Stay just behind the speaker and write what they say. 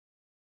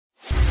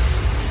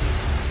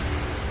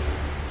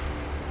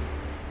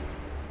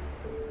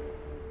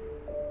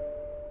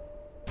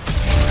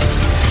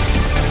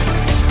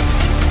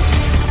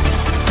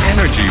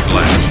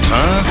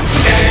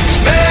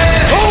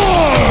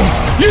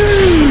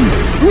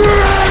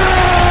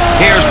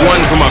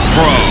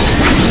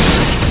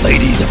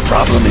lady, the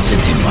problem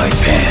isn't in my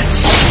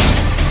pants.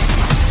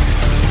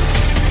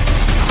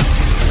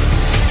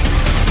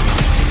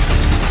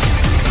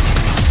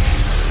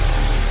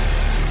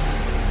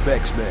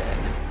 X-Men.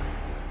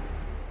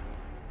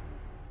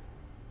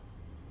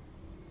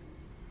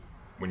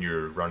 When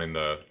you're running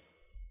the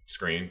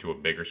screen to a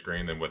bigger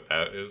screen than what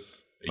that is,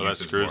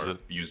 it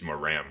uses more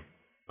RAM.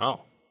 Oh,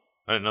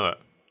 I didn't know that.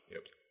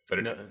 Yep.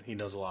 But he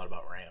knows a lot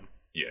about RAM.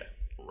 Yeah,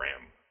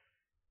 RAM.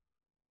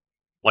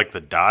 Like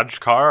the Dodge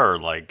car, or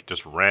like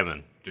just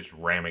ramming? Just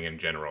ramming in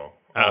general.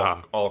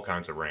 All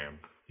kinds of RAM.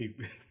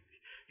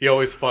 He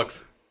always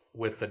fucks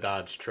with the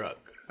Dodge truck.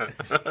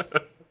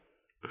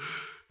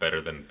 Better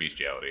than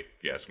bestiality,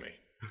 if you ask me.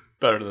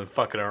 Better than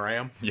fucking a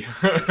Ram? Yeah.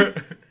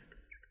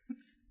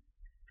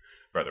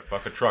 Rather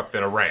fuck a truck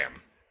than a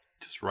Ram.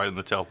 Just right in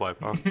the tailpipe,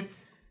 huh?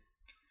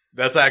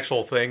 That's an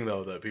actual thing,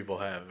 though, that people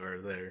have, where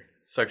they're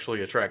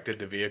sexually attracted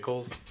to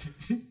vehicles.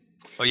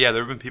 Oh, yeah,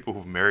 there have been people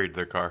who've married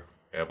their car.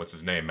 Yeah, what's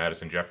his name?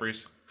 Madison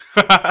Jeffries?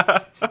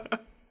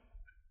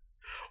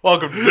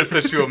 Welcome to this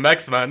issue of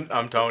X-Men.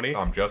 I'm Tony.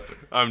 I'm Justin.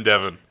 I'm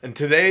Devin. And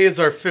today is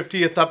our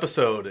 50th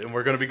episode, and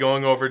we're going to be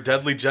going over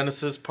Deadly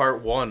Genesis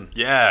Part 1.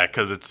 Yeah,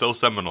 because it's so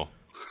seminal.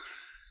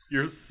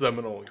 You're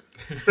seminal.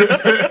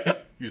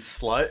 You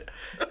slut.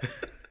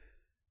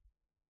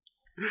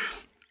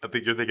 I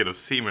think you're thinking of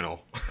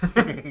seminal.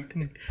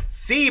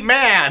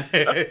 Seaman!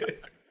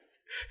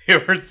 You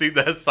ever seen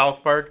that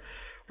South Park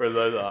where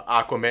the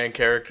Aquaman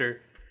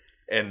character,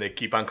 and they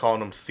keep on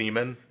calling him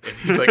Seaman, and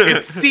he's like,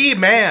 it's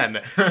Seaman!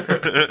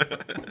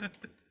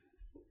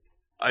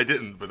 I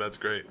didn't, but that's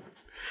great.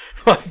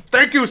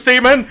 Thank you,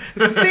 Seaman!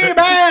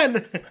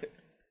 Seaman!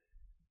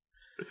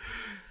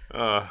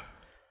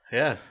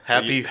 Yeah,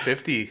 happy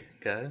 50,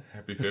 guys.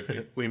 Happy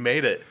 50. We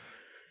made it.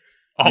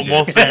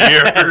 Almost a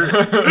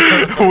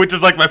year. Which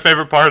is like my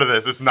favorite part of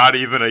this. It's not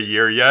even a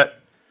year yet.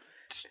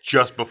 It's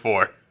just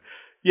before.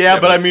 Yeah,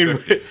 but I it's mean,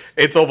 50.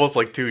 it's almost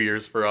like 2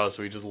 years for us.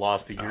 We just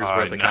lost a year's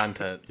worth of no.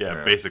 content.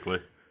 Yeah,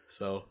 basically.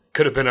 So,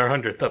 could have been our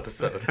 100th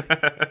episode.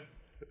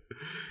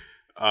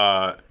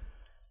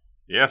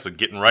 Yeah, so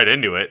getting right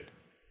into it.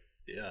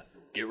 Yeah,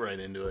 get right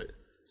into it.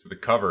 So the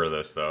cover of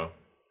this, though,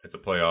 is a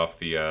play off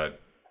the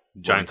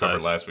Giant cover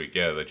size. last week.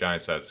 Yeah, the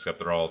giant size, except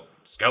they're all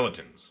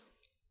skeletons.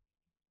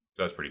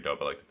 So that's pretty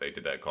dope. I like that they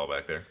did that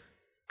callback there.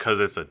 Because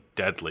it's a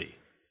deadly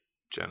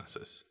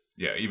Genesis.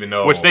 Yeah, even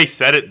though... Which they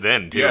said it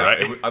then, too,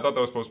 right? I thought that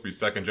was supposed to be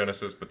second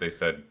Genesis, but they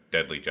said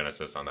Deadly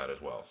Genesis on that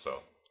as well. So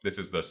this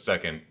is the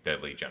second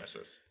Deadly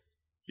Genesis.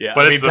 Yeah,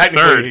 But I it's mean, the third,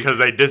 technically, because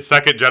they did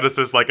second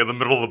Genesis, like, in the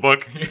middle of the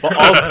book.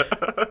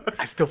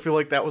 I still feel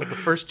like that was the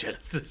first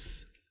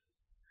Genesis.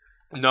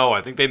 No,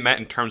 I think they meant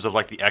in terms of,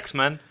 like, the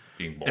X-Men.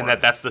 Being born.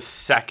 And that's the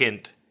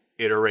second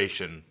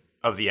iteration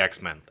of the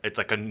X-Men. It's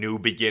like a new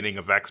beginning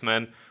of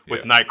X-Men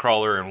with Yeah.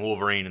 Nightcrawler and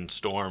Wolverine and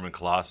Storm and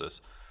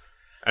Colossus.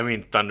 I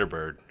mean,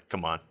 Thunderbird.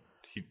 Come on.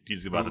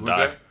 He's about to Who's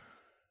die. that?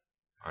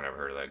 I never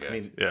heard of that guy. I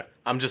mean, Yeah.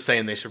 I'm just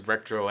saying they should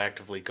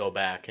retroactively go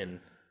back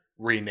and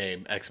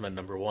rename X-Men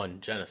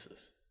 #1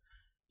 Genesis.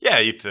 Yeah,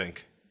 you'd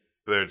think.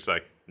 But it's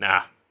like,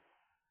 nah.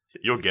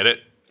 You'll get it.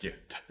 Yeah.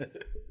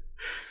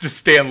 Just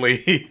Stan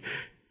Lee,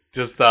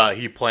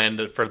 he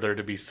planned for there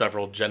to be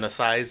several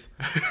genocides.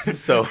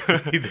 So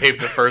he named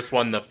the first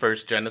one the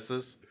first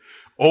Genesis.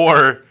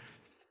 Or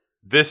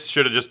this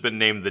should have just been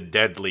named the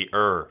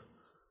Deadlier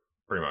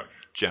Pretty much.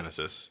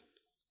 Genesis.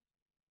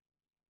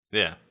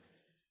 Yeah.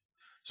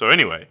 So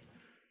anyway,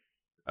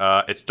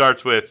 it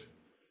starts with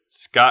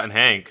Scott and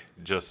Hank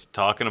just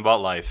talking about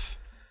life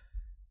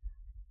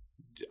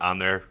on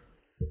their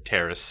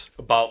terrace.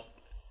 About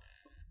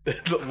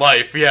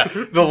life, yeah.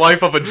 The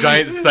life of a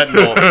giant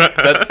sentinel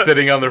that's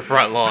sitting on their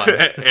front lawn.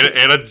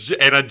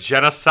 and a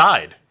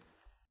genocide.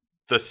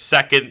 The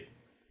second,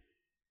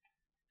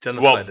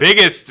 Genocide.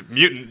 biggest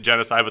mutant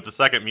genocide, but the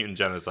second mutant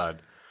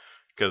genocide.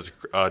 Because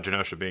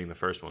Genosha being the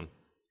first one.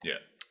 Yeah.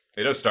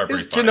 It does start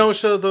pretty Is funny.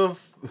 Genosha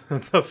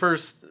the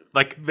first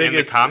Like,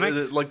 biggest, in the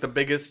comics? like the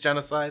biggest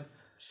genocide?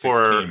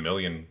 16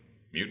 million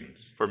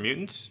mutants. For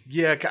mutants?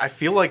 Yeah, I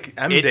feel like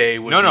M-Day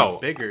would be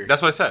bigger.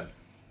 That's what I said.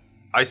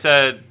 I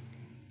said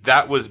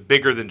that was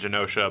bigger than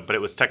Genosha, but it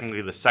was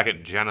technically the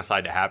second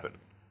genocide to happen.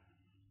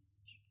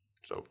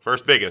 So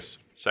first biggest,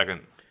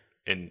 second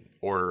in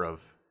order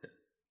of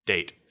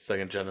date.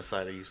 Second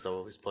genocide. I used to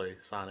always play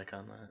Sonic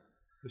on that.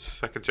 This is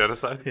second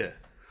genocide? Yeah.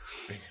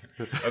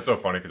 That's so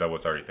funny because I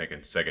was already thinking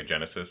Sega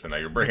Genesis, and now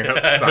you're bringing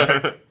up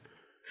Sonic.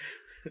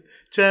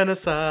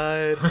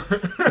 Genocide.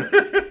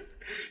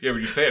 Yeah,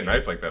 when you say it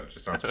nice like that, it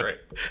just sounds great.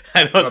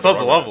 I know, it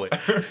sounds lovely.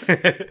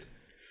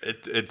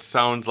 It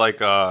sounds like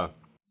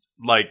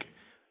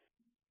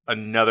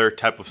another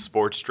type of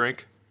sports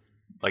drink,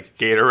 like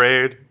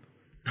Gatorade.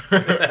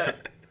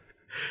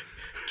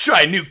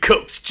 Try new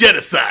Coke's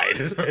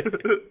Genocide.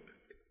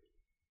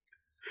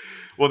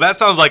 Well, that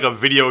sounds like a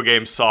video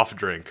game soft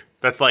drink.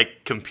 That's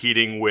like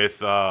competing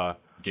with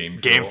Game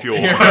Game Fuel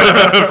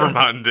Yeah. for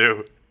Mountain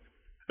Dew.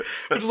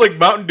 Which is like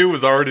Mountain Dew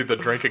was already the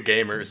drink of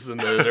gamers, and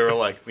they were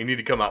like, we need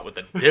to come out with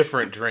a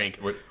different drink,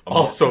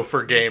 also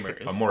for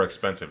gamers. A more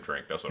expensive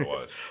drink, that's what it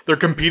was. They're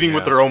competing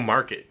with their own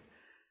market.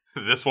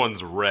 This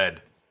one's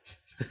red.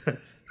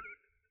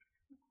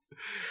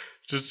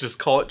 Just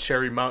call it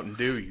Cherry Mountain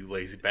Dew, you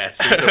lazy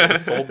bastards. It would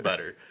have sold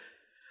better.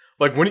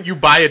 Like, wouldn't you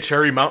buy a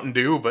Cherry Mountain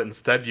Dew, but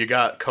instead you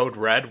got Code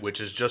Red,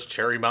 which is just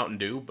Cherry Mountain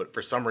Dew, but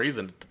for some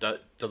reason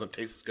it doesn't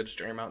taste as good as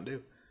Cherry Mountain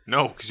Dew?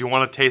 No, because you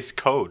want to taste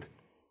Code.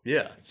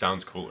 Yeah. It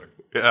sounds cooler.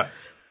 Yeah. I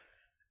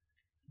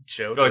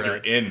feel like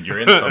you're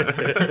in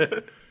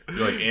something.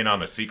 You're like in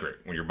on a secret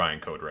when you're buying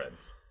Code Red.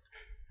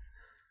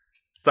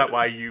 Is that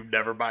why you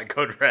never buy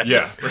Code Red?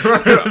 Yeah.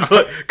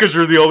 Because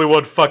you're the only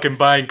one fucking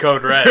buying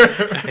Code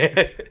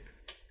Red.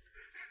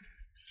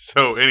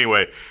 So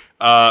anyway,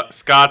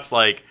 Scott's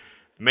like,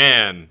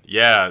 man,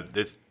 yeah,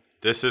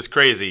 this is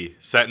crazy.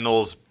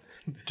 Sentinels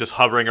just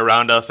hovering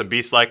around us, and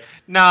Beast's like,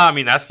 nah, I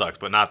mean, that sucks,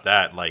 but not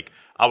that. Like,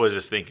 I was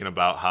just thinking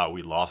about how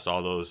we lost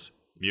all those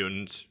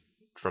mutants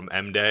from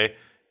M-Day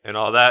and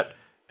all that,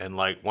 and,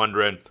 like,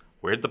 wondering,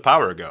 where'd the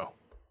power go?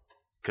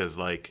 Because,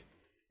 like,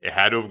 it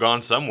had to have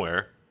gone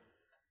somewhere.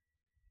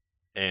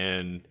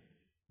 And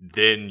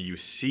then you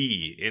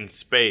see in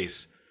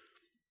space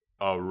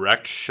a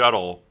wrecked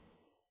shuttle,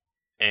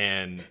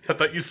 and... I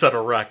thought you said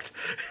erect.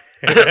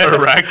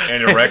 Erect?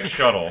 An erect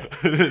shuttle.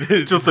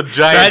 Just a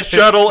giant... That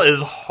shuttle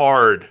is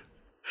hard.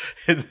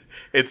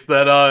 It's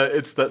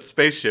that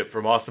spaceship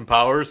from Austin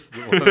Powers.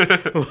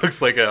 It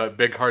looks like a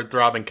big hard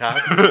throbbing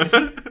cock.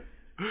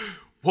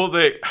 Well,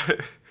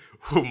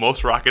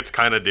 most rockets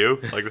kind of do.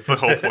 Like, that's the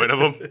whole point of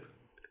them,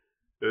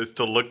 is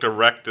to look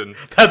erect and...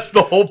 That's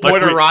the whole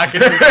point of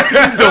rockets,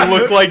 to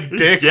look like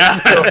dicks. Yeah,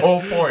 The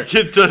whole point.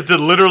 to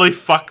literally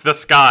fuck the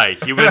sky.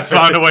 Humans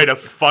found a way to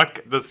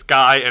fuck the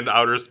sky and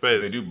outer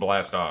space. They do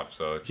blast off,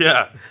 so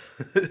Yeah.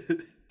 a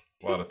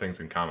lot of things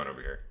in common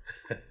over here.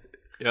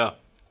 Yeah.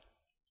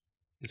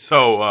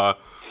 So,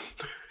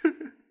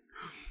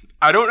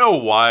 I don't know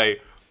why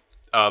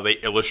they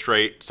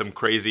illustrate some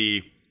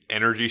crazy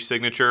energy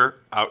signature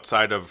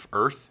outside of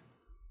Earth.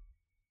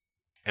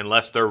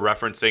 Unless they're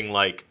referencing,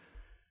 like...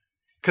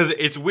 Because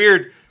it's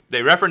weird.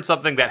 They reference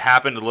something that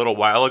happened a little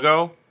while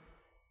ago,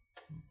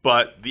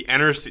 but the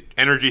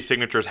energy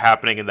signature is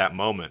happening in that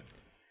moment.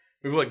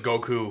 Maybe like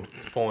Goku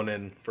pulling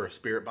in for a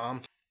spirit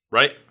bomb.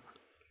 Right?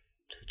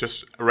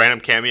 Just a random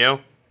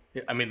cameo.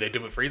 Yeah, I mean, they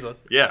did with Frieza.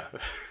 Yeah.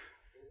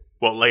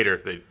 Well,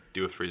 later they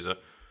do with Frieza.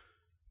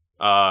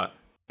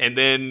 And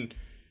then,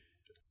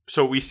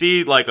 so we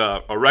see like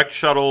a wrecked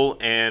shuttle,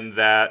 and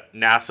that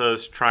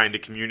NASA's trying to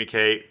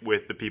communicate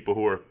with the people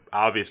who are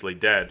obviously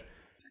dead.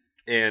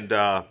 And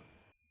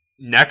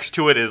next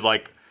to it is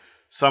like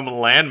some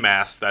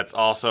landmass that's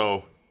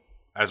also,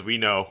 as we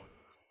know,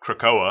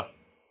 Krakoa,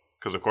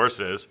 because of course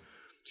it is,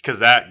 because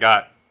that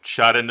got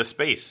shot into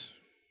space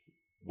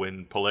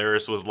when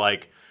Polaris was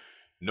like,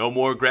 no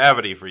more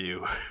gravity for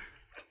you.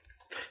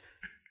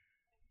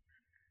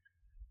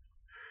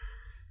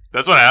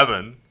 That's what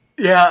happened.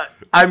 Yeah,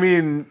 I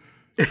mean...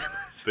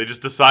 They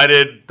just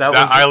decided that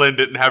island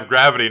didn't have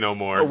gravity no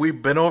more.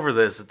 We've been over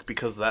this. It's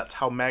because that's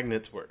how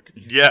magnets work.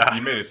 Yeah.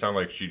 You made it sound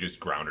like she just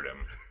grounded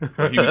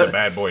him. He was a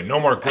bad boy. No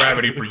more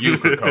gravity for you,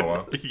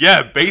 Krakoa.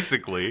 Yeah,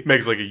 basically.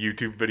 Makes like a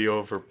YouTube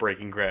video for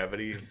breaking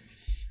gravity.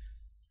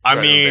 I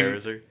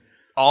mean,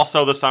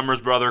 also the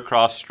Summers brother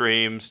crossed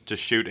streams to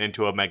shoot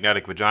into a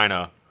magnetic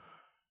vagina,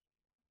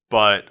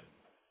 but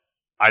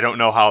I don't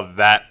know how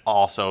that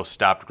also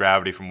stopped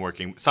gravity from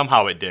working.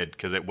 Somehow it did,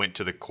 because it went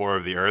to the core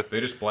of the Earth. They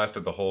just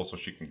blasted the hole so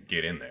she can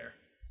get in there.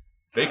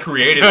 They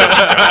created the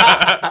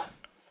vagina.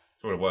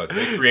 That's what it was.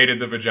 They created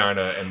the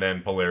vagina, and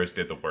then Polaris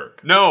did the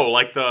work. No,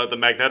 like the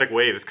magnetic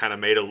waves kind of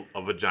made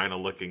a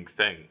vagina-looking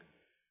thing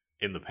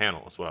in the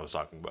panel. That's what I was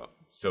talking about.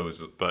 So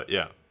is it? But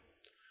yeah.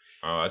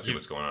 Oh, I see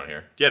what's going on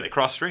here. Yeah, they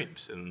crossed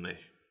streams, and they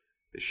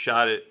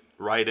shot it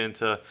right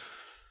into...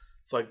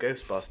 It's like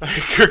Ghostbusters.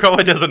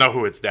 Krakoa doesn't know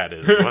who its dad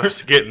is. I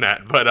was getting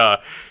that.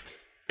 But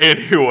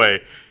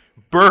anyway,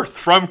 birth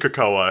from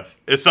Krakoa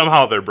is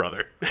somehow their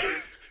brother.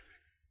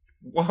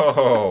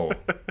 Whoa.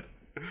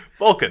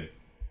 Vulcan.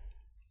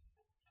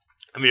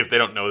 I mean, if they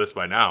don't know this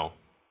by now,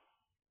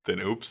 then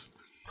oops.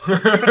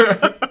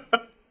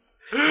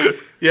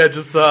 Yeah,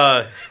 just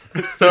so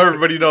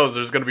everybody knows,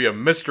 there's going to be a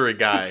mystery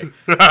guy.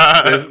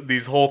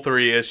 These whole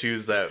 3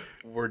 issues that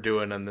we're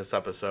doing in this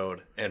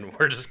episode, and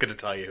we're just going to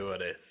tell you who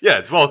it is. Yeah,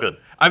 it's Vulcan.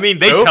 I mean,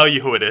 they tell you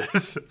who it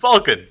is.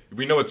 Vulcan.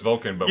 We know it's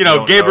Vulcan, but we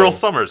don't Gabriel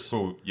Summers.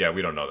 Who? Yeah,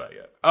 we don't know that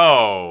yet.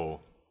 Oh,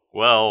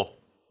 well,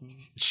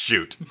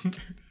 shoot.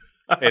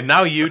 And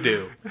now you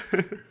do.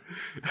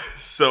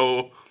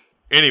 So,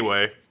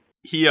 anyway,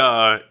 he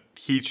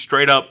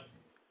straight up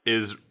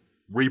is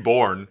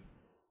reborn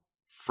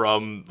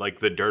from like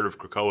the dirt of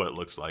Krakoa, it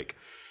looks like.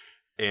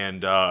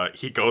 And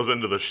he goes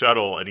into the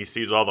shuttle and he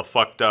sees all the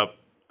fucked up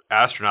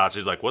astronauts.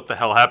 He's like, what the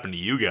hell happened to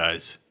you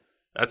guys?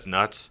 That's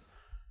nuts.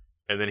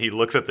 And then he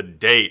looks at the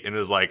date and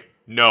is like,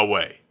 no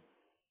way.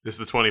 This is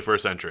the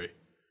 21st century.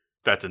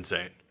 That's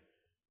insane.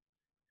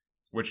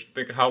 Which,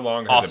 think how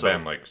long has it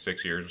been? Like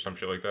 6 years or some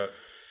shit like that?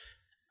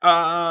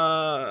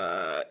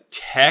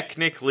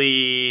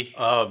 Technically,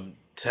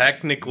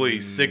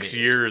 Technically, 6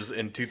 years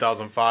in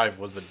 2005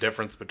 was the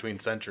difference between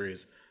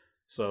centuries.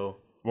 So,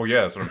 Well,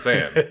 yeah, that's what I'm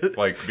saying.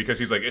 Like, because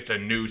he's like, it's a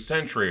new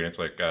century, and it's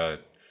like,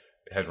 it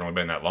hasn't really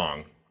been that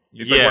long.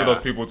 It's like one of Yeah.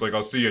 those people. It's like,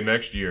 I'll see you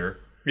next year.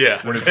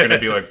 yeah. When it's gonna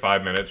be like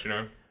 5 minutes, you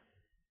know?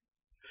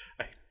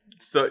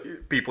 So,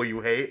 people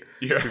you hate.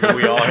 Yeah. People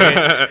we all hate.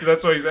 'Cause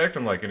that's what he's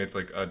acting like, and it's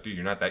like, dude,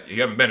 you're not that.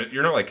 You haven't been.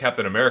 You're not like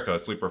Captain America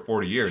asleep for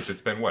 40 years.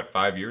 It's been what,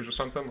 5 years or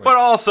something? Like, but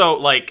also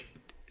like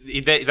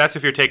that's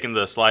if you're taking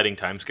the sliding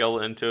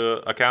timescale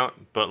into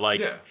account. But like,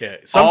 yeah. Yeah.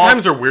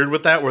 Sometimes they're weird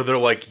with that where they're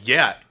like,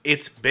 yeah,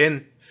 it's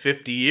been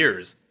 50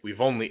 years.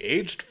 We've only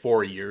aged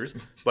 4 years,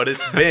 but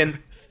it's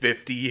been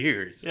 50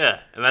 years.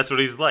 yeah, and that's what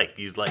he's like.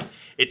 He's like,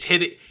 it's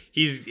hit.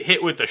 He's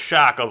hit with the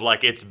shock of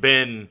like it's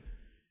been,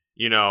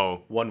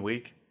 1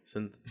 week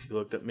since you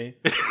looked at me.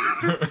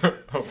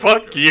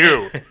 fuck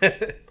you.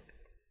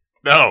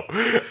 No,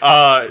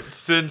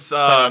 since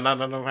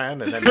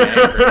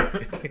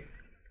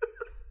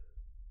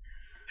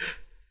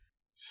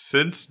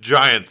since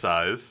Giant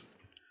Size,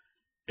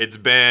 it's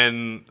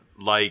been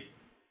like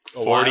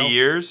 40 while?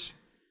 years.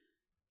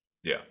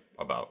 Yeah,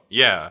 about.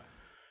 Yeah.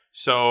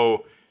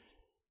 So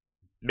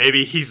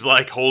maybe he's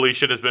like, holy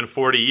shit, it's been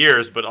 40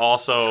 years, but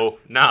also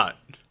not.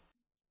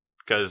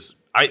 Because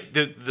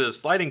the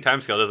sliding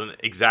timescale doesn't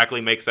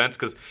exactly make sense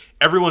because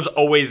everyone's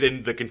always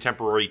in the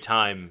contemporary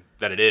time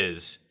that it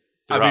is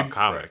throughout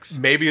comics.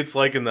 Maybe it's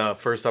like in the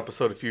first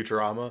episode of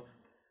Futurama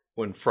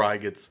when Fry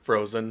gets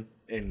frozen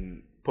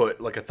and put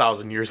like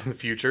 1,000 years in the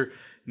future,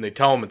 and they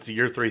tell him it's the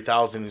year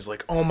 3000. He's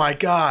like, "Oh my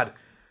god,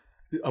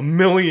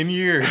 1,000,000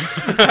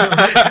 years."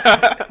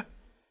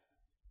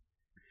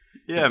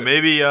 Yeah,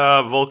 maybe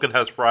Vulcan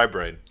has Fry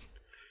brain.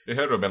 It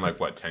had to have been like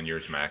what, 10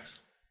 years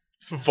max.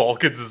 So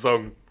Vulcan's his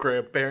own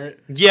grandparent.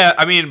 Yeah,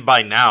 I mean,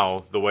 by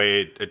now, the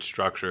way it's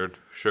structured,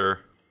 sure.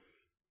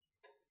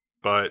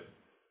 But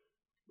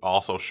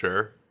also,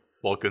 sure,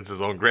 Vulcan's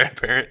his own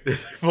grandparent.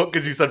 Well,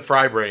 because you said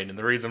Fry brain, and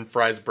the reason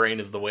Fry's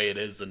brain is the way it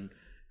is in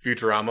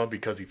Futurama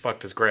because he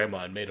fucked his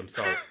grandma and made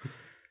himself.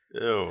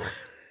 Ew.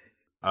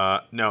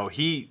 No,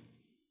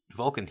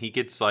 Vulcan, he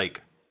gets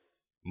like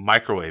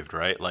microwaved,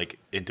 right? Like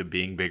into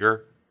being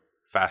bigger,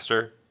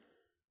 faster,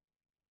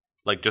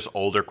 like just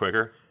older,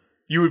 quicker.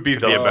 You would be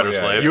Be a better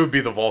slave. You would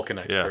be the Vulcan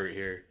expert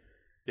here.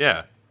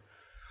 Yeah.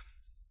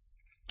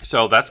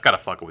 So that's gotta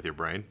fuck with your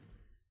brain.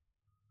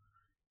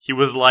 He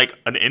was like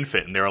an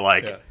infant, and they were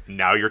like,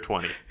 "Now you're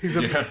 20." He's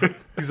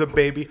a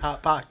baby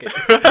hot pocket.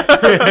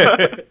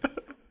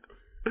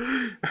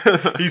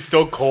 He's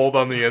still cold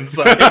on the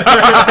inside.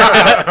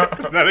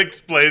 That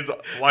explains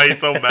why he's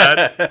so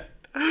mad.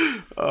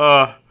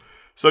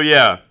 So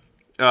yeah,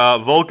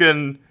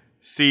 Vulcan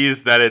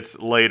sees that it's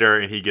later,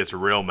 and he gets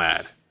real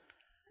mad.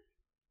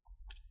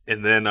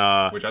 And then,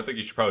 Which I think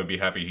he should probably be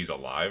happy he's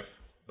alive,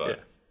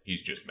 but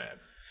he's just mad.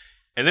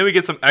 And then we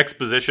get some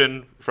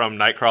exposition from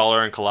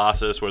Nightcrawler and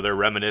Colossus where they're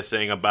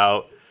reminiscing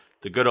about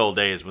the good old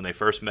days when they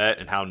first met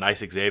and how nice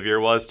Xavier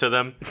was to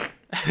them.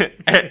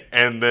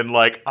 And then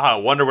like, I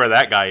wonder where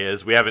that guy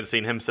is. We haven't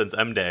seen him since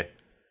M-Day.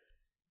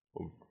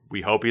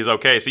 We hope he's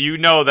okay. So you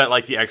know that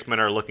like the X-Men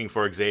are looking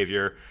for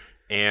Xavier,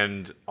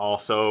 and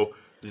also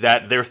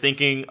that they're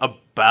thinking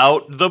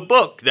about the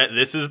book that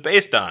this is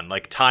based on.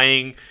 Like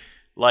tying,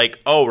 like,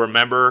 oh,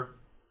 remember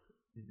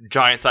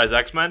Giant Size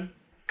X-Men?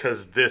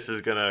 Because this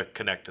is going to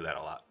connect to that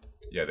a lot.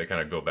 Yeah, they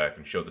kind of go back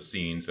and show the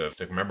scenes of,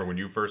 like, remember when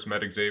you first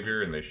met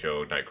Xavier? And they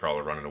show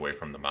Nightcrawler running away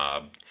from the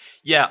mob.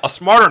 Yeah, a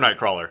smarter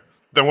Nightcrawler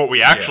than what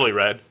we actually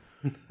read,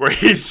 where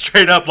he's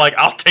straight up like,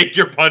 I'll take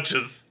your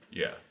punches.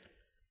 Yeah.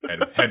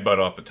 Headbutt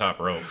off the top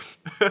rope.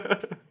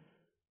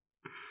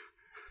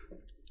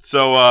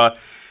 So,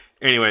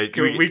 anyway.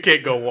 We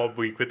can't go 1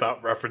 week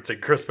without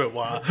referencing Chris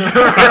Benoit.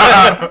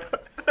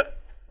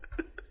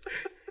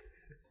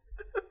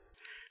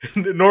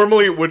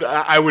 Normally,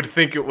 I would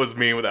think it was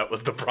me that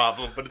was the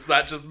problem, but it's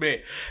not just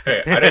me.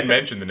 Hey, I didn't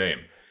mention the name.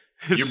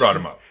 You brought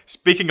him up.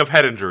 Speaking of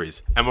head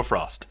injuries, Emma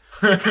Frost.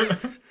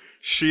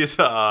 She's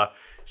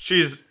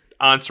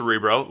on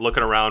Cerebro,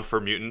 looking around for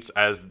mutants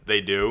as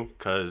they do,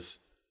 because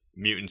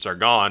mutants are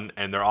gone,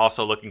 and they're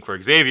also looking for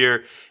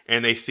Xavier,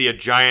 and they see a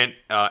giant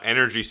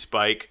energy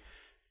spike,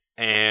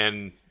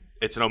 and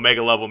it's an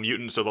Omega level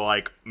mutant, so they're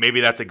like,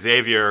 maybe that's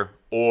Xavier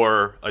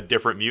or a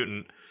different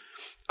mutant.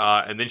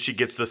 And then she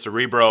gets the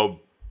Cerebro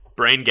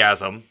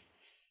braingasm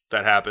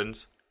that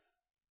happens.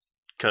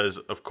 Because,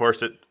 of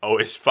course, it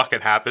always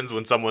fucking happens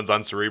when someone's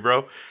on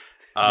Cerebro.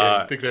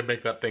 I think they'd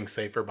make that thing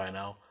safer by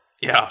now.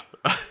 Yeah.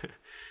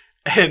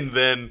 And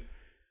then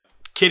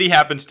Kitty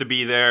happens to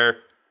be there.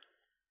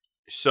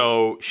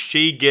 So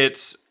she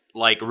gets,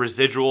 like,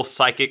 residual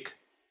psychic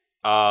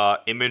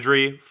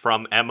imagery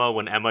from Emma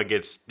when Emma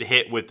gets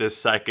hit with this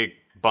psychic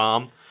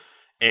bomb.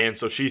 And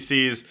so she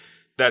sees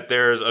that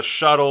there's a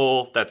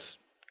shuttle that's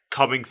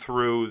coming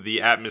through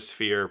the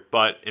atmosphere,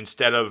 but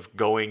instead of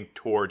going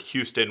toward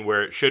Houston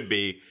where it should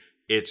be,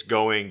 it's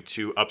going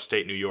to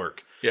upstate New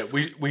York. Yeah,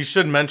 we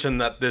should mention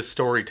that this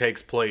story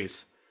takes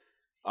place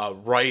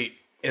right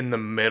in the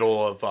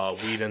middle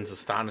of Whedon's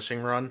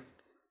astonishing run.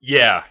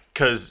 Yeah,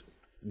 because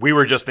we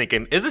were just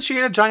thinking, isn't she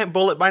in a giant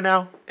bullet by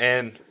now?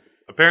 And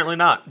apparently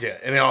not. Yeah,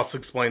 and it also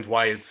explains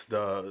why it's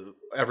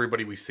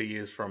everybody we see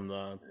is from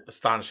the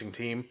astonishing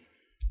team.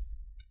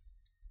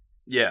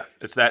 Yeah,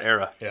 it's that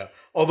era. Yeah.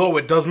 Although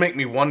it does make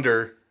me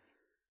wonder,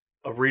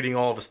 reading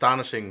all of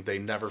Astonishing, they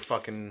never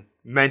fucking...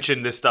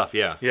 Mention this stuff,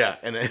 yeah. Yeah,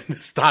 and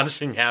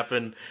Astonishing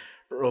happened,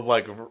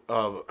 like,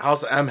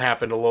 House of M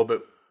happened a little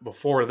bit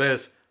before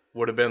this,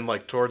 would have been,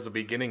 like, towards the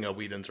beginning of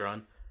Whedon's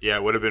run. Yeah,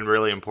 it would have been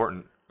really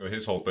important. Well,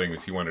 his whole thing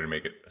was he wanted to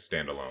make it a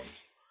standalone.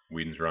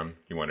 Whedon's run.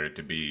 He wanted it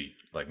to be,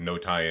 like, no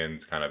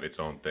tie-ins, kind of its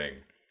own thing.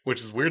 Which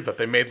is weird that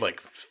they made,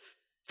 like,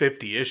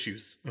 50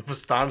 issues of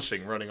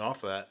Astonishing running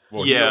off of that.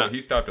 Well, yeah.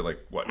 He stopped at, like,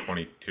 what,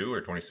 22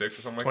 or 26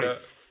 or something like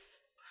that?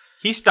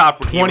 He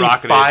stopped when he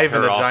 25 rocketed in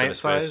her the off giant into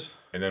space. size?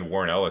 And then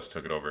Warren Ellis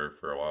took it over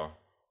for a while.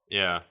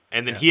 Yeah,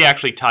 and then he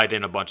actually tied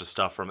in a bunch of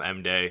stuff from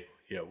M-Day.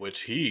 Yeah,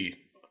 which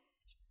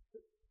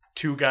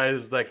two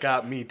guys that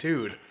got Me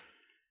Too'd.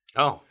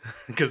 Oh,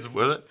 Because,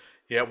 was it?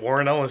 yeah,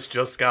 Warren Ellis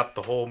just got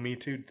the whole Me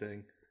Too'd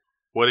thing.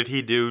 What did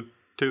he do,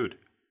 dude?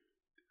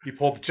 He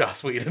pulled the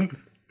Joss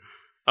Whedon.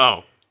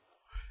 Oh.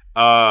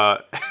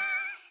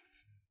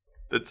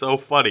 That's so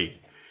funny.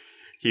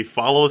 He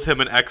follows him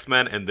in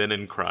X-Men and then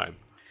in Crime.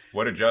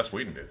 What did Joss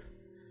Whedon do?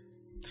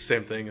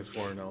 Same thing as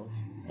Warren Ellis.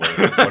 What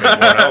did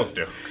Warren Ellis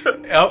do?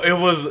 It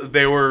was,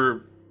 they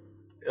were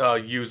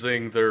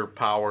using their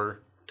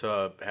power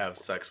to have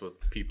sex with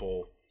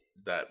people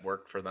that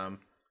worked for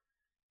them.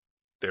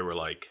 They were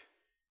like,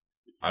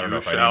 I don't "You know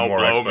if I shall need more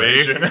blow me."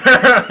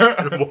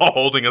 explanation. while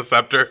holding a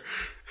scepter.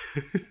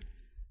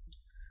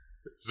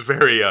 It's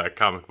very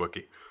comic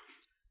booky,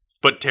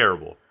 but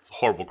terrible. It's a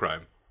horrible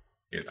crime.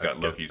 It's got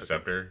Loki's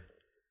scepter.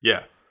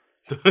 Yeah,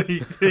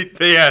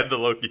 they had the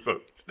Loki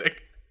poke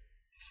stick.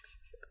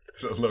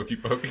 So Loki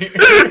pokey.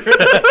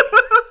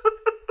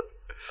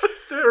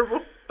 It's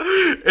terrible.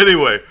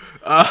 Anyway,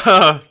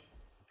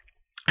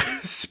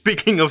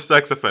 speaking of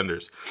sex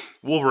offenders,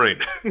 Wolverine.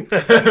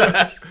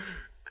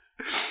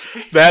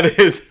 That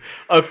is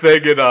a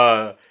thing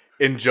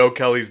in Joe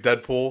Kelly's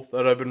Deadpool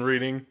that I've been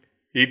reading.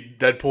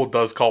 Deadpool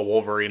does call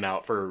Wolverine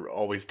out for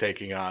always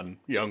taking on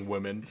young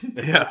women.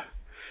 Yeah.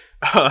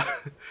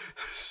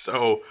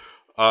 So,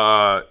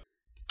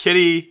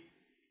 Kitty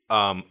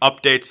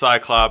updates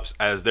Cyclops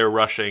as they're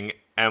rushing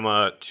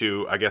Emma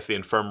to, I guess, the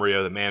infirmary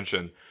of the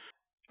mansion.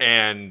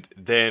 And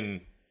then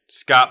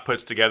Scott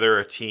puts together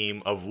a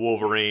team of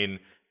Wolverine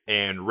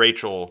and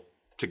Rachel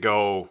to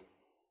go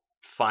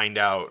find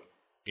out,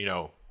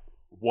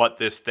 what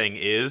this thing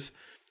is.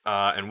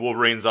 And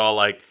Wolverine's all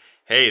like,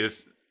 hey,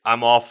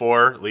 I'm all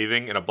for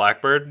leaving in a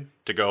Blackbird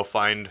to go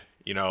find,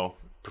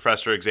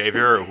 Professor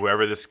Xavier or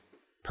whoever this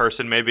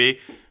person may be.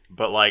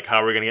 But, like,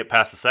 how are we going to get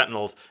past the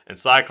Sentinels? And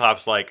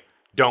Cyclops, like,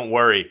 don't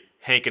worry.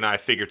 Hank and I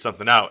figured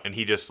something out. And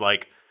he just,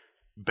 like,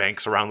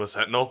 banks around the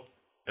Sentinel.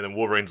 And then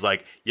Wolverine's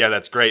like, yeah,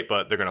 that's great,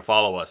 but they're going to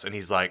follow us. And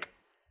he's like,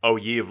 oh,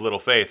 ye of little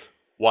faith,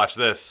 watch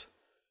this.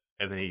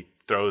 And then he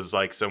throws,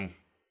 like, some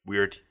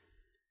weird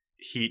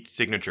heat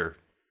signature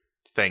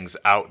things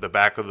out the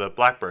back of the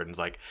Blackbird. And it's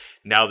like,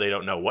 now they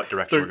don't know what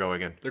direction we're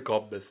going in. They're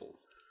called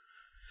missiles.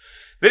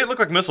 They didn't look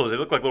like missiles. They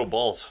looked like little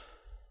balls.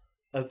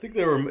 I think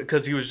they were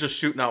because he was just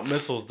shooting out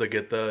missiles to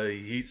get the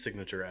heat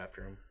signature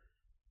after him.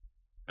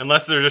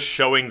 Unless they're just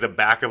showing the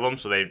back of them,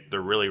 so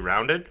they're really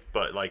rounded.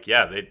 But, like,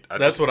 yeah,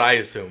 That's what I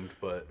assumed,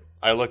 but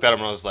I looked at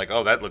them and I was like,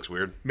 oh, that looks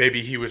weird.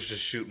 maybe he was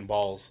just shooting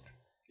balls.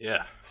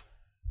 Yeah.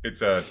 It's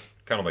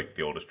kind of like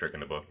the oldest trick in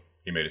the book.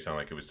 He made it sound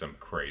like it was some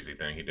crazy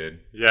thing he did.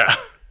 Yeah.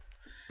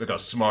 Look how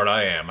smart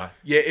I am.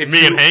 Yeah,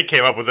 Me and Hank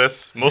came up with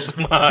this. Most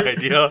of my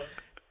idea.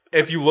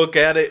 If you look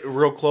at it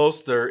real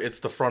close, it's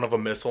the front of a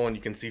missile, and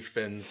you can see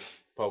fins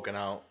poking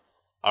out.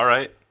 All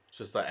right. It's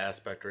just the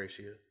aspect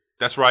ratio.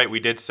 That's right. We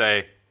did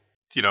say,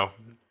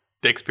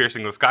 dicks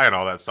piercing the sky and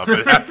all that stuff.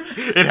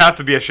 It'd have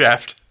to be a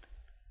shaft.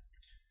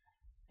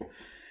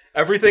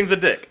 Everything's a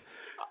dick.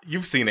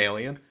 You've seen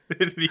Alien.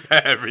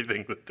 Yeah,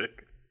 everything's a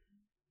dick.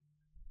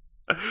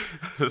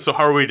 So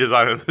how are we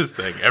designing this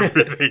thing?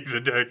 Everything's a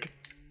dick.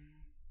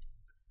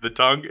 The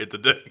tongue, it's a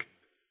dick.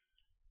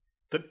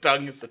 The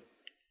tongue is a...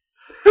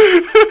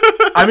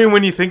 I mean,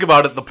 when you think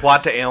about it, the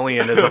plot to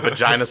Alien is a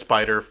vagina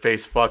spider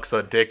face fucks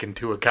a dick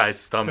into a guy's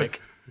stomach.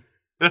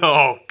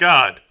 Oh,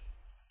 God.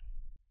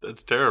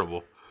 That's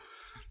terrible.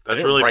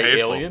 That's really write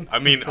painful. Alien? I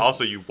mean,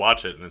 also, you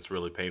watch it, and it's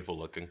really painful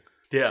looking.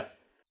 Yeah.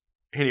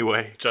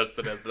 Anyway.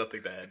 Justin has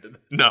nothing to add to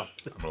this. No.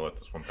 I'm going to let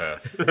this one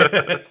pass.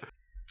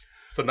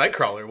 So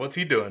Nightcrawler, what's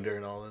he doing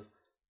during all this?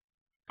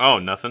 Oh,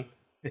 nothing.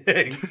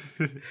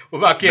 What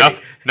about Kitty?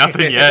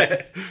 Nothing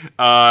yet.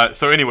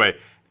 So anyway,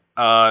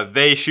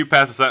 they shoot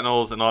past the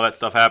Sentinels and all that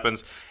stuff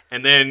happens.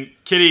 And then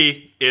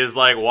Kitty is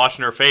like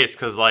washing her face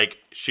because like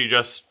she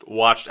just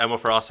watched Emma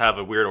Frost have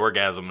a weird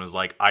orgasm and is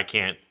like, I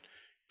can't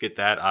get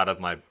that out of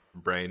my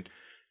brain.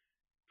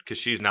 Because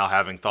she's now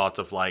having thoughts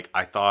of like,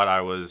 I thought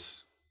I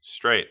was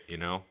straight,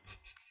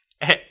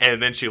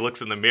 And then she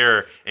looks in the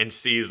mirror and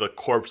sees the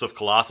corpse of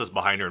Colossus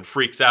behind her and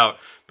freaks out,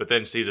 but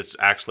then sees it's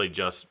actually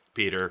just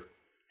Peter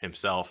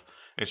himself.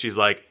 And she's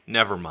like,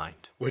 never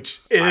mind.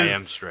 Which is... I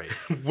am straight.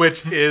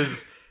 Which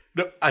is...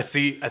 No, I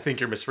think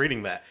you're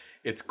misreading that.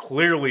 It's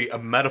clearly a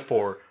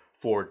metaphor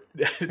for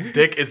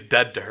Dick is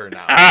dead to her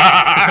now.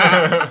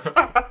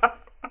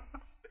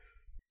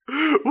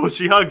 Well,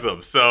 she hugs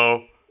him,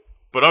 so...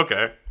 But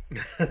okay.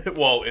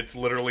 Well, it's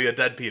literally a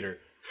dead Peter.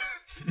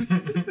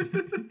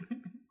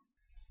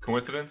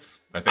 Coincidence?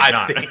 I think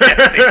not.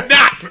 I think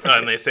not.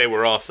 And they say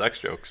we're all sex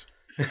jokes.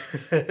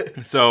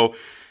 So...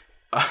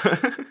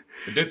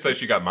 It did say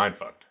she got mind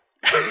fucked.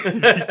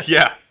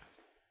 Yeah.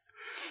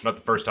 Not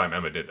the first time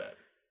Emma did that.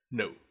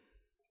 No.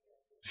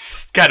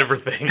 It's kind of her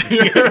thing.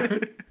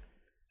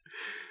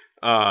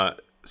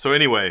 So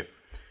anyway,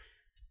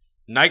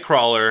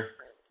 Nightcrawler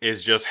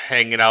is just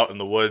hanging out in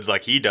the woods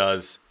like he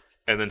does,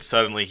 and then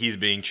suddenly he's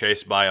being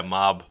chased by a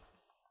mob.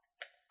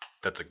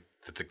 That's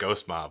a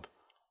ghost mob,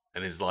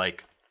 and he's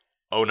like,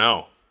 "Oh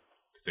no!"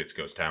 It's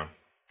Ghost Town.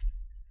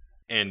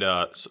 And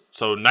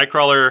so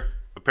Nightcrawler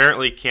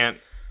apparently can't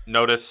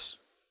notice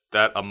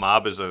that a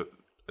mob is a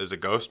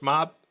ghost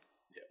mob.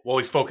 Well,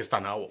 he's focused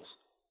on owls.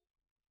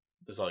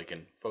 That's all he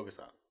can focus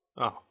on.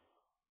 Oh,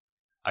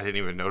 I didn't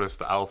even notice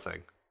the owl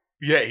thing.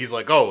 Yeah, he's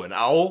like, oh, an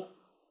owl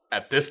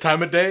at this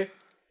time of day?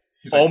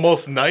 He's like,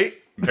 almost night?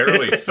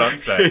 barely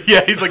sunset.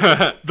 Yeah, he's like,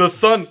 the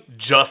sun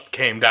just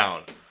came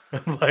down.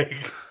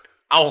 Like,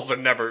 owls are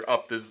never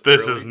up this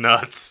This early. is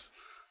nuts.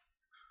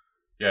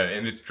 Yeah,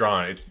 and it's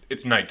drawn.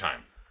 It's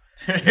nighttime.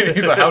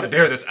 He's like, how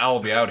dare this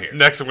owl be out here?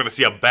 Next, I'm going to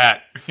see a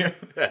bat.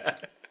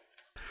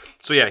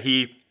 So yeah,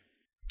 he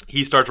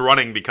starts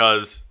running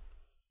because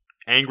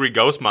angry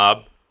ghost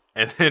mob,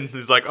 and then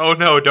he's like, "Oh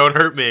no, don't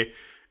hurt me!"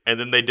 And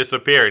then they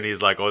disappear, and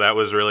he's like, "Oh, that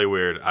was really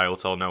weird. I will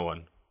tell no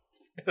one."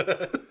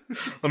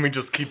 Let me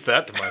just keep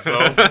that to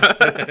myself.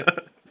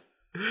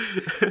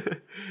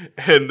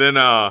 And then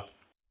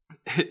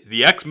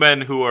the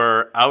X-Men who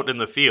are out in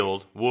the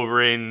field,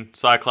 Wolverine,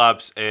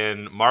 Cyclops,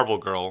 and Marvel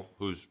Girl,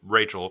 who's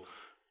Rachel,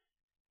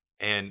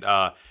 and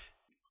I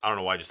don't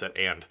know why I just said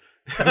and.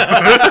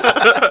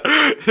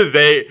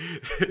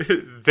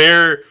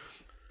 They're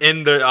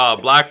in the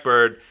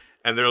Blackbird,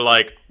 and they're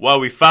like, well,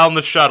 we found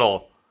the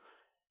shuttle,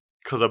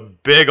 because a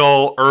big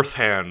ol' Earth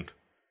hand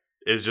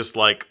is just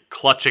like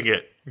clutching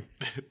it.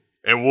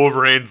 And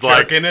Wolverine's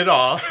like, Jerking it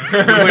off.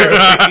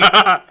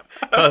 Clearly.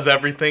 Because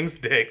everything's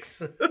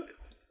dicks.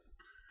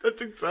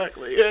 that's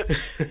exactly it.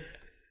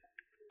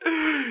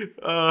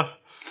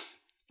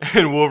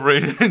 And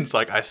Wolverine's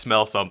like, I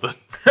smell something.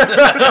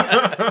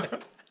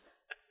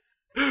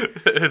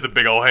 It's a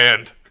big old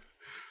hand.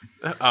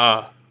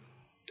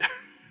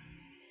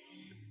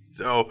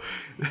 So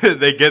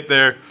they get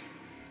there,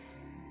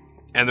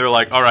 and they're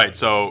like, all right,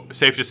 so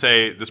safe to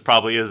say this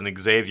probably isn't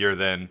Xavier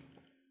then,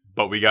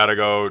 but we gotta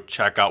go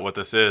check out what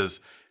this is.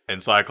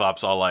 And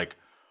Cyclops all like,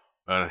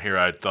 here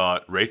I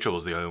thought Rachel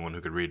was the only one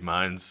who could read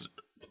minds.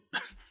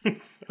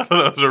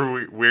 That was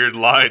a weird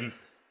line.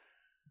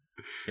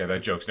 Yeah,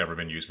 that joke's never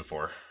been used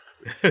before.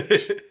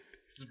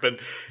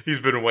 He's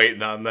been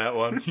waiting on that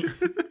one.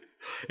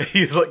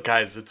 He's like,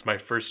 guys, it's my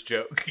first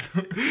joke.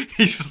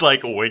 He's just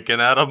like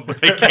winking at him, but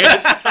they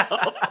can't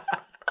tell.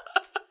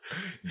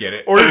 Get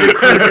it? Or even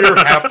creepier,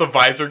 half the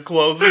visor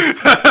closes.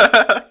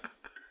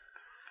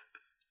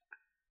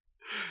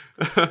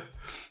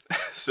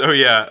 So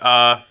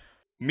yeah,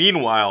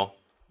 meanwhile,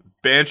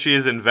 Banshee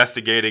is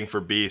investigating for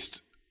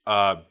Beast.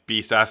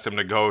 Beast asked him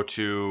to go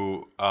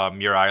to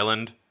Muir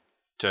Island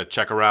to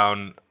check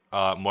around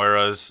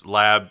Moira's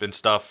lab and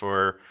stuff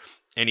for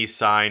any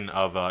sign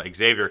of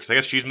Xavier, because I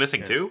guess she's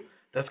missing too.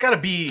 That's gotta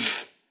be...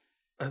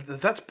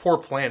 that's poor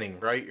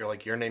planning, right? You're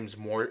like, your name's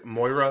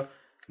Moira,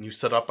 and you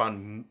set up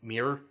on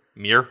Muir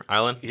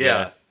Island?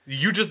 Yeah.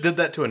 You just did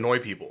that to annoy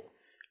people.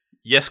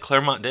 Yes,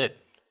 Claremont did.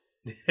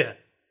 Yeah.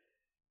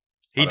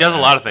 He does a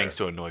lot of things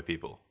to annoy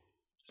people.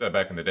 Said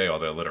back in the day, all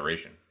the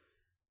alliteration.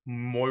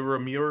 Moira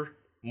Muir?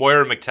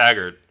 Moira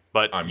McTaggart,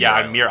 but On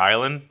Muir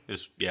Island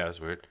is it's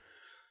weird.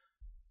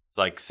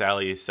 Like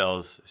Sally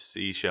sells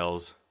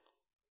seashells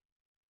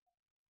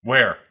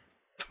Where?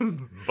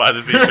 by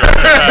the seashore.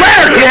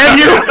 Where can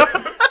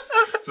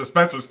you?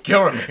 Suspense was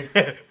killing me.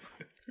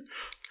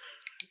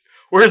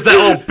 Where's that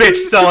little bitch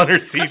selling her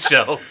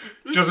seashells?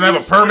 She doesn't have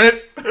a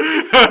permit.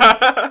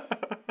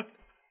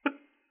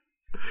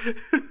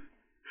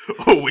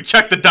 Oh, we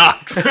checked the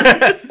docks.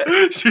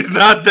 She's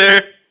not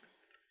there.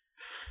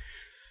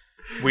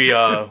 We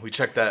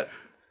checked that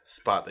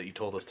spot that you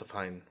told us to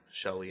find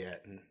Shelly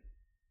at, and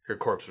her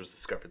corpse was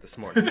discovered this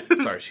morning.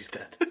 Sorry, she's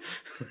dead.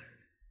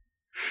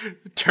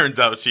 Turns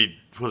out she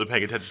wasn't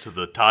paying attention to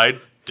the tide,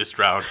 just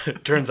drowned.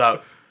 Turns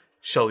out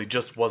Shelly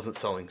just wasn't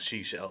selling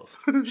seashells.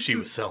 She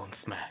was selling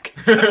smack.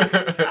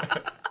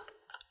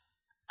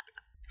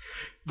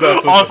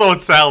 Also,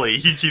 it's Sally.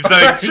 He keeps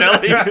saying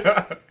Shelly.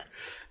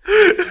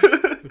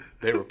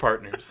 They were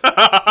partners.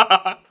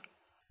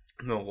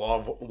 And the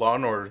Law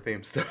and Order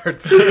theme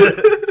starts.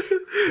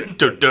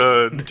 Dun,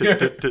 dun, dun,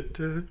 dun,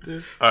 dun,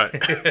 dun. All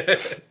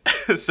right.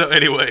 So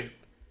anyway,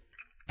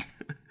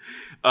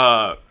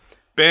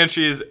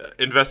 Banshee's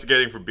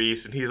investigating for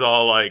Beast, and he's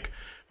all like,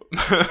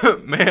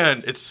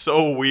 "Man, it's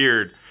so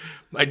weird.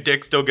 My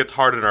dick still gets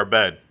hard in our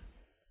bed."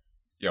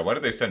 Yeah, why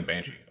did they send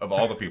Banshee of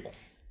all the people?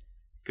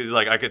 Because he's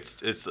like,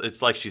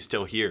 it's like she's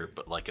still here,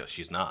 but like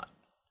she's not.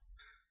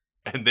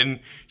 And then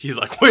he's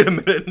like, wait a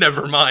minute,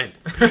 never mind.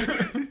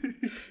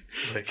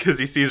 Because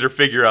he sees her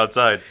figure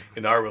outside.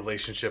 In our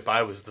relationship,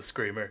 I was the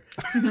screamer.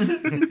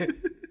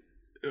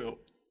 Ew.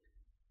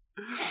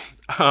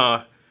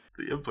 The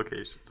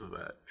implications of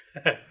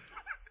that.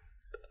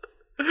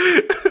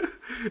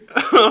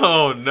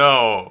 Oh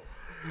no!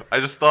 I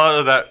just thought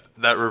of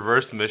that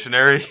reverse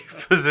missionary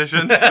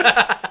position.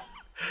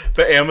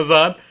 The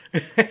Amazon.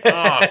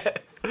 Oh,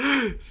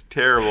 it's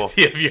terrible.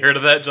 Have you heard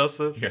of that,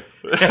 Justin? Yeah.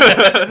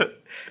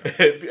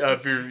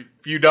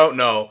 If you don't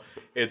know,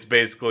 it's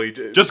basically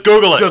Just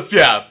Google it. Just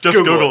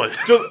Google it.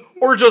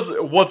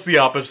 Just what's the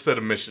opposite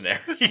of missionary?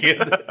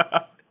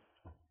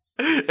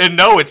 And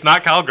no, it's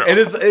not cowgirl. And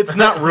it's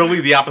not really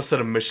the opposite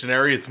of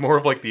missionary. It's more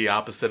of like the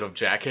opposite of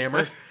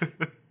jackhammer.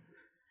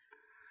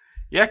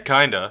 Yeah,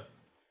 kinda.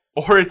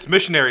 Or it's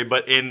missionary,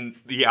 but in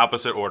the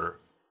opposite order.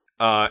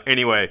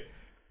 Anyway,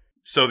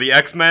 so the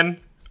X-Men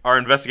are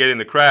investigating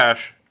the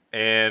crash,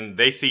 and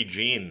they see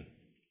Jean.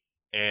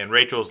 And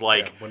Rachel's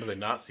like, Yeah, when do they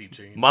not see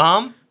Jean?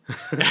 Mom?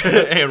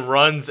 And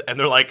runs, and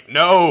they're like,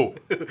 no!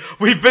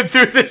 We've been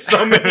through this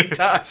so many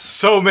times.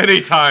 So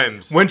many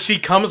times. When she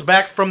comes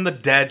back from the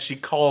dead, she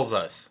calls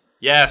us.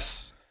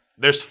 Yes.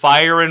 There's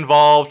fire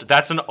involved.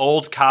 That's an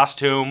old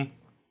costume.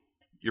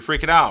 You're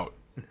freaking out.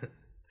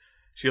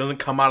 She doesn't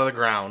come out of the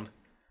ground.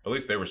 At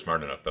least they were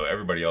smart enough, though.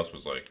 Everybody else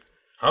was like,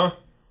 huh?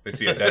 They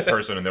see a dead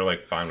person and they're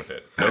like, fine with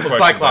it. No The questions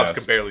Cyclops asked.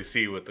 could barely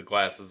see with the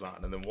glasses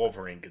on, and then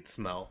Wolverine could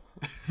smell.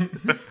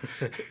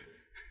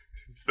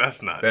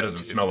 That's not. That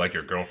doesn't smell like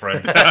your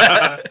girlfriend.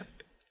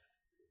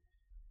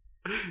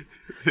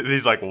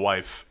 He's like,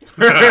 wife.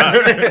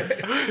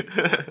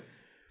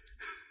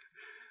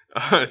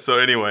 So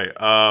anyway,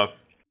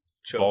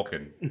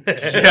 Vulcan.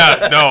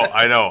 yeah, no,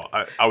 I know.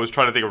 I was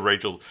trying to think of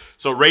Rachel.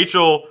 So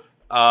Rachel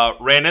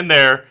ran in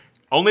there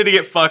only to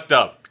get fucked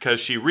up because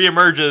she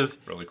reemerges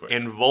Really quick.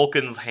 in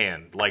Vulcan's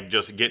hand, like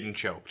just getting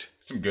choked.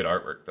 Some good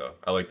artwork, though.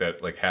 I like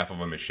that, like, half of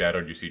them is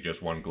shadowed. You see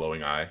just one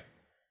glowing eye.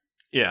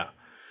 Yeah.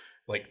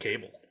 Like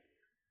Cable.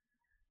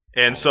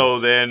 And so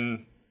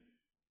then,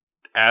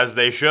 as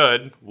they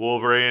should,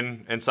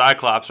 Wolverine and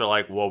Cyclops are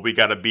like, well, we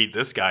got to beat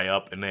this guy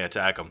up, and they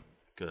attack him.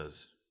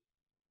 Because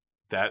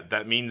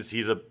that means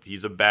he's a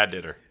bad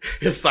ditter.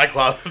 His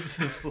Cyclops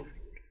is like,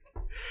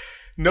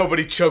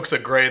 nobody chokes a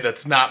gray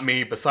that's not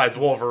me besides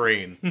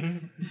Wolverine.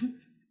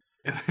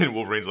 And then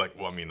Wolverine's like,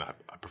 well, I mean, I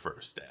prefer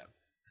to stab.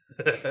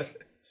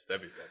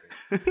 Stabby.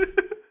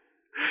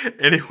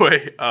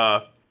 Anyway,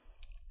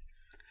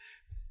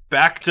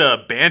 back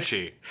to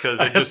Banshee, because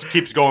it just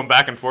keeps going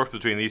back and forth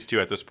between these two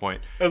at this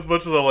point. As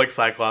much as I like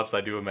Cyclops, I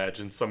do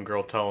imagine some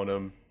girl telling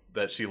him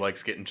that she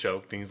likes getting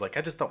choked, and he's like,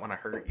 I just don't want to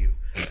hurt you.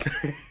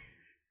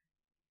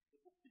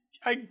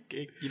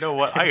 You know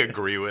what? I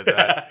agree with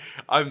that.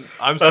 I'm so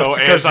That's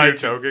 'cause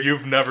anti-choking.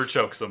 You've never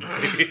choked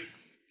somebody.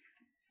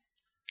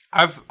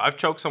 I've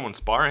choked someone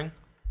sparring.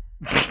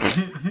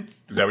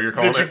 Is that what you're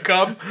calling Did you it?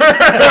 come?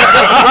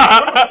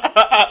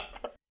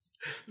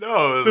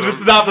 No, Then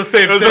it's not the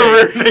same it was thing. a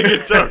weird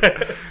naked choke.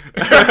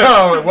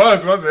 No, it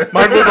was it?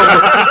 Mine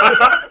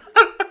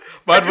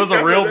was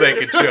a real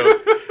naked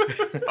choke.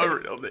 A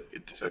real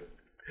naked choke.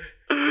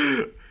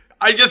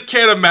 I just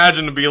can't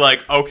imagine to be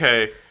like,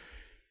 okay,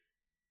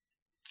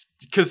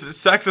 because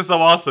sex is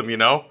so awesome, you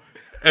know?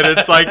 And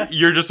it's like,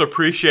 you're just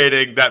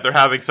appreciating that they're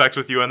having sex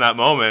with you in that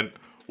moment.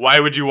 Why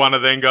would you want to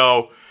then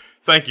go,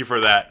 thank you for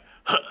that,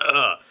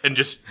 and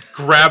just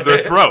grab their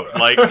throat?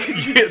 Like,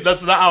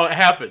 That's not how it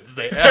happens.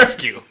 They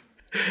ask you.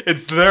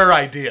 It's their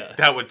idea.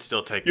 that would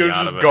still take You me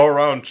out just of it. go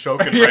around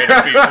choking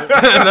random people.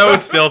 That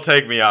would still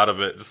take me out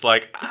of it. Just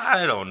like,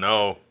 I don't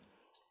know.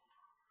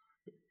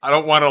 I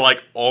don't want to,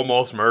 like,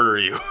 almost murder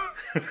you.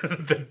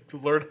 Then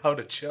learn how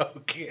to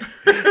choke.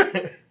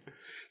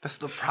 That's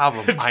the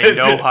problem. I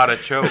know how to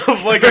choke.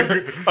 Like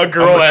a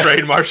girl, I'm a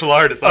trained martial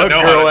artist. I a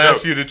know girl how to asks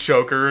choke. you to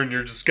choke her, and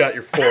you just got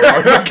your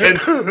forearm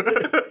against,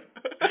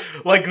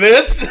 like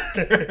this.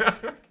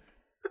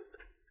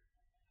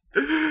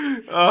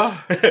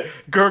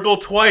 Gurgle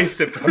twice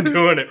if I'm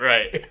doing it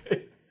right.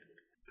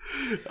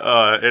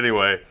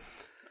 Anyway.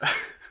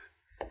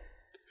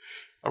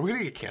 Are we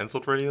going to get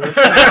canceled for any of this?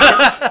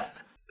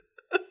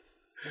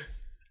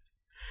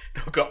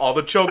 All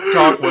the choke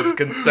talk was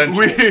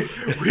consensual.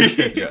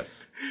 Yes.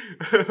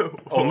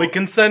 Only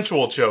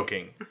consensual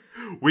choking.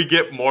 We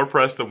get more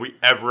press than we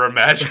ever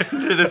imagined,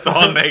 and it's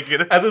all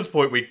negative. At this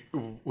point, we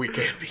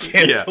can't be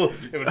canceled.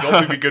 It would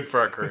only be good for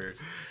our careers.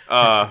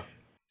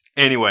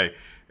 Anyway,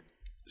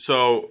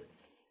 so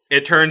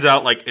it turns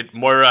out like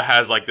Moira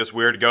has like this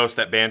weird ghost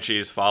that Banshee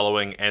is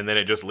following, and then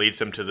it just leads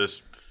him to this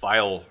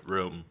file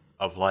room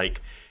of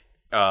like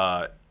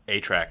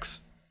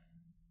A-tracks.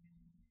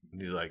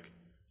 And he's like,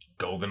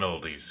 Golden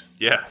oldies.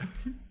 yeah.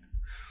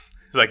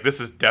 He's like, this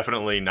is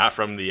definitely not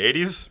from the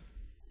 80s.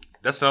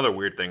 That's another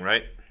weird thing,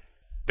 right?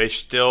 They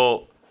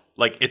still,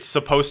 like, it's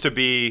supposed to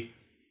be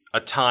a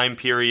time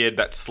period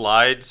that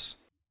slides,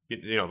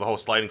 you know, the whole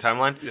sliding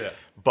timeline. Yeah.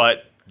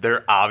 But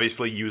they're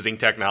obviously using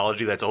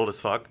technology that's old as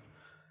fuck.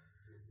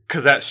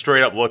 Because that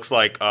straight up looks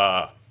like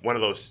one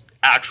of those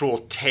actual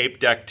tape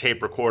deck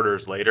tape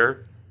recorders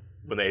later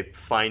when they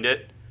find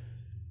it.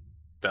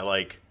 That,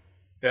 like,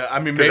 Yeah, I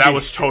mean, 'cause maybe that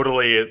was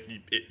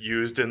totally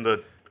used in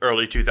the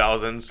early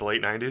 2000s,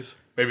 late 90s.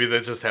 maybe they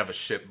just have a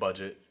shit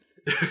budget.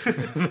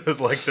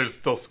 Like, there's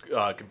still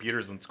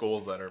computers in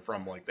schools that are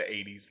from like the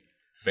 80s.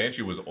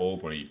 Banshee was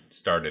old when he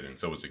started, and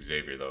so was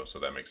Xavier, though, so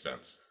that makes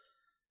sense.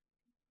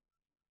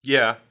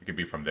 Yeah. It could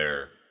be from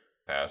their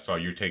past. So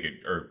you take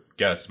it, or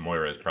guess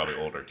Moira is probably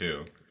older,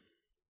 too.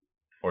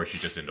 Or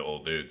she's just into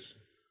old dudes.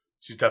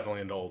 She's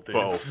definitely into old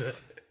dudes.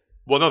 Both.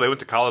 Well, no, they went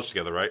to college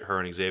together, right? Her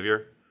and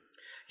Xavier.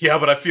 Yeah,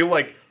 but I feel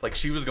like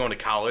she was going to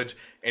college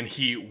and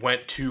he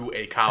went to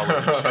a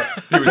college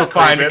to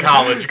find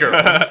college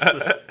girls.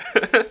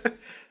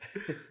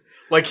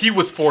 Like, he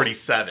was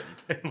 47,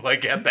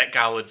 like, at that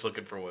college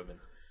looking for women.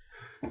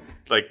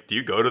 Like, do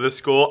you go to this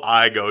school?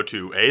 I go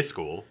to a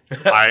school.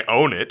 I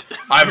own it.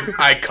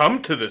 I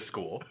come to this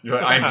school.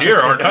 You're like, I'm here,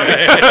 aren't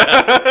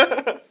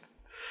I?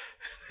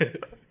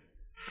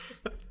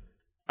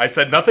 I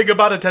said nothing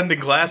about attending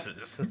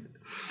classes.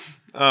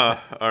 All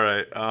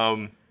right.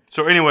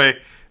 So anyway,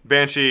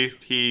 Banshee,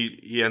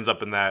 he ends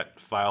up in that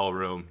file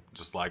room,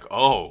 just like,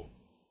 oh,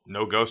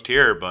 no ghost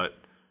here, but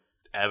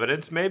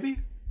evidence maybe?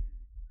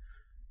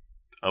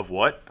 Of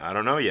what? I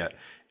don't know yet.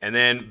 And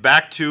then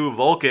back to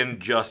Vulcan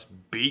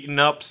just beating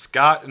up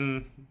Scott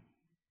and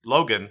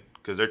Logan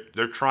because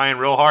they're trying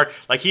real hard.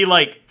 Like, he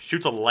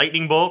shoots a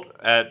lightning bolt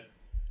at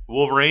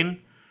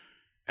Wolverine,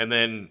 and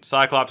then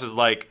Cyclops is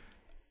like,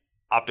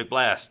 optic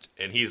blast,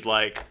 and he's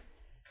like,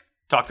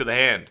 talk to the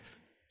hand,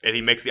 and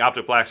he makes the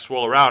optic blast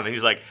swirl around, and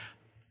he's like,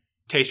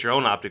 taste your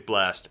own optic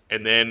blast,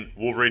 and then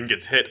Wolverine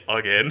gets hit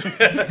again.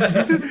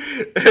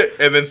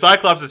 And then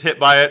Cyclops is hit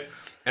by it,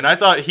 and I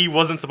thought he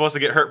wasn't supposed to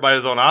get hurt by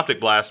his own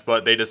optic blast,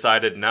 but they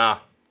decided, nah.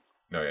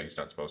 No, yeah, he's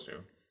not supposed to.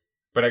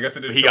 But I guess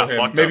it didn't He show got him.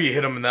 fucked Maybe he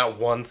hit him in that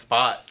one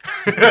spot.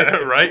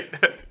 Right?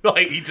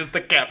 Like, he just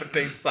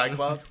decapitates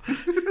Cyclops.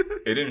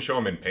 It didn't show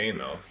him in pain,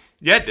 though.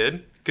 Yeah, it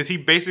did, because he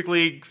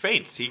basically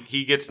faints.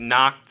 He gets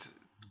knocked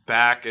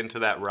back into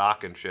that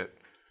rock and shit.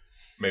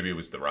 Maybe it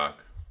was The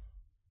Rock.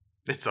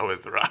 It's always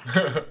the rock.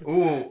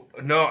 Ooh,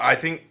 no, I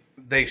think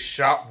they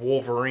shot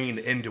Wolverine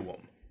into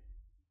him.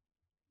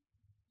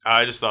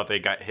 I just thought they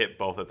got hit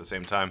both at the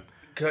same time.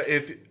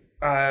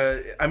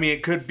 I mean,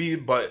 it could be,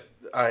 but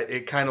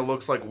it kind of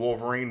looks like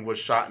Wolverine was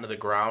shot into the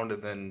ground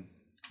and then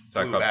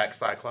blew back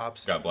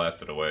Cyclops. Got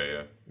blasted away,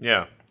 yeah.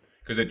 Yeah.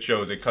 Because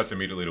it cuts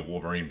immediately to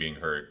Wolverine being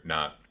hurt,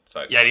 not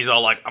Cyclops. Yeah, and he's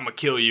all like, I'm going to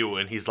kill you.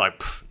 And he's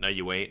like, no,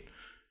 you ain't.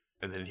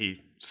 And then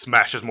he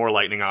smashes more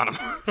lightning on him.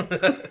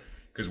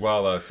 Because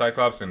while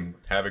Cyclops and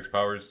Havoc's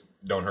powers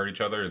don't hurt each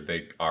other,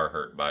 they are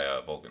hurt by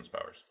Vulcan's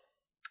powers.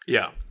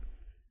 Yeah.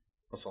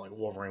 Also, like,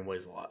 Wolverine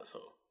weighs a lot, so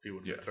if he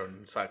would get thrown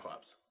in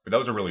Cyclops. But that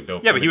was a really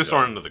dope Yeah, but he image, was though.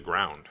 thrown into the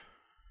ground.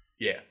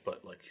 Yeah,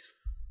 but, like, he's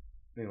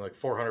like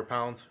 400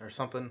 pounds or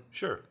something.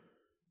 Sure.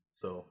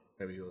 So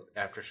maybe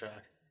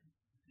aftershock.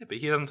 Yeah, but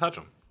he doesn't touch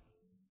him.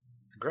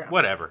 The ground.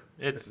 Whatever.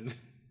 It's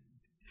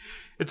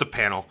a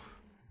panel.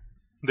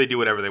 They do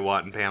whatever they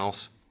want in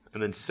panels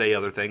and then say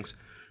other things.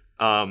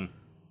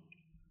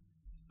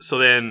 So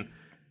then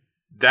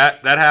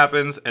that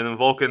happens, and then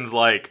Vulcan's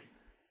like,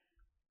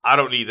 I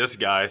don't need this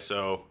guy,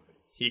 so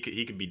he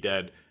could be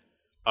dead.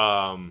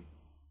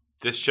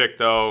 This chick,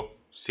 though,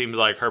 seems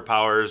like her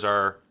powers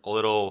are a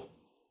little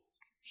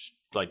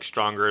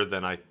stronger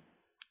than I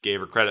gave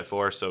her credit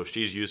for, so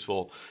she's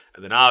useful.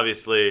 And then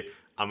obviously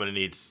I'm gonna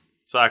need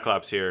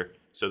Cyclops here,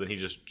 so then he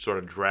just sort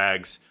of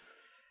drags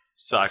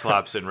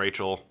Cyclops and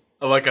Rachel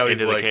I like how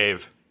he's into the like,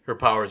 cave. her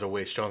powers are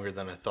way stronger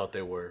than I thought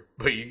they were,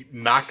 but you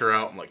knocked her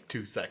out in like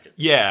 2 seconds.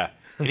 Yeah,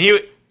 and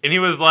he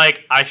was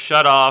like, I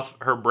shut off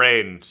her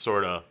brain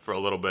sorta for a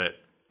little bit,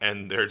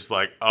 and they're just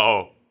like,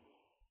 oh.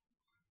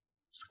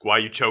 It's like, why are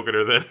you choking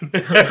her then?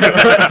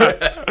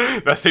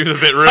 That seems a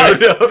bit rude. I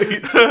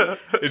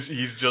know,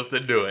 he's just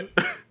into it.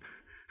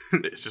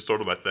 It's just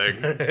sort of my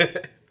thing.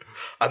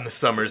 On the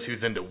Summers,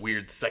 who's into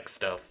weird sex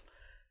stuff.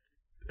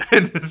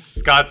 And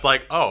Scott's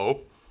like,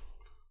 oh.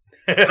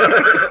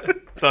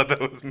 Thought that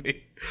was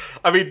me.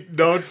 I mean,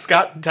 no,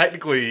 Scott,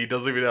 technically, he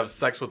doesn't even have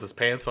sex with his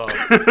pants off.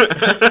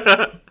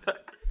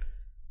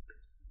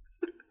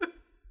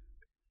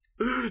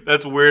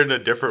 That's weird in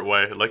a different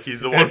way. Like,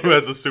 he's the one who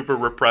has the super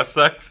repressed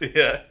sex.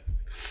 Yeah.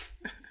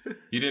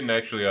 He didn't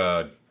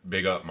actually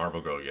big up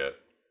Marvel Girl yet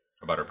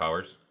about her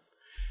powers.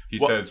 He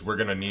says, we're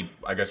going to need,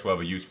 I guess we'll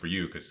have a use for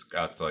you, because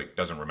Scott's like,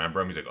 doesn't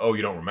remember him. He's like, oh,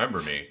 you don't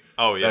remember me.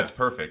 Oh, yeah. That's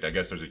perfect. I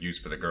guess there's a use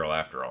for the girl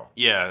after all.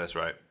 Yeah, that's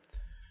right.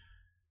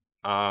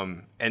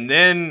 And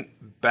then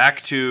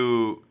back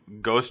to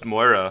Ghost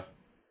Moira.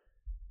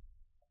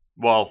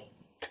 Well,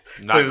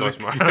 not So it was Ghost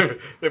Moira.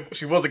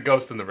 she was a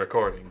ghost in the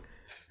recording.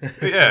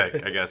 Yeah,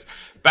 I guess.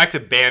 Back to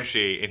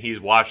Banshee, and he's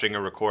watching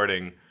a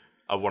recording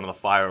of one of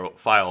the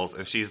files,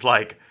 and she's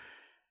like,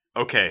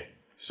 okay,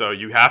 so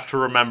you have to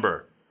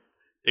remember,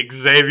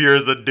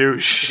 Xavier's a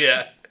douche.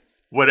 Yeah.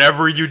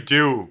 Whatever you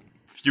do,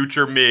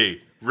 future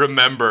me,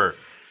 remember,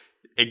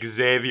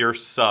 Xavier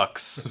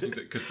sucks.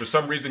 Because for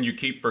some reason you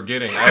keep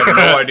forgetting. I have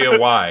no idea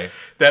why.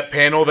 That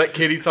panel that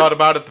Kitty thought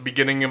about at the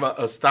beginning of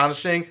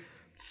Astonishing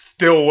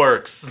still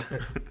works.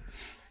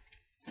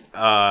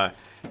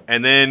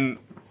 And then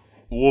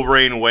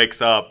Wolverine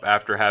wakes up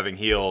after having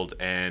healed,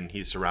 and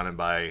he's surrounded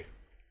by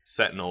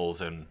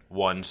Sentinels and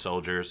one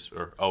soldiers,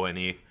 or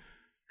ONE.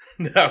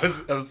 I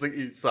was thinking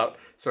he's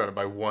surrounded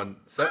by one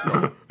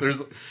Sentinel.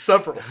 There's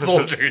several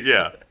soldiers.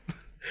 Yeah.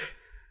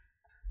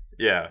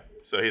 Yeah.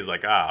 So he's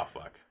like,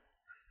 fuck.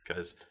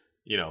 Because,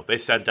 they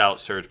sent out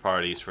search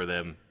parties for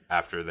them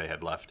after they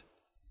had left.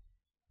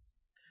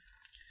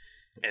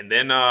 And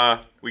then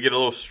we get a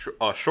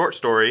little short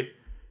story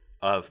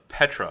of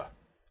Petra,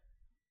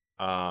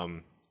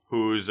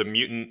 who's a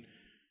mutant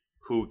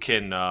who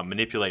can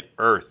manipulate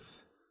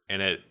Earth.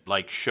 And it,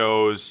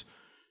 shows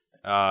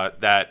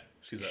that...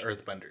 She's an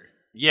earthbender.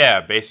 Yeah,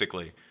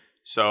 basically.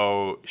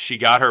 So she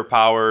got her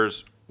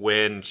powers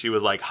when she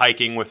was,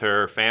 hiking with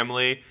her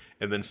family...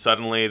 And then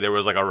suddenly there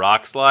was a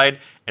rock slide,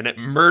 and it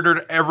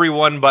murdered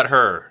everyone but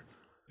her.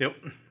 Yep.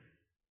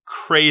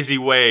 Crazy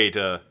way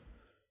to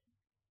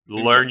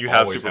learn you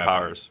have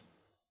superpowers. Happening.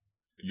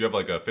 You have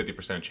a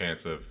 50%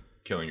 chance of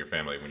killing your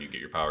family when you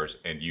get your powers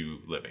and you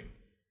living.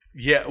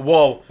 Yeah,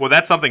 well,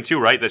 that's something too,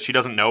 right? That she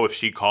doesn't know if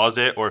she caused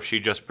it or if she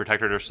just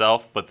protected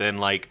herself. But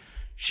then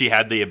she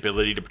had the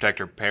ability to protect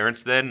her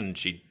parents then, and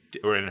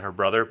and her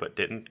brother, but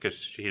didn't because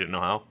she didn't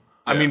know how.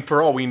 I mean,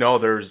 for all we know,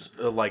 there's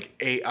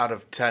 8 out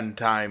of 10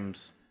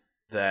 times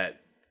that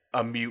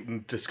a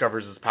mutant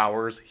discovers his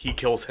powers, he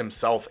kills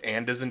himself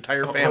and his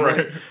entire family.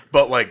 Right.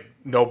 But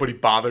nobody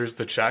bothers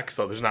to check,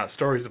 so there's not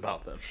stories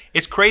about them.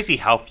 It's crazy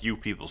how few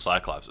people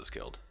Cyclops has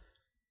killed.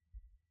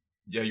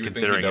 Yeah, you would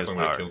think he definitely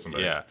would have killed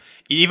somebody. Yeah,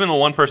 even the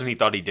one person he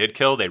thought he did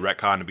kill, they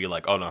retconned to be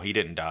like, oh no, he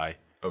didn't die.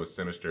 Oh, it was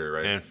Sinister,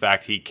 right? And in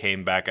fact, he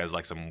came back as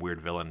some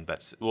weird villain.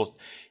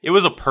 It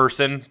was a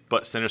person,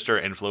 but Sinister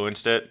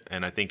influenced it,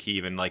 and I think he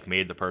even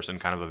made the person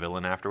kind of a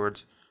villain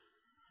afterwards.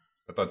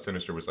 I thought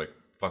Sinister was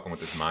fucking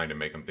with his mind and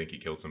make him think he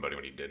killed somebody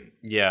when he didn't.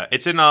 Yeah,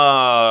 it's in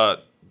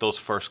those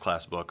First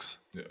Class books.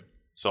 Yeah.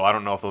 So I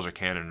don't know if those are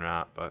canon or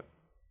not, but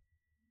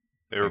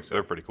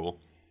they're pretty cool.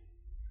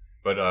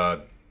 But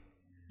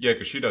yeah,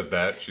 because she does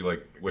that. She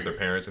with her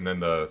parents, and then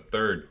the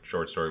third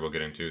short story we'll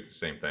get into, it's the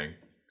same thing.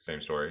 Same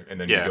story. And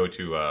then you go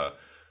to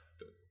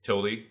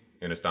Tildy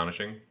in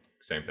Astonishing.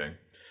 Same thing.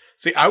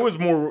 See, I was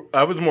more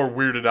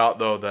weirded out,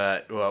 though,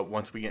 that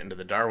once we get into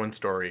the Darwin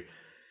story,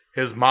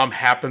 his mom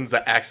happens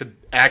to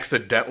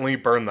accidentally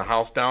burn the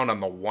house down on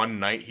the one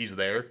night he's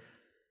there.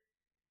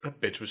 That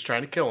bitch was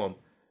trying to kill him.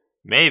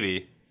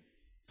 Maybe.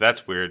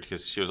 That's weird,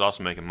 because she was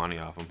also making money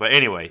off him. But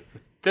anyway,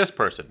 this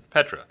person,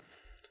 Petra.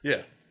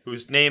 Yeah.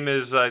 Whose name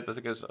is, I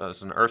think it's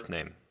an Earth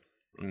name.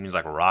 It means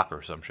rock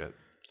or some shit.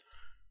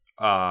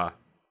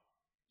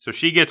 So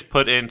she gets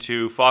put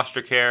into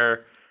foster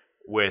care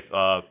with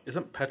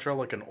Isn't Petra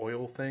an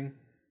oil thing?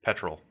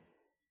 Petrol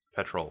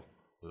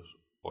is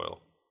oil.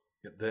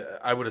 Yeah,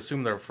 I would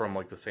assume they're from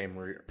the same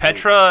root.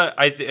 Petra,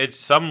 it's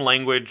some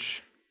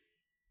language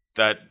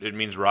that it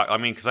means rock. I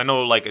mean, because I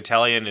know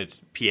Italian,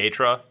 it's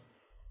Pietra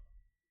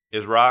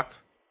is rock,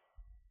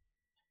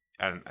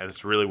 and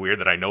it's really weird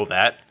that I know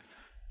that.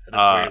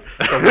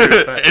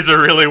 It's a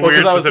really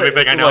weird specific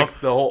thing I know.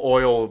 The whole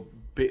oil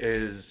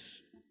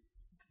is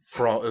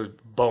from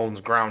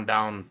bones ground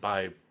down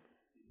by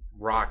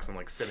rocks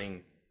and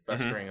sitting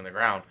festering in the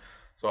ground.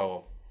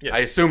 So yes. I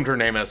assumed her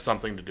name has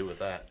something to do with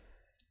that.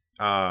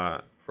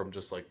 From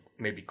just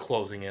maybe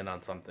closing in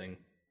on something.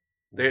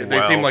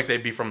 They seem like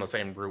they'd be from the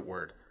same root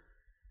word.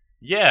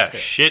 Yeah, okay.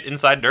 Shit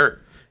inside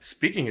dirt.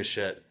 Speaking of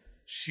shit,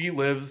 she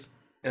lives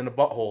in a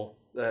butthole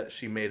that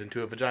she made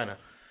into a vagina.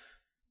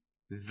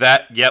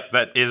 That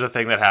is a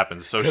thing that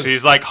happens. So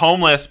she's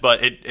homeless,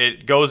 but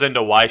it goes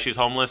into why she's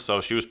homeless.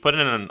 So she was put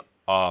in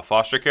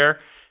foster care,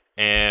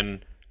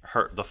 and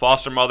the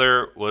foster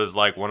mother was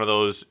one of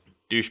those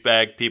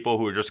douchebag people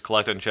who are just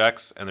collecting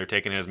checks, and they're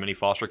taking as many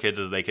foster kids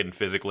as they can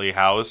physically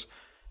house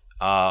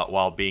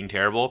while being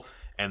terrible.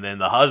 And then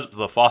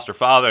the foster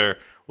father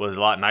was a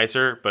lot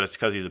nicer, but it's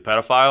because he's a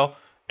pedophile.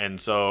 And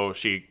so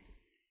she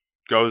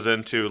goes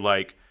into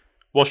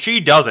well, she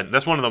doesn't.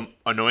 That's one of the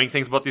annoying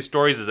things about these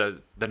stories is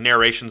that the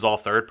narration's all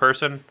third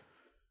person.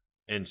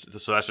 And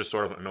so that's just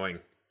sort of annoying.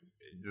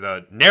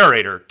 The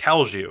narrator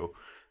tells you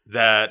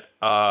that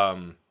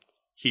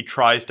he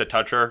tries to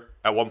touch her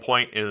at one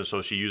point, and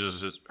so she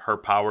uses her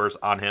powers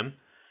on him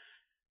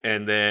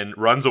and then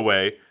runs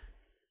away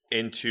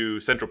into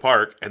Central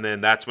Park, and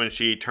then that's when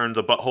she turns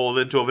a butthole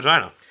into a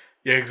vagina.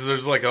 Yeah, because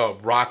there's a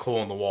rock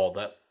hole in the wall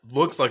that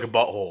looks like a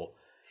butthole.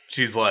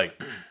 She's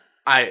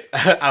I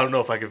don't know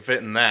if I can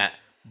fit in that,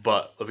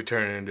 but let me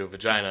turn it into a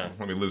vagina.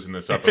 Let me loosen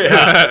this up.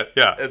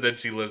 Yeah. And then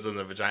she lives in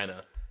the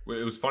vagina.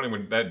 It was funny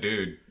when that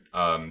dude,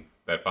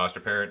 that foster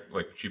parent,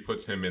 like she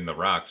puts him in the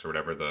rocks or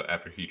whatever.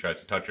 After he tries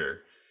to touch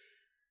her,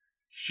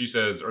 she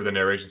says, or the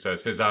narration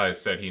says, his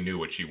eyes said he knew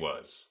what she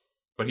was.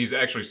 But he's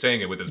actually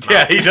saying it with his mouth.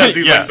 Yeah, he does.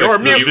 He's like, you're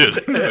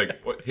muted. He's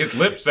like, what? His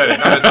lips said it,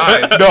 not his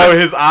eyes. No,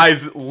 his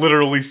eyes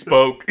literally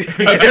spoke.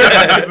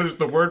 There's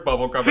the word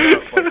bubble coming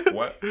up. Like,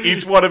 what?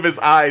 Each one of his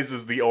eyes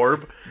is the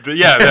orb.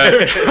 Yeah,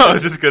 I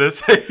was just going to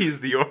say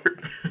he's the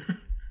orb.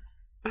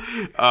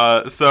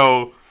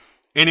 So,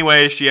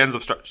 anyway, she ends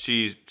up,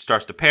 she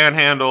starts to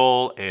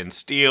panhandle and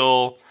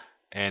steal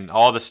and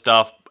all this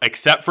stuff,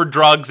 except for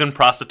drugs and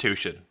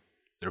prostitution.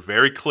 They're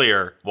very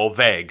clear, well,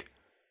 vague.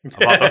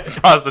 About the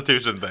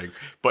prostitution thing,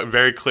 but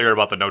very clear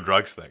about the no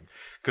drugs thing.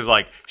 Because,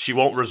 like, she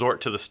won't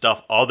resort to the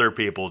stuff other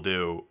people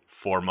do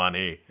for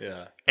money.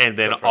 Yeah. And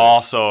then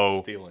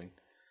also stealing.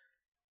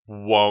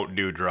 Won't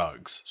do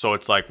drugs. So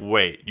it's like,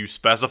 wait, you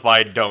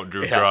specified don't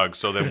do drugs,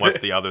 so then what's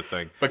the other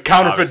thing? But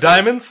counterfeit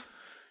diamonds?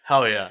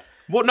 Hell yeah.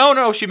 Well,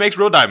 no, she makes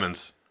real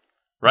diamonds.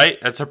 Right?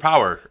 That's her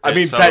power. I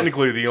mean,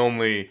 technically, the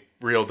only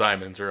real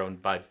diamonds are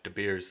owned by De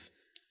Beers.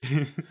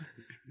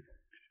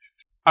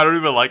 I don't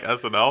even like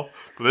SNL,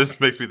 but this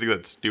makes me think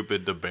that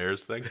stupid De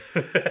Beers thing.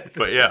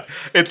 But yeah.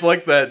 It's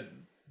like that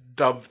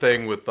dumb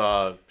thing with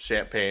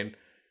champagne.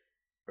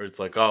 Where it's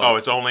like,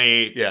 it's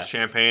only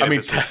champagne if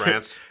it's from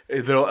France?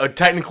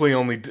 Technically,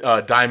 only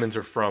diamonds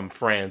are from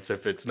France.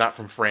 If it's not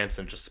from France,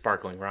 then just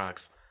sparkling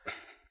rocks.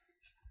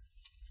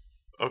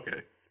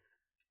 Okay.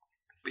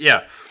 But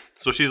yeah.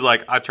 So she's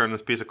like, I turned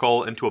this piece of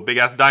coal into a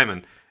big-ass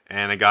diamond.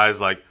 And a guy's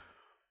like,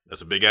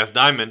 that's a big-ass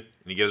diamond.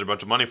 And he gives her a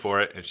bunch of money for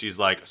it. And she's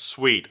like,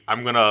 sweet,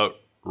 I'm going to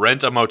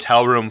rent a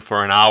motel room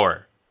for an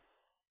hour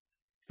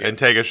and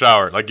take a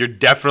shower. Like, you're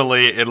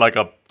definitely in, like,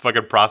 a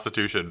fucking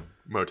prostitution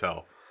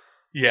motel.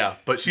 Yeah,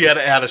 but she had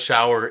had a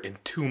shower in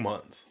 2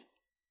 months.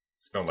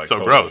 Smelled like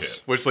so gross.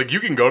 Shit. Which, like, you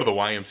can go to the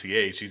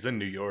YMCA. She's in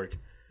New York.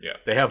 Yeah.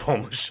 They have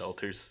homeless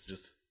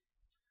shelters.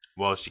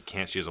 Well, she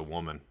can't. She's a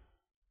woman.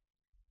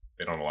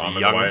 They don't allow them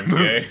in the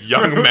YMCA.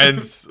 Young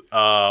men's,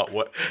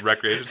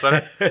 recreation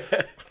center?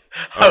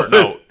 Or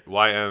no,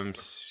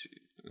 YMC.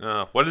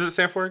 What does it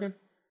stand for again?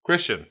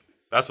 Christian.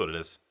 That's what it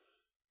is.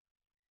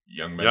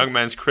 Young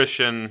men's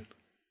Christian.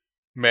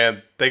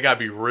 Man, they gotta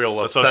be real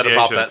upset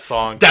about that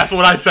song. That's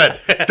what I said.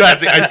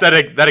 I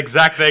said that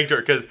exact thing to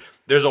her because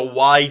there's a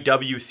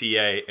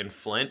YWCA in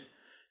Flint,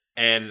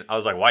 and I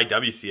was like,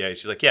 YWCA?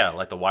 She's like, yeah,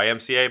 like the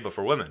YMCA but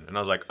for women. And I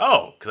was like,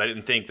 oh, because I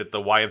didn't think that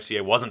the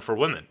YMCA wasn't for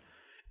women.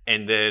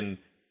 And then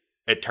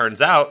it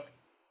turns out,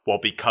 well,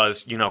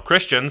 because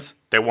Christians,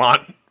 they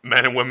want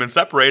men and women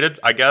separated,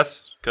 I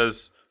guess,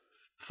 because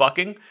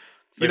fucking.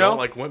 They don't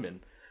like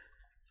women.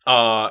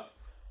 And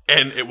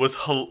it was,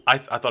 I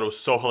thought it was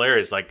so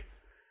hilarious, like,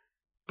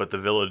 but the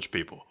village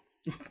people.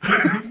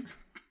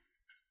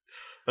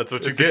 That's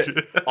what you get.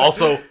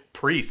 Also,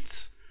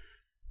 priests.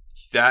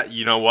 That,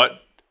 you know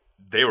what?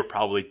 That was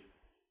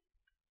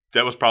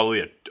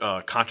probably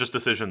a conscious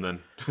decision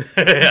then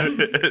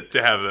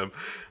to have them.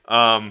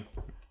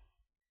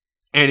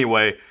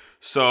 Anyway,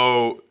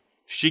 so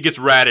she gets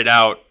ratted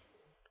out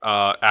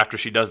after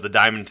she does the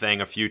diamond thing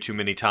a few too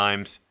many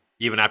times,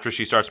 even after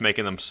she starts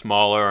making them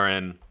smaller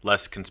and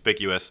less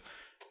conspicuous.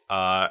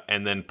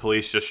 And then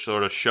police just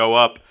sort of show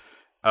up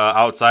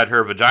outside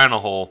her vagina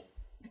hole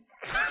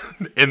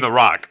in the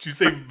rock. Did you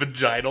say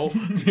vaginal?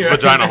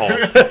 Vagina hole.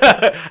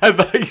 I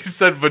thought you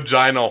said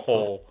vagina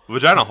hole.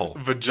 Vagina hole.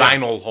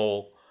 Vaginal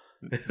hole.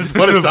 Is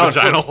what it sounds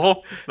Vaginal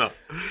hole? No.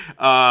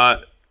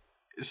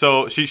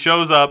 So she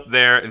shows up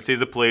there and sees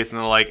the police, and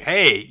they're like,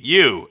 hey,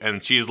 you.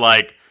 And she's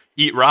like,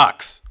 eat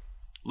rocks.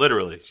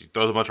 Literally. She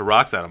throws a bunch of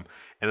rocks at him.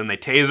 And then they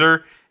tase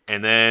her,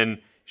 and then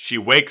she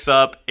wakes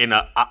up in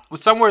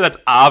somewhere that's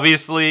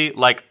obviously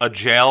like a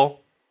jail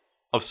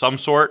of some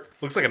sort.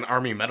 Looks like an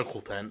army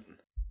medical tent.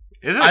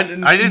 Is it?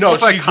 I just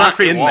look like she's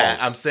concrete not in walls.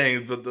 that. I'm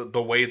saying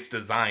the way it's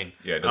designed.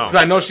 Yeah, because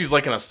I know she's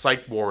like in a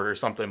psych ward or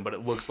something, but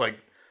it looks like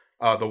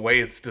the way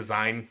it's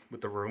designed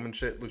with the room and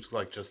shit looks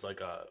like just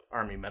like a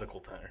army medical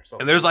tent or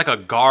something. And there's like a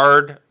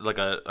guard, like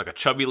a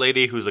chubby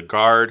lady who's a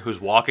guard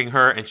who's walking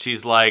her, and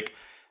she's like,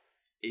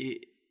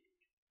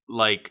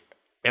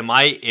 am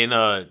I in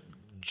a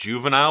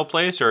juvenile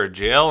place or a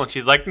jail? And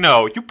she's like,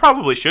 no, you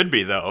probably should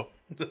be though.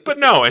 But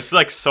no, it's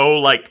like so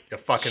like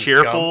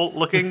cheerful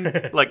looking,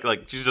 like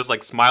she's just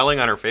like smiling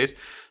on her face.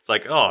 It's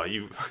like, oh,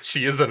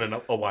 she isn't a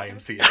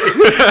YMCA.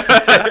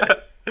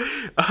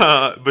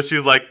 But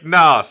she's like,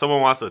 nah,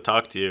 someone wants to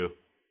talk to you.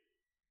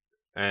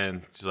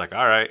 And she's like,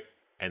 all right.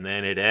 And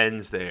then it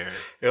ends there.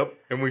 Yep.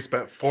 And we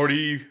spent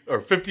 40 or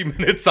 50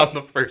 minutes on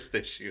the first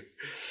issue.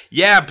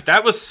 Yeah, but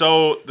that was a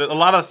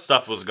lot of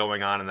stuff was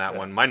going on in that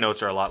one. My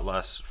notes are a lot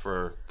less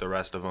for the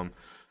rest of them.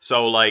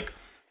 So like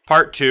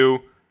part 2,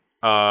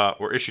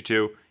 or issue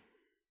 2,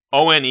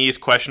 ONE's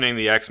questioning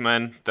the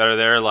X-Men that are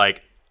there,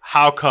 like,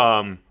 how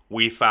come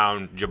we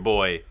found your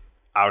boy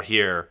out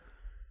here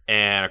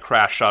and a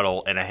crash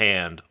shuttle in a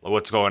hand?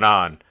 What's going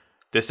on?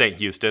 This ain't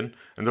Houston.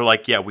 And they're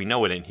like, yeah, we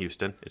know it ain't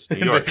Houston. It's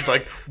New York. It's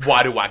like,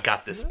 why do I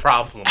got this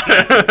problem?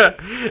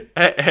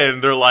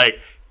 And they're like,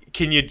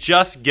 can you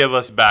just give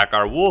us back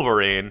our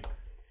Wolverine?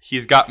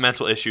 He's got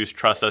mental issues.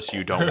 Trust us,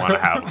 you don't want to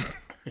have him.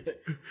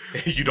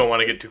 You don't want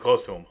to get too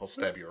close to him. He'll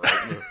stab you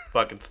right in the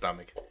fucking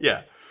stomach.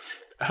 Yeah.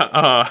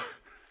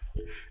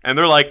 And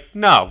they're like,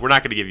 no, we're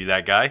not going to give you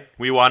that guy.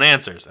 We want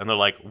answers. And they're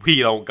like, we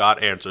don't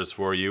got answers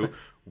for you.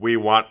 We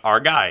want our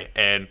guy.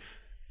 And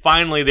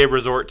finally they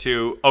resort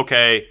to,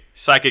 okay,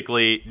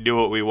 psychically do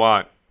what we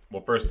want.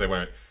 Well, first they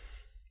went,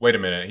 wait a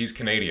minute, he's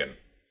Canadian.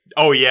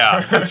 Oh,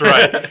 yeah, that's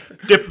right.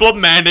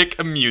 Diplomatic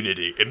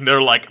immunity. And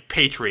they're like,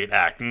 Patriot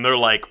Act. And they're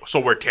like, so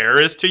we're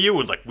terrorists to you?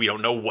 And it's like, we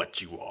don't know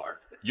what you are.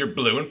 You're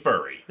blue and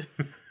furry.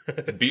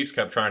 The Beast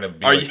kept trying to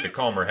be like the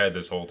calmer head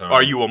this whole time.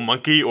 Are you a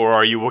monkey or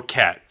are you a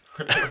cat?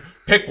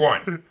 Pick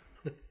one.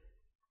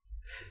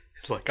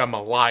 It's like, I'm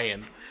a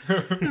lion.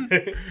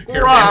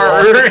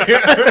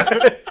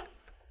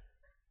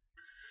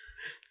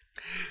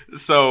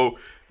 So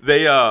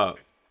they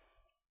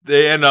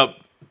end up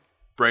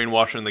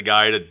brainwashing the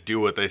guy to do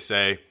what they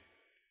say.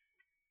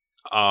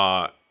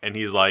 And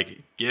he's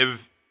like,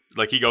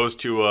 he goes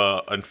to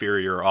a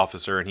inferior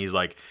officer and he's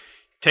like,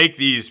 take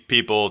these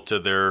people to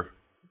their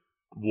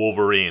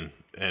Wolverine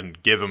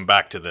and give him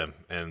back to them.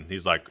 And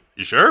he's like,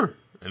 you sure?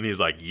 And he's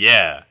like,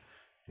 yeah.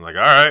 I'm like,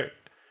 all right.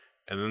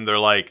 And then they're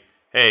like,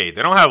 hey,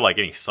 they don't have like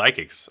any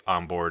psychics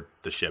on board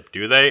the ship,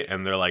 do they?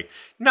 And they're like,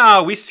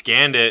 no, we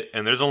scanned it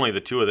and there's only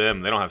the two of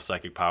them. They don't have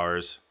psychic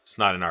powers. It's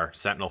not in our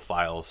Sentinel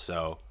files,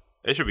 so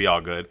it should be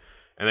all good.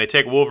 And they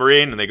take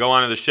Wolverine and they go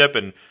onto the ship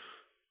and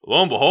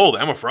lo and behold,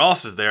 Emma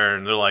Frost is there.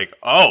 And they're like,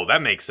 oh,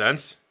 that makes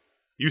sense.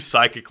 You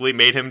psychically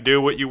made him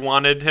do what you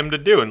wanted him to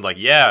do. And like,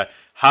 yeah,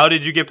 how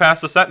did you get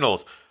past the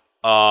Sentinels?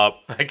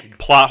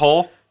 Plot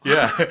hole.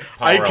 Yeah,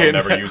 I'll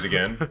never use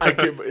again.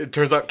 It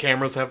turns out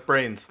cameras have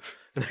brains.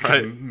 And I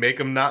can make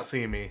them not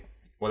see me.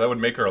 Well, that would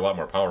make her a lot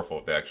more powerful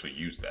if they actually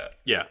used that.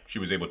 Yeah. She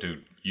was able to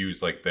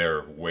use like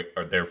their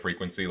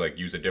frequency, like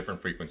use a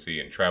different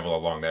frequency and travel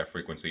along that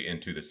frequency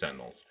into the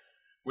Sentinels,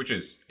 which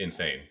is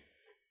insane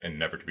and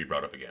never to be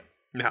brought up again.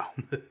 No.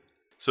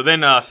 So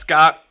then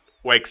Scott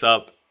wakes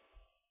up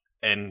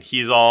and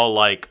he's all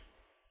like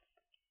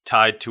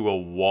tied to a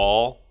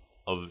wall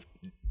of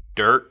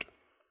dirt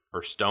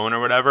or stone or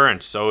whatever,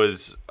 and so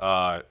is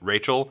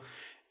Rachel.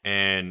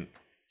 And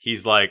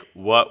he's like,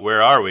 what?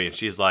 Where are we? And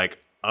she's like,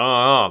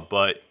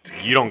 but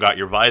you don't got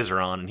your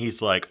visor on. And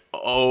he's like,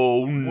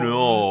 oh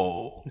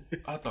no.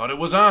 I thought it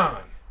was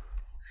on.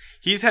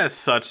 He's has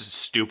such a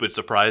stupid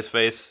surprise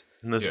face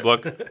in this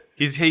book.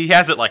 He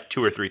has it like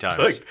 2 or 3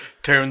 times. It's like,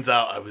 turns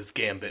out I was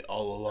Gambit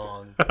all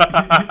along.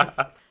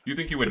 You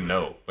think he would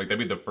know? Like, that'd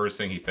be the first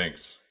thing he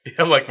thinks.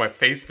 Yeah, like my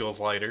face feels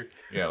lighter.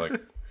 Yeah, like,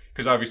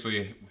 because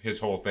obviously his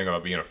whole thing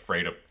about being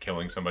afraid of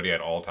killing somebody at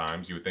all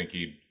times, you would think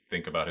he'd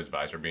think about his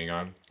visor being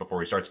on before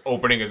he starts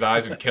opening his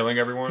eyes and killing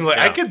everyone. Like,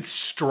 I could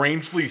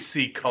strangely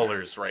see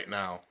colors right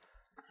now.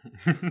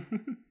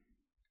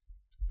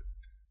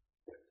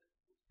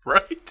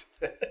 Right?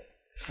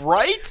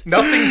 Right?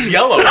 Nothing's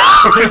yellow.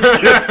 I was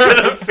just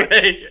gonna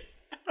say.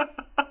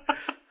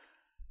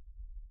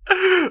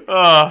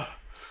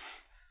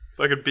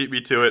 Fucking beat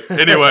me to it.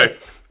 Anyway,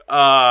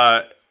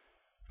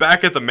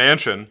 back at the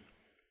mansion,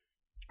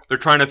 they're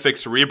trying to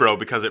fix Cerebro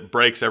because it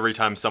breaks every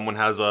time someone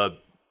has a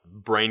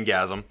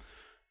braingasm.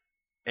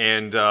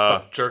 And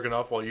stop jerking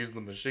off while using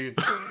the machine.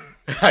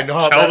 I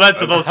know. Tell that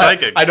to those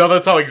psychics. I know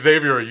that's how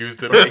Xavier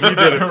used it. But he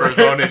did it for his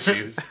own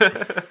issues.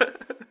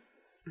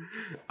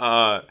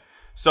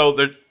 So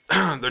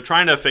they're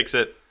trying to fix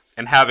it,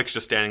 and Havoc's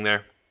just standing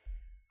there.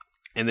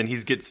 And then he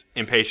gets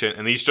impatient,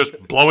 and he's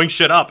just blowing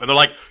shit up. And they're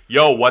like,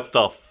 yo, what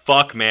the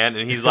fuck, man?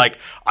 And he's like,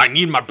 I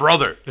need my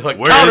brother. They're like,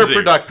 where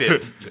counterproductive.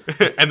 Is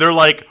he? And they're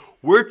like,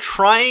 we're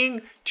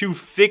trying to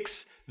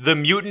fix the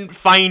mutant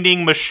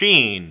finding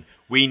machine.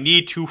 We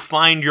need to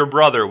find your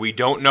brother. We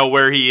don't know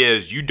where he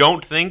is. You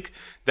don't think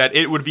that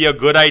it would be a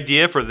good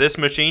idea for this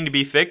machine to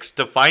be fixed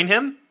to find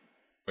him?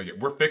 Like,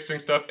 we're fixing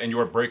stuff and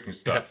you're breaking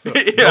stuff. Yeah.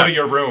 Go to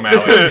your room,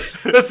 Alex.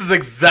 This is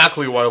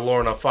exactly why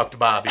Lorna fucked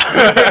Bobby.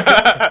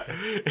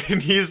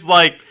 And he's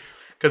like,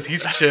 because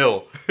he's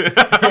chill.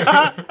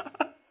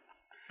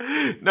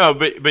 No,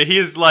 but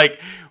he's like,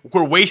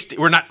 we're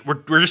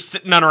just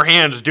sitting on our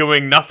hands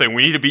doing nothing.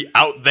 We need to be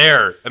out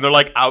there. And they're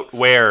like, out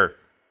where?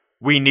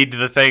 We need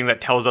the thing that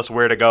tells us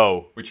where to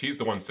go. Which he's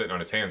the one sitting on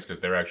his hands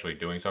because they're actually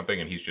doing something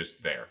and he's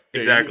just there.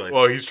 Exactly.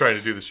 Well, he's trying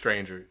to do the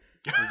stranger.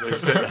 He's like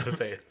sitting on his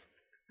hands.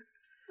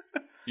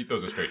 He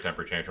throws a straight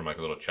temper tantrum like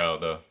a little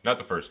child, though. Not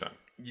the first time.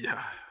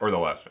 Yeah. Or the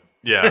last time.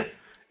 Yeah.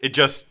 It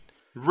just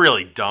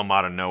really dumb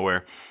out of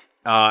nowhere.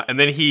 And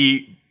then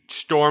he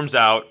storms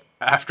out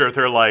after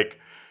they're like,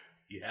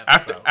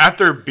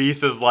 after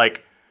Beast is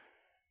like,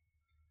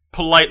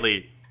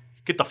 politely,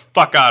 get the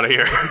fuck out of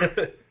here.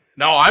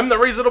 No, I'm the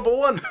reasonable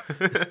one.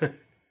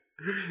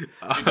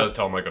 He does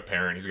tell him like a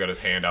parent. He's got his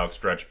hand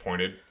outstretched,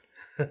 pointed.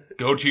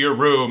 Go to your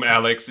room,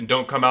 Alex, and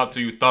don't come out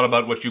till you thought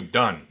about what you've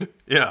done.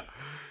 Yeah.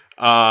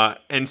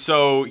 And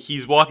so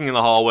he's walking in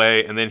the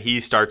hallway, and then he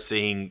starts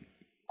seeing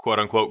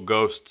quote-unquote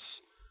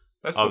ghosts.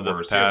 That's of the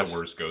worst. He had the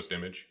worst ghost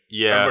image.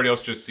 Yeah. Everybody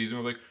else just sees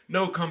him like,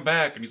 no, come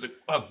back. And he's like,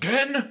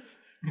 again?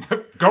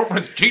 My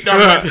girlfriend's cheating on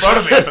me in front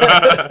of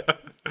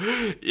me.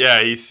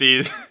 Yeah, he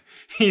sees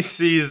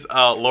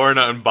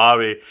Lorna and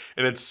Bobby,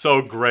 and it's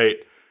so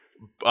great.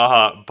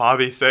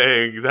 Bobby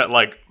saying that,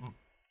 like,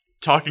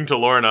 talking to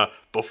Lorna,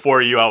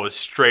 before you, I was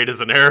straight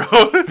as an arrow.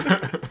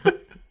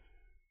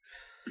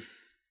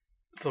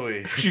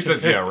 She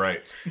says, yeah,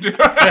 right.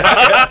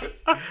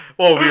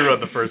 Well, we read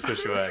the first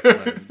issue,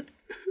 actually.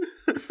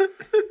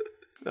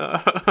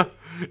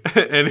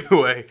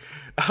 Anyway,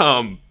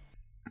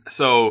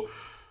 so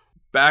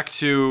back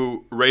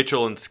to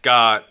Rachel and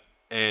Scott,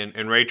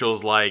 and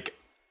Rachel's like,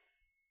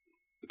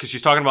 because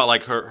she's talking about,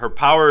 like, her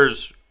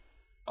powers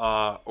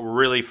were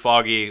really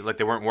foggy, like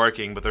they weren't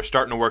working, but they're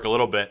starting to work a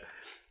little bit,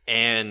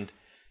 and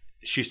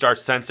she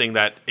starts sensing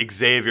that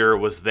Xavier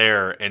was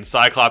there, and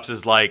Cyclops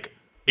is like,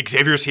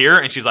 Xavier's here?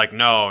 And she's like,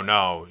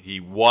 no, he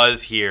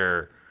was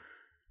here.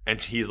 And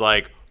he's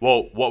like,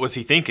 well, what was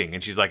he thinking?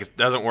 And she's like, it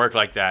doesn't work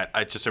like that.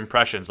 It's just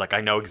impressions. Like,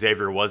 I know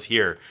Xavier was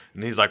here.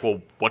 And he's like,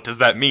 well, what does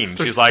that mean?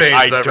 She's like,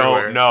 I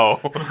don't know.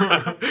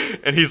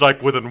 And he's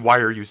like, well, then why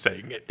are you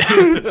saying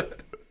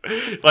it?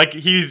 Like,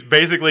 he's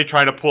basically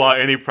trying to pull out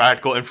any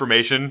practical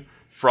information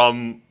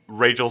from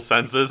Rachel's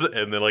senses,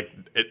 and then, like,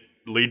 it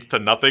leads to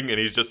nothing. And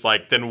he's just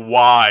like, then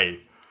why?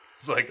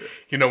 It's like,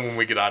 when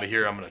we get out of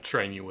here, I'm going to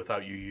train you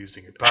without you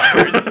using your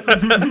powers.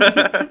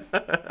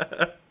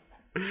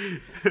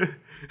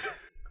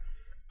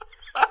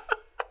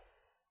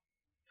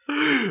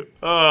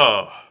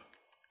 Oh,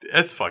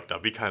 that's fucked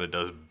up. He kind of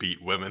does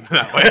beat women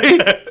that way.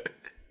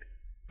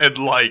 And,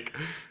 like,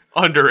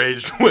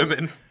 underage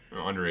women.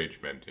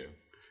 Underage men, too.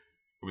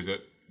 Who was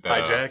it?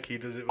 Hijack, he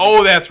did it.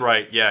 Oh, that's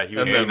right. Yeah, he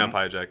was beating up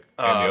Hijack.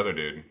 And the other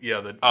dude.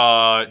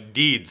 Yeah,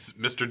 Deeds.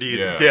 Mr.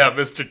 Deeds. Yeah,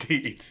 Mr.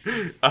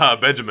 Deeds.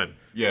 Benjamin.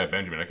 Yeah,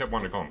 Benjamin. I kept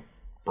wanting to call him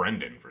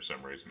Brendan for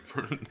some reason.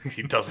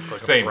 He doesn't look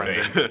like Same a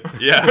Brendan. thing.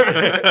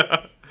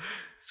 Yeah.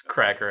 It's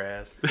cracker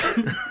ass.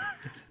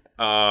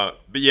 But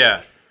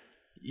yeah,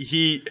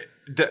 I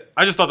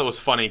just thought that was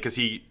funny because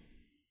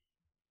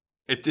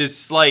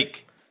it's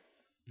like,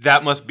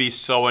 that must be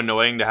so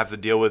annoying to have to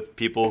deal with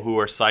people who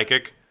are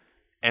psychic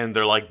and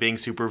they're like being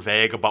super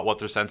vague about what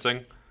they're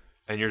sensing.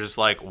 And you're just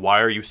like, why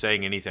are you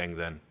saying anything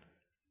then?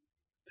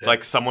 It's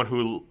like someone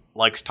who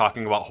likes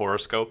talking about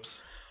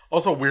horoscopes.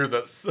 Also weird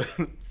that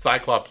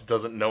Cyclops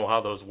doesn't know how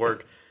those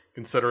work,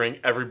 considering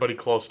everybody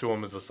close to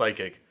him is a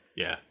psychic.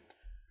 Yeah.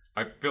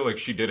 I feel like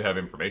she did have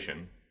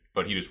information,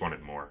 but he just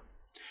wanted more.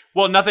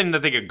 Well, nothing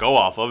that they could go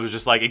off of. It was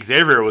just like,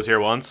 Xavier was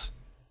here once.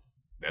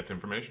 That's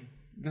information?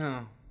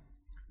 No.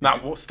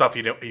 Not stuff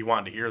he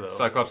wanted to hear, though.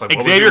 Cyclops, like,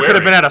 Xavier could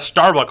have been at a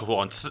Starbucks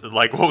once.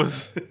 Like, what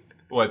was...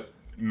 Well, it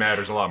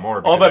matters a lot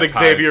more. All that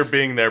Xavier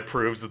being there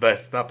proves that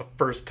it's not the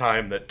first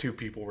time that two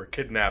people were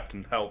kidnapped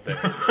and held there.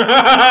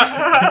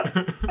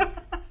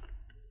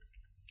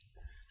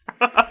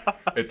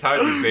 It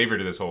ties Xavier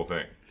to this whole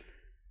thing.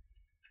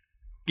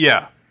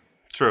 Yeah,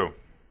 true.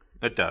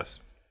 It does.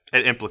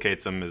 It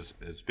implicates him as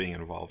being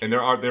involved. And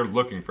they're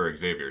looking for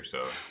Xavier,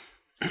 so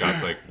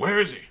Scott's like, where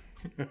is he?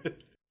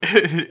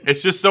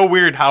 It's just so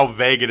weird how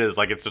vague it is.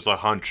 Like, it's just a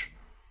hunch.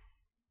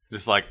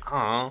 Just like,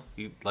 I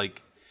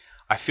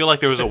feel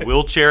like there was a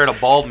wheelchair and a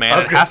bald man.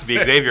 It has to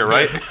be Xavier,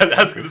 right?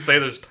 I was going to say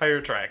there's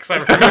tire tracks.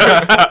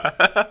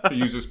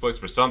 Use this place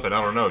for something.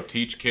 I don't know.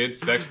 Teach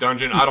kids, sex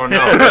dungeon. I don't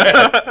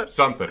know.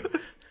 Something.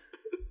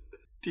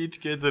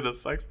 Teach kids in a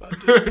sex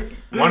dungeon.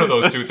 One of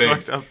those two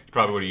things.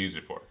 Probably what he used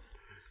it for.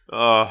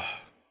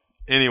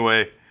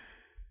 Anyway.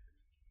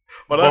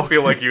 But I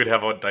feel like you would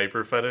have a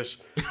diaper fetish.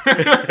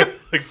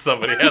 Like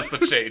somebody has to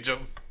change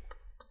them.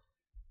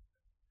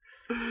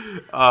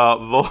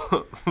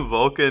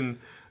 Vulcan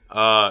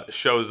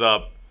shows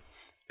up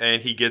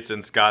and he gets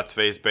in Scott's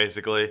face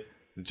basically.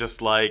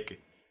 Just like,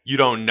 you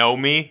don't know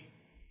me,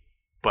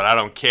 but I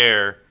don't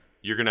care.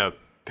 You're going to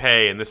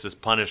pay and this is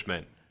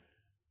punishment.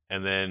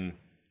 And then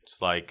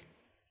it's like...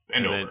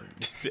 And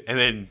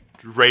then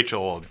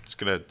Rachel is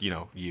going to,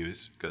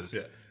 use because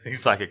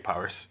psychic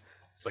powers.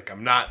 It's like,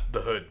 I'm not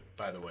the Hood,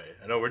 by the way.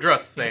 I know we're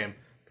dressed the same,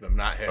 but I'm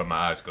not him. But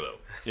my eyes glow.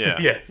 Yeah.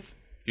 Yeah.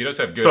 He does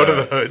have good... So do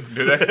the Hoods.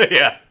 Do they?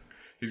 Yeah.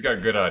 He's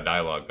got good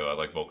dialogue, though. I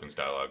like Vulcan's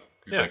dialogue.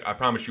 He's like, I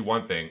promise you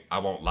one thing. I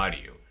won't lie to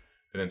you.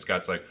 And then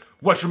Scott's like,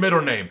 what's your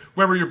middle name?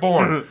 Where were you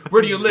born?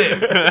 Where do you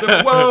live? It's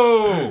like,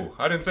 whoa!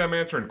 I didn't say I'm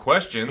answering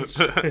questions.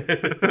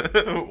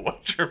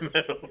 What's your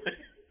middle name?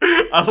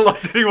 I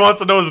like that he wants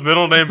to know his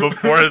middle name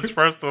before his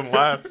first and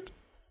last.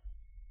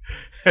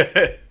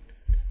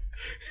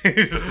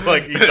 He's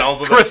like, he tells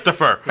him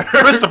Christopher.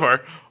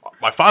 Christopher.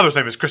 My father's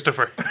name is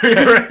Christopher.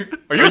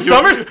 Are you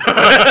Summers?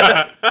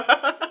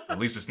 At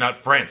least it's not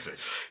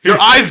Francis. Your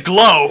eyes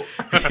glow.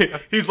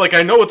 He's like,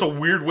 I know it's a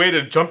weird way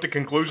to jump to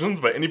conclusions,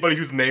 but anybody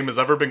whose name has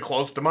ever been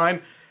close to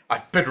mine,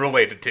 I've been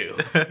related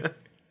to.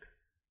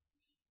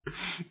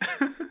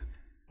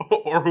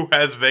 Or who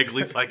has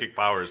vaguely psychic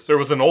powers. There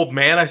was an old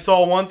man I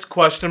saw once,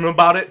 questioned him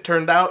about it.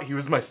 Turned out he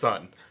was my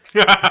son.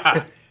 We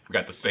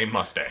got the same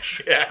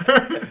mustache. Yeah.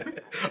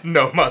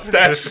 No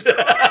mustache.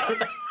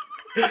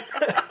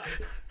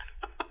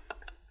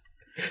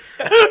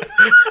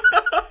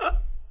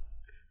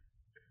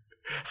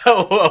 I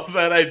love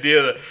that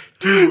idea that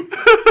two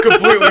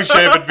completely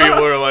shaven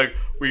people are like,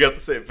 we got the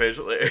same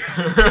facial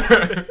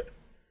hair.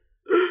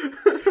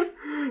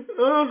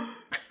 Oh,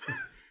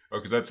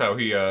 because that's how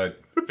he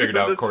figured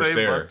out The same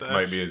Corsair mustache.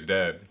 might be his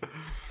dad.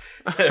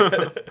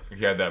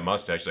 He had that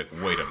mustache. Like,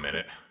 wait a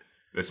minute,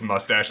 this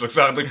mustache looks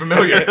oddly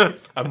familiar.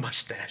 I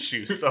mustache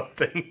you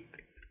something.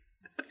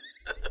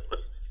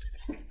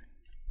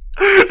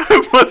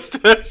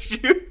 Mustache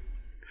you.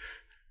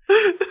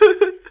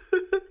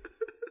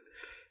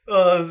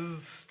 Oh, this is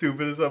the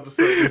stupidest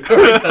episode.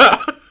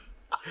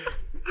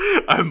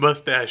 I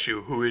mustache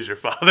you. Who is your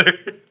father?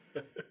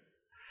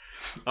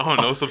 Oh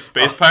no, some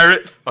space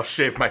pirate. I'll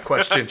shave my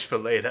questions for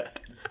later.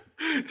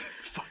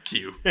 Fuck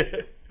you.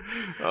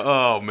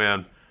 Oh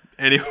man.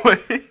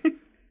 Anyway.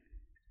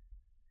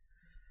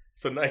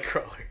 So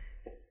Nightcrawler.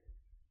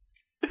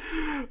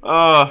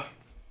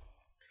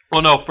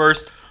 Well, no.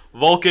 First,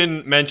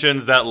 Vulcan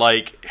mentions that,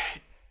 like,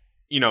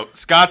 you know,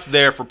 Scott's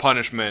there for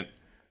punishment,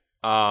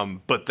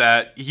 but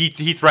that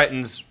he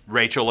threatens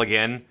Rachel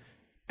again,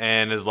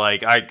 and is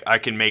like, I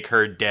can make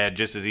her dead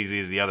just as easy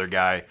as the other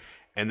guy.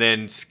 And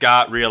then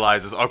Scott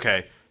realizes,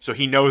 okay, so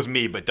he knows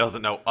me but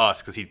doesn't know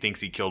us because he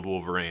thinks he killed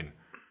Wolverine.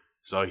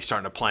 So he's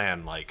starting to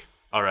plan, like,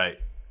 all right,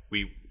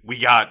 we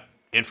got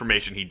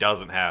information he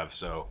doesn't have,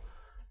 so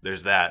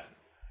there's that.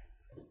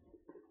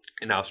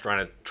 And now it's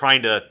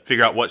trying to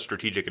figure out what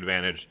strategic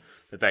advantage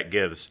that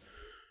gives.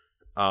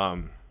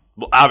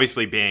 Well,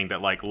 obviously being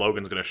that, like,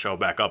 Logan's going to show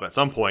back up at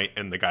some point,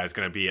 and the guy's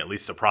going to be at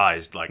least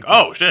surprised, like,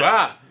 oh shit,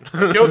 Ah,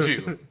 I killed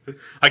you.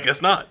 I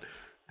guess not.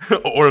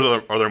 Or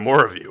are there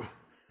more of you?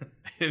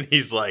 And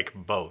he's like,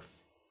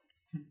 both.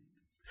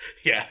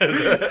 Yeah.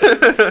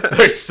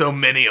 There's so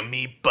many of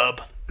me,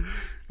 bub.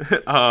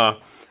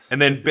 And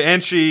then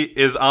Banshee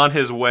is on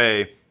his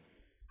way.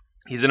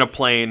 He's in a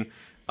plane,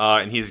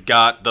 and he's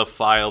got the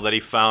file that he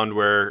found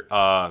where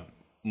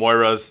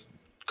Moira's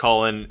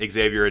calling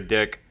Xavier a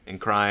dick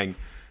and crying.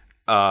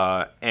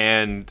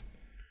 And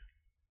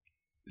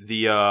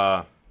the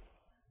I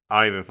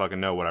don't even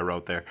fucking know what I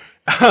wrote there.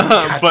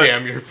 God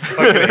damn, your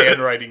fucking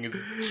handwriting is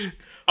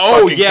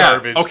Oh fucking yeah.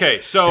 garbage.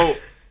 Okay, so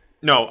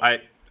no,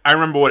 I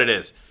remember what it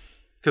is.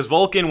 Because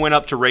Vulcan went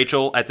up to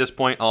Rachel at this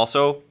point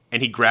also,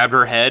 and he grabbed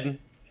her head,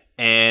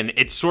 and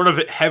it's sort of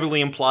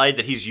heavily implied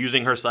that he's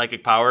using her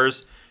psychic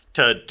powers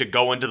to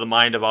go into the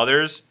mind of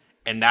others,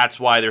 and that's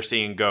why they're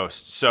seeing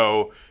ghosts.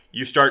 So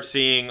you start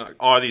seeing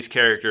all these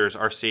characters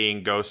are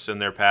seeing ghosts in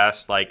their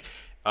past. Like,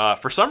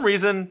 for some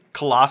reason,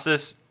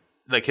 Colossus,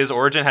 like, his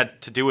origin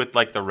had to do with,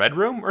 like, the Red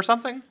Room or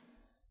something.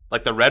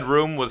 Like, the Red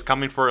Room was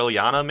coming for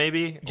Illyana,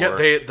 maybe? Yeah, Or-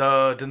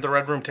 didn't the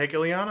Red Room take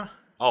Illyana?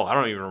 Oh, I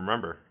don't even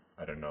remember.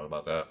 I didn't know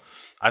about that.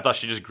 I thought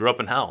she just grew up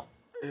in hell.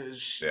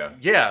 Yeah.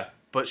 Yeah,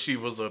 but she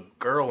was a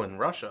girl in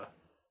Russia.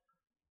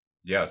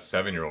 Yeah,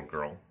 7-year-old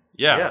girl.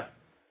 Yeah.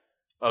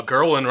 A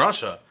girl in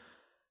Russia.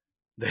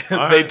 They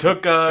right.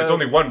 took. It's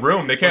only one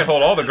room. They can't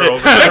hold all the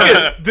girls.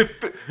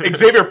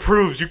 Xavier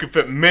proves you can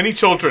fit many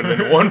children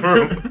in one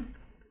room.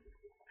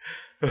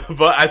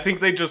 But I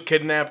think they just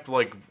kidnapped,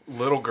 like,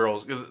 little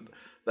girls.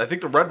 I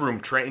think the Red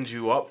Room trains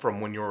you up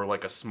from when you were,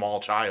 like, a small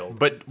child.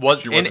 But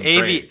was She in wasn't AV?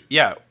 trained.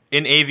 Yeah,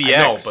 in AVX.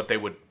 No, but they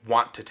would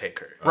want to take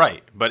her.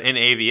 right. But in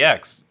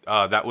AVX,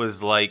 that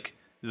was like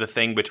the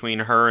thing between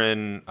her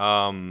and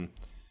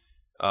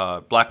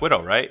Black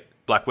Widow, right?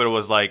 Black Widow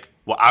was like,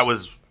 well, I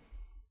was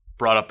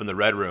brought up in the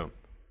Red Room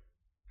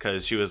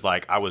because she was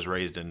like, I was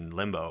raised in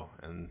Limbo,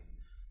 and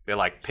they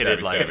like pitted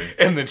Stabby, like, stabby.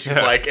 And then she's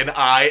like, and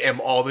I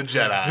am all the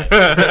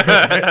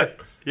Jedi.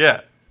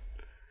 yeah.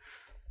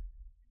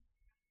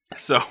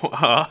 So,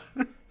 I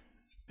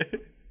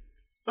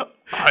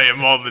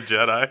am all the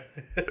Jedi.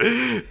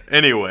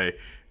 Anyway,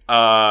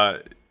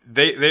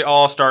 they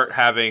all start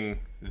having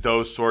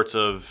those sorts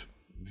of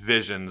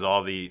visions,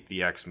 all the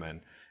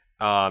X-Men.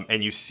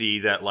 And you see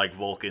that, like,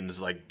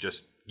 Vulcan's, like,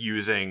 just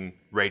using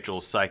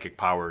Rachel's psychic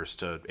powers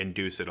to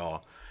induce it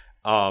all.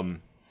 And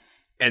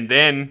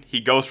then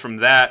he goes from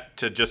that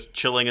to just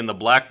chilling in the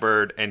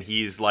Blackbird, and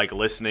he's, like,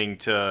 listening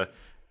to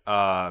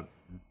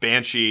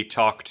Banshee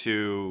talk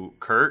to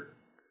Kurt.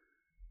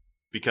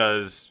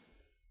 Because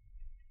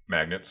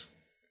Magnets.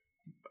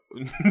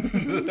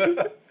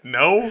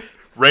 no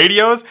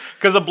radios,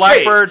 because the Hey,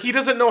 Blackbird. he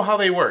doesn't know how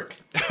they work.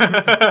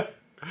 If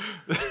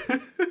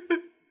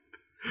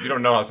you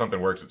don't know how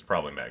something works, it's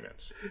probably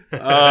magnets.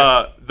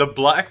 The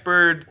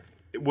Blackbird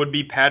would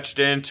be patched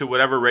into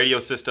whatever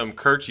radio system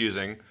Kurt's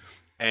using,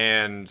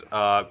 and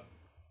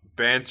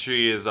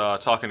Banshee is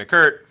talking to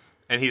Kurt,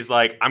 and he's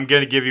like, "I'm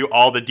gonna give you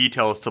all the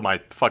details to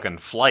my fucking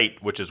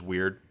flight," which is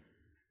weird.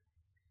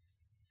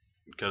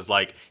 Because,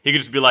 like, he could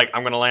just be like,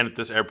 I'm going to land at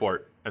this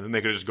airport, and then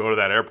they could just go to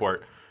that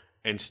airport.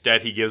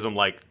 Instead, he gives them,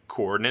 like,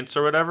 coordinates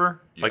or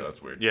whatever. Yeah, like,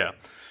 that's weird. Yeah.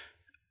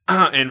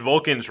 And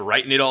Vulcan's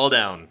writing it all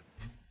down.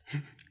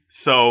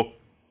 So,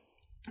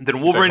 then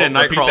Wolverine and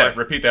Nightcrawler...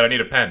 Repeat that. I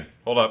need a pen.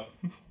 Hold up.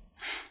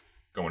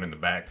 Going in the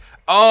back.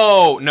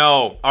 Oh,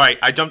 no. All right,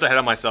 I jumped ahead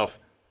of myself.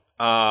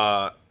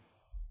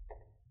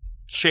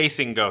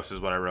 Chasing Ghosts is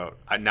what I wrote.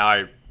 Now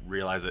I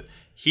realize it.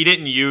 He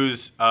didn't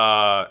use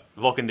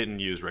Vulcan didn't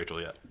use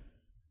Rachel yet.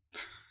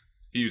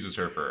 He uses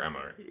her for Emma.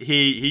 Right?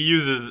 He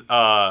uses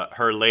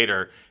her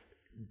later.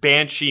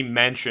 Banshee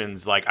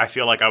mentions like I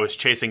feel like I was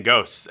chasing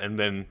ghosts, and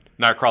then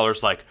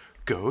Nightcrawler's like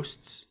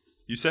ghosts.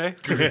 You say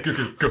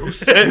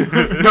Ghost?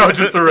 No,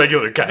 just a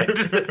regular kind.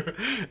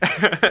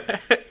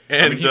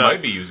 And I mean, he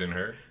might be using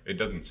her. It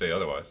doesn't say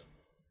otherwise.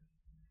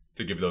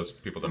 To give those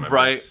people the memories.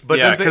 right, But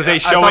yeah, did because they-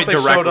 they I show thought it they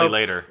showed directly up-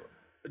 later.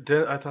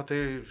 I thought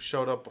they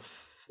showed up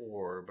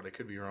before, but I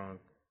could be wrong.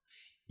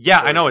 Yeah,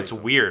 I know Or it's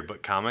Jason. weird,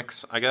 but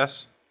comics, I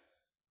guess,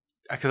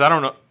 because I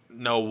don't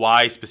know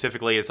why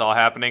specifically it's all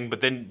happening. But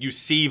then you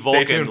see Stay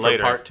Vulcan tuned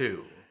later. for part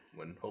 2,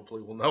 when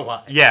hopefully we'll know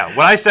why. Yeah,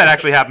 what I said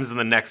actually happens in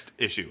the next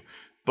issue.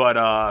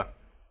 But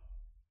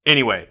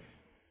anyway,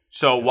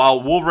 so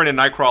while Wolverine and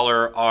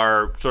Nightcrawler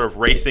are sort of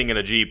racing in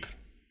a Jeep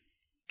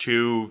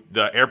to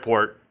the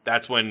airport,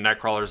 that's when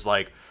Nightcrawler's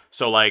like,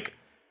 so like,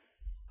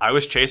 I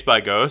was chased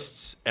by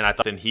ghosts, and I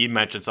thought then he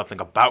mentioned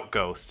something about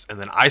ghosts, and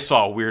then I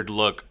saw a weird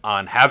look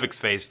on Havoc's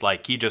face,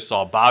 like he just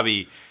saw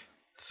Bobby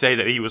say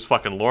that he was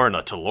fucking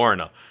Lorna to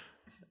Lorna,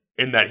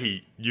 in that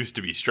he used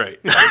to be straight.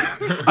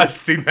 I've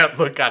seen that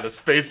look on his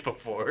face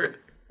before.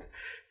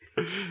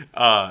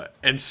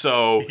 And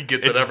so He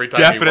gets it it's every time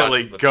he definitely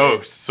watches the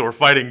ghosts. So we're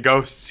fighting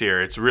ghosts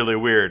here. It's really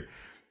weird.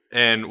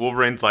 And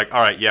Wolverine's like,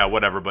 all right, yeah,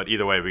 whatever. But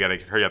either way, we got to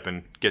hurry up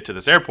and get to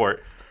this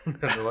airport. And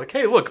they're like,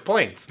 hey, look,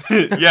 planes.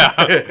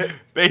 Yeah,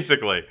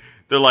 basically.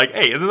 They're like,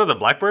 hey, isn't that the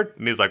Blackbird?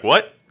 And he's like,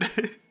 what?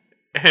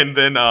 And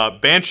then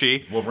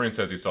Banshee. Wolverine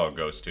says he saw a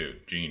ghost too.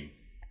 Jean.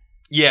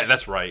 Yeah,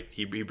 that's right.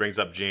 He brings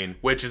up Jean.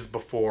 Which is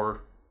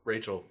before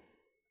Rachel.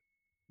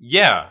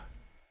 Yeah.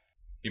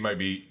 He might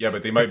be, yeah,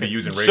 but they might be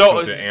using So-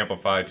 Rachel to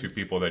amplify two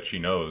people that she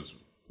knows,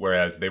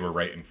 whereas they were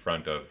right in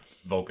front of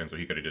Vulcan, so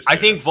he could have just. I did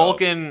it think himself.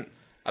 Vulcan.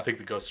 I think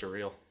the ghosts are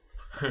real.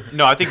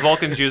 No, I think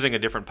Vulcan's using a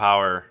different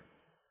power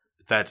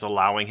that's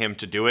allowing him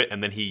to do it,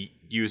 and then he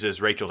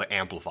uses Rachel to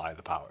amplify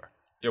the power.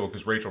 Yeah, well,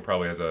 because Rachel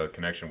probably has a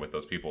connection with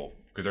those people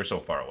because they're so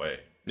far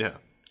away. Yeah.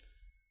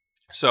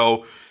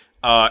 So,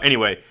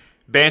 anyway,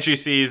 Banshee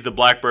sees the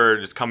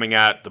Blackbird is coming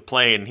at the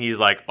plane, and he's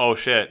like, oh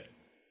shit,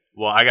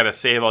 well, I gotta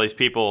save all these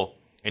people.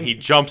 And he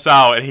jumps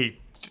out, and he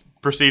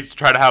proceeds to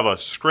try to have a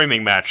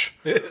screaming match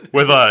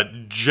with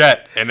a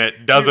jet, and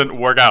it doesn't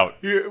work out.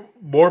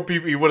 More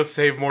people. He would have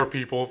saved more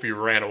people if he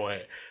ran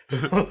away,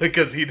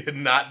 because he did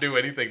not do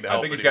anything to help.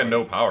 I think he's got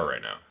anyone. no power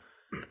right now.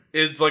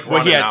 It's like Well,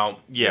 running he had- out.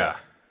 Yeah.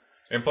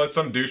 And plus,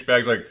 some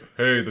douchebag's like,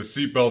 hey, the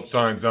seatbelt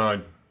sign's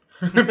on.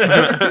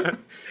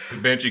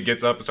 Banshee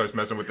gets up and starts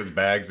messing with his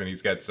bags, and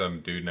he's got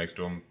some dude next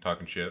to him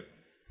talking shit.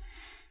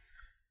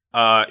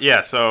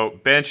 Yeah, so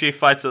Banshee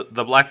fights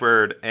the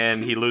Blackbird,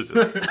 and he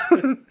loses.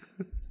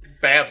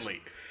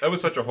 Badly. That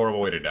was such a horrible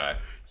way to die.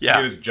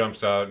 Yeah. He just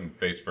jumps out and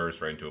face first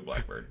right into a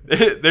blackbird.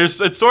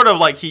 It's sort of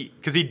like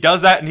because he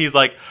does that, and he's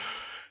like,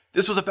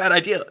 this was a bad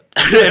idea.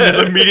 And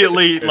is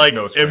immediately, like,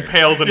 no strength.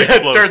 impaled and It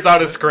explodes. turns out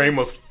his scream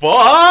was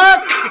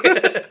fuck.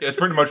 It's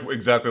pretty much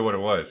exactly what it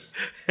was.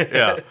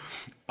 Yeah.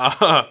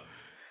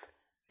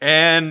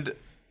 And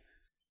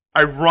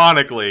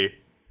ironically,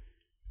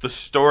 the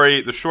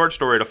short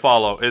story to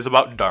follow is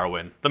about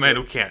Darwin, the man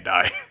who can't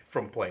die.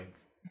 From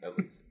planes, at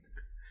least.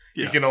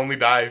 Yeah. He can only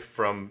die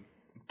from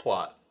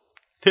plot.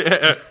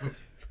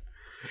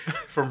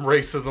 From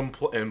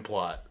racism and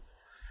plot.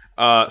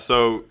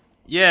 So,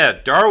 yeah,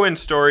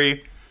 Darwin's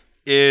story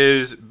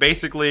is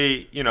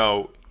basically,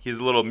 he's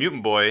a little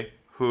mutant boy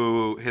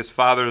who his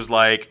father's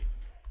like,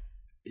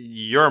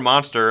 you're a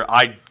monster.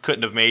 I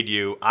couldn't have made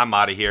you. I'm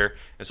out of here.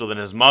 And so then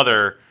his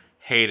mother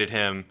hated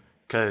him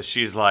because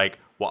she's like,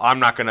 well, I'm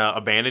not going to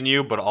abandon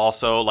you, but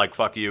also, like,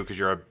 fuck you because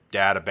your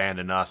dad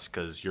abandoned us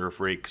because you're a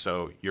freak,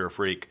 so you're a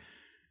freak,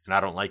 and I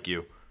don't like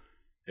you.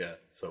 Yeah,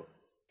 so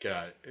get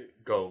out.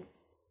 Go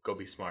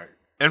be smart.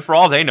 And for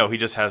all they know, he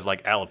just has,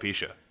 like,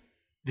 alopecia.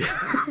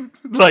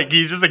 Like,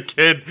 he's just a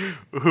kid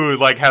who,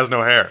 like, has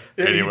no hair.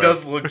 He anyway.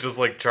 does look just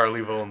like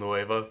Charlie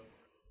Villanueva.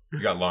 He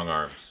got long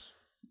arms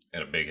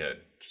and a big head.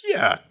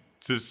 Yeah.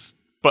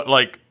 But,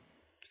 like,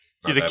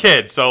 he's a that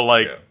kid, so,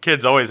 like, Yeah.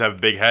 kids always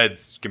have big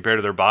heads compared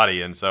to their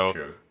body, and so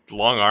True.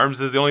 long arms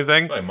is the only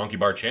thing. Like monkey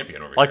bar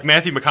champion over Like,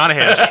 Matthew McConaughey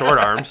has short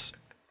arms,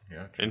 here.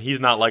 Yeah, true. and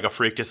he's not, like, a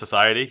freak to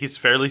society. He's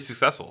fairly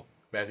successful.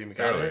 Matthew McConaughey.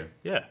 Fairly.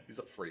 Yeah. He's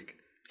a freak.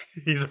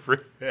 He's a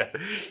freak. Yeah.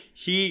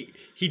 He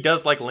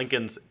does like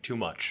Lincolns too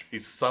much.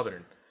 He's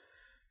Southern.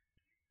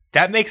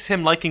 That makes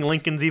him liking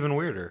Lincolns even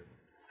weirder.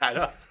 I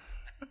know.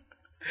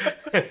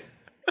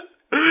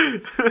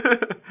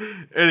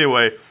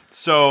 Anyway,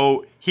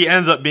 so he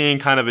ends up being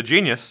kind of a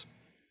genius.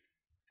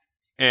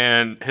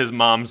 And his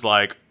mom's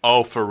like,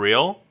 oh, for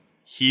real?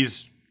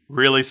 He's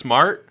really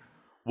smart?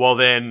 Well,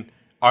 then,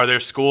 are there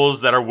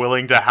schools that are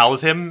willing to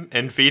house him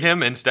and feed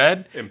him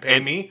instead? And pay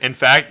me? In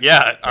fact,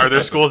 yeah. Are there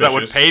That's schools that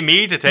would suspicious. pay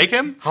me to take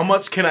him? How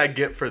much can I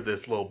get for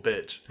this little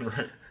bitch?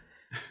 Right.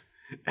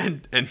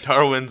 And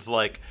Darwin's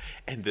like,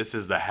 and this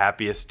is the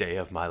happiest day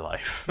of my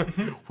life.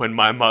 When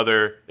my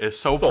mother is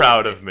so Sold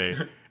proud me. of me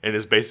and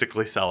is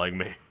basically selling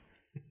me.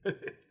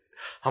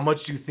 How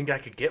much do you think I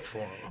could get for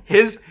him?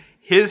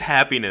 his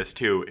happiness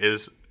too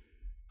is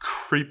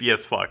creepy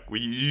as fuck.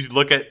 When you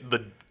look at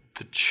the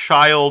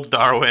child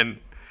Darwin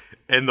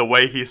and the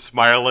way he's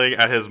smiling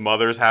at his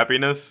mother's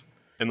happiness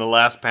in the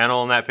last panel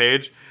on that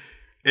page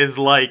is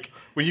like...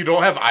 When you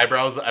don't have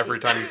eyebrows, every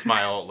time you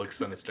smile, it looks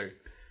sinister.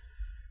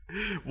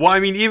 Well, I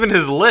mean, even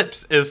his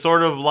lips is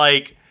sort of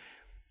like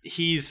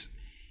he's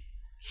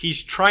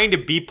trying to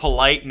be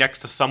polite next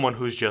to someone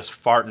who's just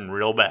farting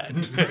real bad.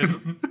 That's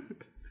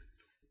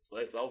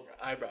why his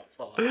eyebrows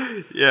fall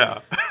out. Yeah.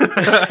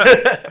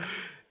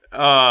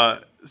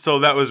 So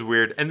that was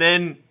weird. And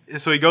then,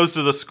 so he goes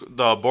to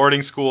the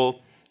boarding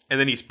school, and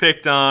then he's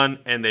picked on,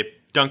 and they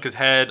dunk his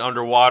head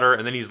underwater,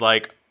 and then he's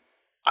like,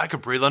 I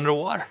could breathe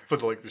underwater.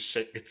 But like the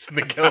shit gets in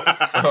the gills.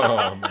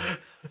 Oh, man.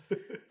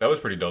 That was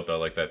pretty dope, though. I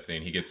like that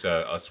scene. He gets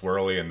a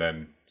swirly, and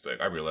then it's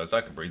like, I realized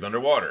I can breathe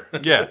underwater.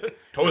 Yeah.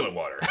 Toilet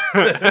water.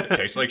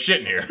 Tastes like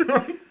shit in here.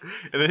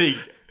 And then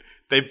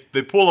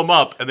they pull him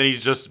up, and then he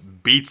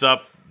just beats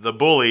up the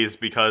bullies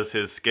because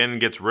his skin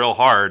gets real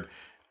hard.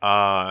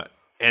 And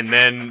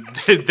then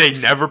they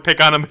never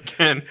pick on him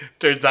again.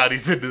 Turns out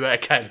he's into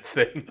that kind of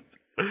thing.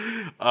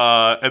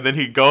 And then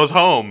he goes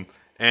home,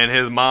 and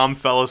his mom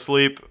fell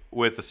asleep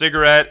with a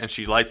cigarette, and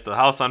she lights the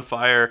house on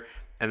fire,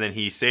 and then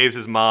he saves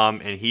his mom,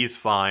 and he's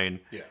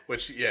fine.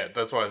 Yeah,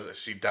 that's why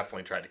she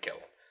definitely tried to kill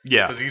him.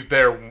 Yeah. Because he's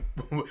there.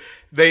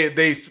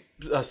 They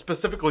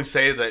specifically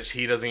say that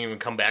he doesn't even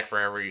come back for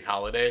every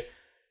holiday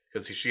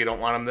because she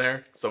don't want him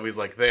there. So he's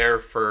like there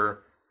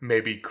for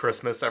maybe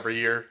Christmas every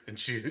year, and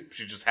she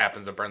just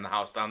happens to burn the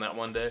house down that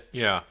one day.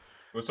 Yeah.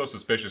 It was so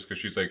suspicious because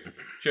she's like,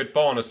 she had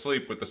fallen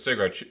asleep with the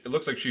cigarette. It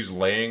looks like she's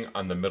laying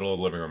on the middle of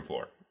the living room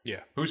floor. Yeah.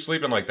 Who's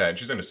sleeping like that? And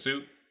she's in a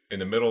suit in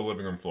the middle of the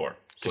living room floor.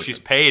 Because she's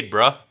paid,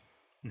 bruh.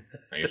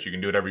 I guess you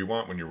can do whatever you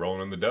want when you're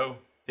rolling in the dough.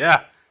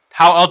 Yeah.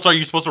 How else are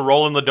you supposed to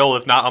roll in the dough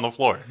if not on the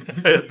floor?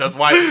 That's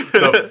why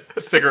the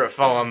cigarette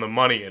fell on the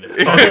money in it.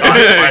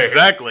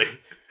 Exactly.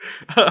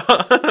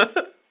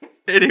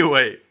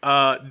 Anyway,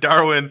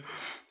 Darwin,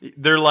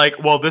 they're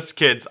like, well, this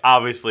kid's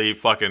obviously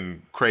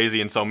fucking crazy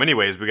in so many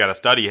ways. We got to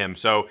study him.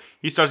 So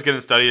he starts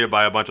getting studied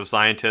by a bunch of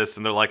scientists,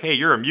 and they're like, hey,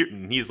 you're a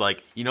mutant. And he's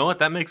like, you know what?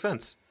 That makes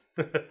sense.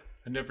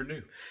 I never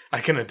knew.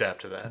 I can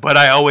adapt to that. But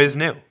I always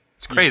knew.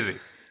 It's crazy.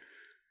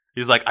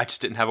 He's like, I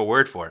just didn't have a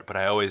word for it, but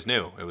I always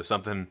knew. It was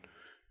something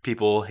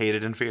people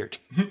hated and feared.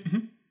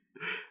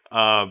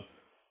 And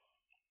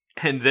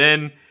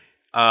then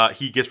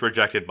he gets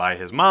rejected by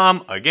his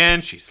mom.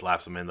 Again, she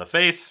slaps him in the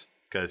face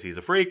because he's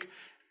a freak.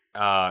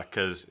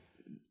 Because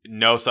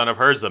no son of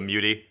hers is a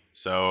mutie,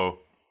 so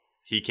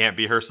he can't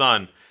be her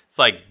son. It's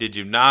like, did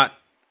you not...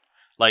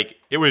 Like,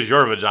 it was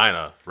your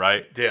vagina,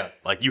 right? Yeah.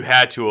 Like, you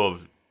had to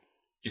have...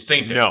 You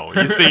sainted. No,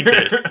 you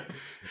sainted.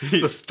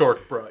 The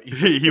stork brought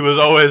you. He was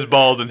always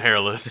bald and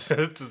hairless.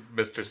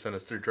 Mr.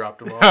 Sinister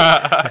dropped him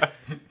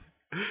off.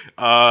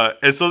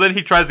 And so then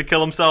he tries to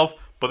kill himself,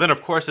 but then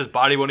of course his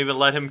body won't even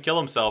let him kill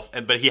himself.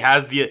 But he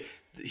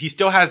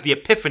still has the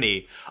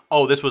epiphany,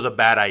 oh, this was a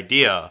bad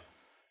idea,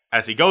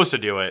 as he goes to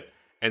do it.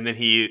 And then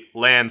he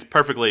lands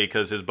perfectly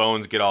because his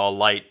bones get all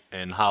light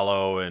and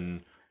hollow,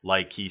 and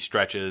like he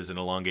stretches and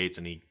elongates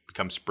and he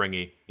becomes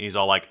springy. And he's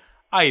all like,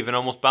 I even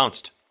almost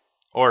bounced.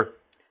 Or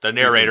the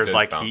narrator's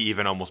like, he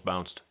even almost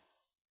bounced.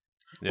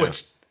 Yeah.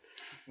 Which,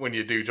 when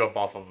you do jump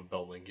off of a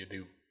building, you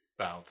do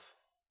bounce.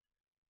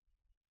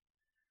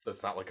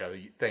 That's not like a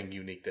thing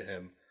unique to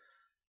him.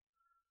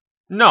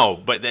 No,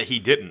 but that he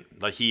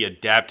didn't. Like, he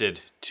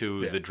adapted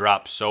to the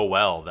drop so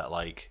well that,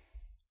 like,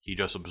 he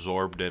just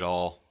absorbed it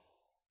all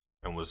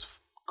and was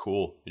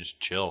cool.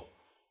 Just chill.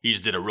 He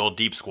just did a real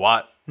deep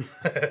squat.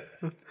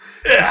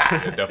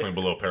 Yeah, definitely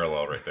below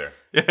parallel right there.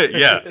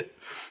 Yeah.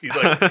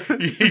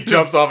 He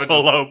jumps off and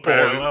Below just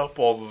parallel.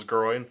 pulls his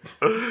groin.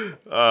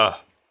 It's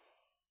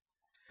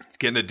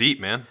getting it deep,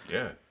 man.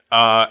 Yeah.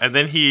 And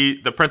then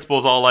the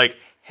principal's all like,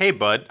 hey,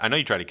 bud, I know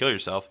you tried to kill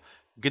yourself.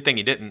 Good thing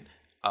you didn't.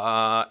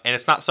 And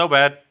it's not so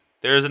bad.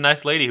 There's a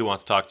nice lady who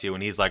wants to talk to you.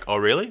 And he's like, oh,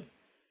 really?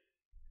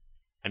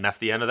 And that's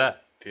the end of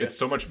that. Yeah. It's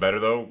so much better,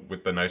 though,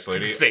 with the nice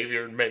lady.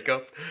 Xavier in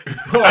makeup.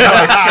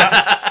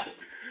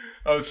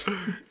 Because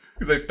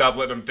they stopped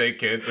letting him take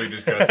kids, so he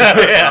just dresses up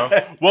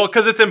now. Well,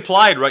 because it's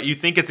implied, right? You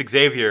think it's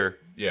Xavier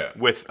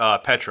with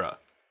Petra.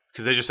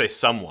 Because they just say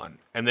someone.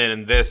 And then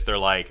in this, they're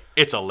like,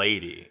 it's a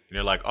lady. And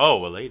you're like,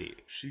 oh, a lady.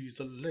 She's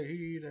a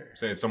lady. I'm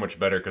saying it's so much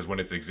better because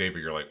when it's Xavier,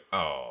 you're like,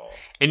 oh.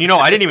 And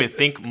I didn't even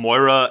think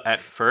Moira at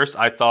first.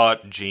 I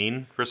thought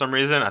Jean for some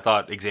reason. I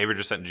thought Xavier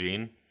just sent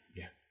Jean.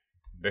 Yeah.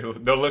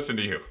 They'll listen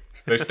to you.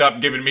 They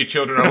stopped giving me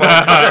children a long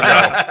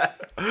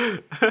time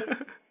ago.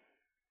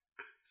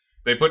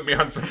 They put me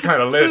on some kind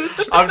of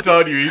list. I'm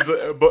telling you,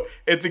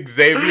 it's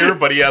Xavier,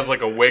 but he has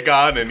like a wig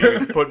on and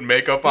he's putting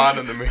makeup on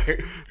in the mirror.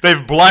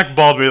 They've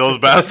blackballed me, those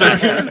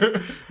bastards.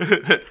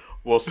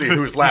 We'll see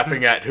who's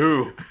laughing at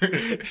who.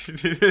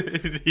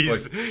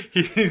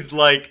 He's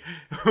like,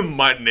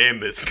 my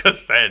name is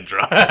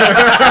Cassandra.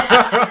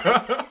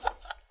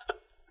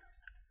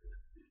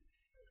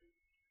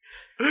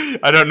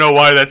 I don't know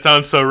why that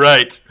sounds so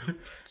right.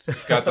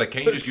 Scott's like,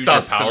 can't you just use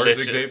your powers,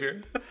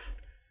 Xavier?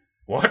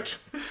 What?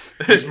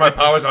 Use my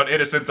powers on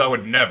innocents? I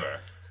would never.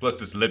 Plus,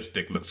 this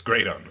lipstick looks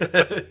great on me.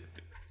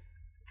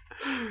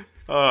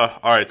 All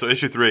right, so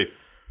issue 3.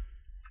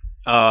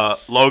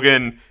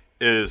 Logan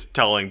is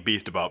telling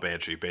Beast about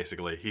Banshee,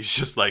 basically. He's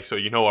just like, so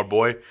you know our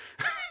boy?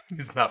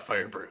 He's not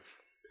fireproof.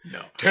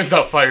 No. Turns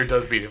out fire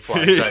does beat a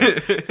flying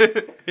type.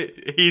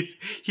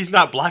 he's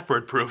not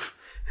Blackbird proof.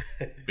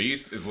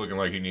 Beast is looking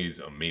like he needs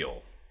a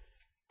meal.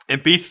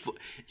 And Beast,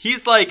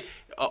 he's like,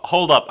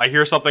 hold up, I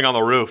hear something on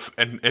the roof.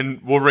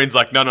 And Wolverine's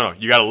like, no,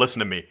 you got to listen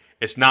to me.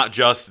 It's not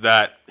just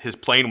that his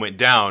plane went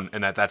down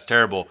and that's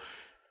terrible.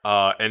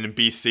 And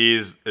Beast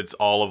sees it's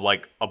all of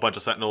like a bunch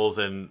of Sentinels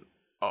and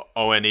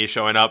ONE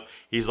showing up.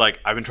 He's like,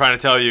 I've been trying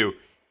to tell you,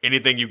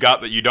 anything you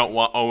got that you don't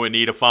want ONE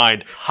to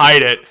find,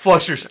 hide it.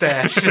 Flush your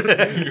stash.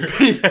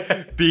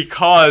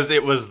 Because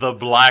it was the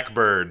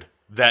Blackbird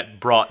that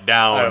brought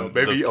down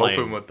maybe the plane.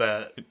 open with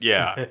that.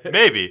 Yeah,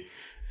 maybe.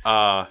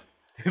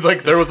 He's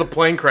like, there was a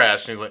plane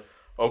crash. And he's like,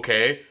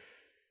 okay.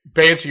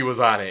 Banshee was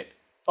on it.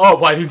 Oh,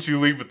 why didn't you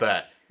lead with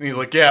that? And he's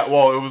like, yeah,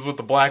 well, it was with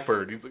the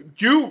Blackbird. He's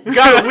like, you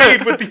gotta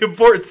lead with the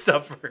important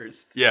stuff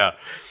first. Yeah.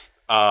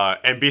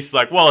 And Beast's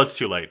like, well, it's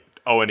too late.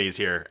 ONE's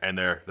here, and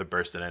they're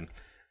bursting in.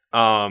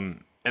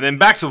 And then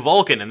back to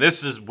Vulcan, and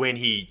this is when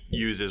he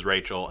uses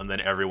Rachel, and then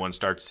everyone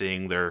starts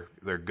seeing their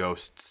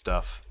ghost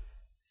stuff.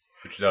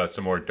 Which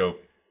some more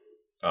dope,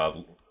 I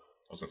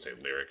was going to say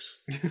lyrics,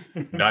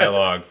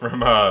 dialogue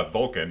from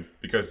Vulcan,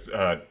 because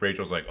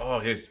Rachel's like, oh,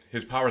 his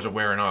powers are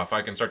wearing off.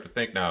 I can start to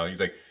think now. He's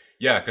like,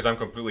 yeah, because I'm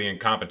completely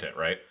incompetent,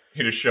 right?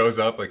 He just shows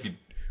up like he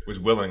was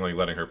willingly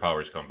letting her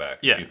powers come back.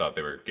 Yeah. She thought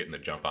they were getting the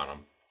jump on him.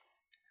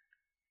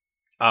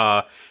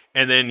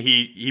 And then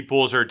he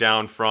pulls her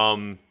down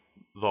from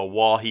the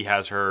wall he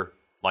has her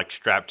like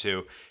strapped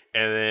to,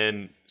 and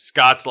then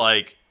Scott's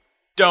like,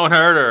 don't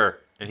hurt her,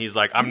 and he's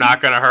like, I'm not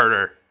gonna hurt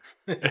her.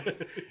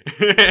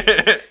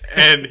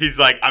 And he's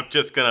like, I'm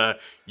just gonna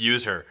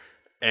use her,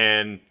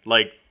 and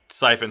like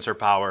siphons her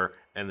power,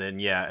 and then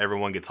yeah,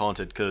 everyone gets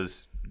haunted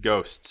because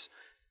ghosts.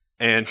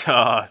 And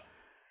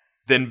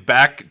then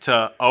back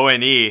to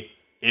ONE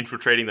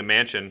infiltrating the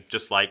mansion,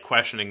 just like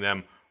questioning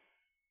them.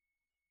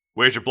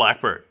 Where's your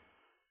Blackbird?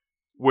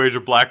 Where's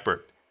your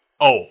Blackbird?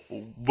 Oh,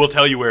 we'll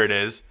tell you where it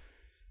is.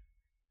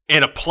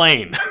 In a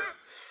plane.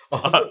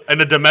 In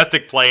a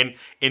domestic plane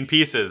in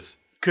pieces.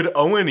 Could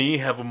ONE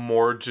have a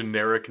more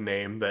generic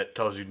name that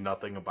tells you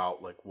nothing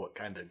about like what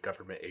kind of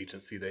government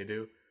agency they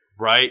do?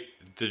 Right?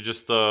 They're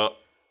just the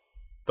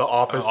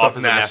Office of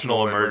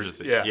National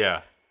Emergency.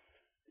 Yeah.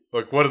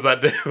 Like, what does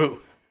that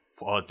do?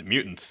 Well, it's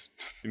mutants.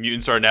 The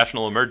mutants are a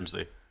national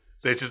emergency.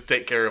 They just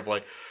take care of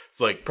like, it's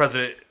like,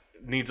 President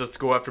needs us to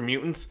go after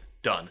mutants?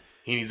 Done.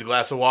 He needs a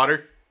glass of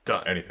water?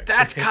 Done. Anything.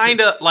 That's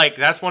kind of like,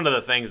 that's one of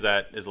the things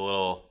that is a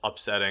little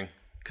upsetting.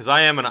 Because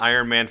I am an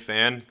Iron Man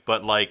fan,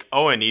 but like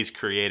ONE's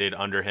created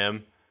under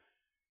him,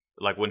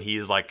 like when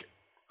he's like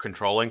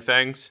controlling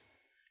things.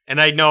 And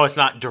I know it's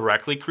not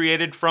directly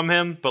created from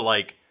him, but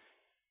like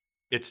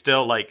it's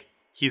still like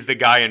he's the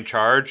guy in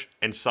charge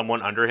and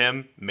someone under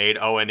him made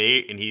ONE,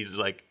 and he's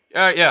like,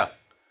 yeah,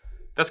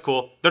 that's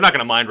cool. They're not going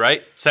to mind,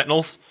 right?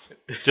 Sentinels.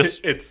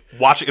 Just It's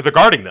watching. They're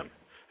guarding them.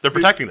 They're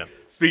protecting them.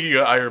 Speaking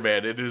of Iron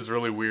Man, it is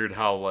really weird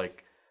how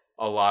like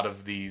a lot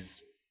of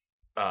these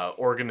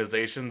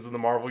organizations in the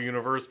Marvel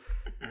universe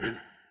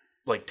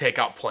like take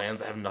out plans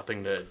that have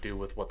nothing to do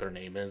with what their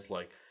name is,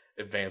 like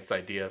Advanced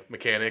Idea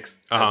Mechanics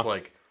has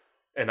like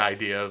an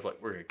idea of like,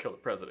 we're gonna kill the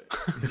president.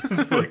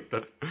 It's like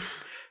that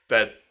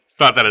It's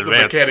not that the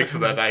advanced. mechanics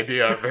of that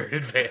idea are very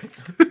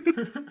advanced.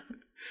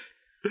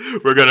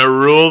 We're gonna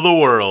rule the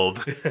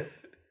world. But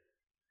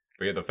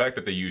yeah, the fact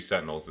that they use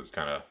Sentinels is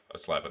kind of a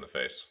slap in the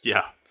face.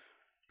 Yeah.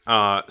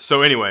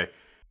 So anyway,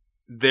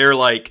 they're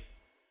like,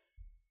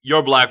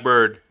 you're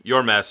Blackbird,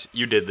 your mess,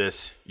 you did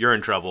this, you're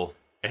in trouble.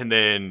 And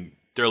then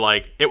they're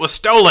like, it was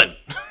stolen.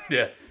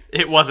 Yeah.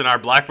 It wasn't our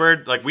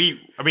Blackbird. Like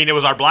it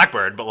was our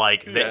Blackbird, but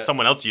like Yeah.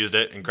 someone else used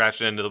it and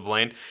crashed it into the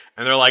plane.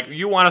 And they're like,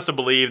 you want us to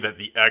believe that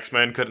the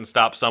X-Men couldn't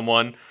stop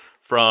someone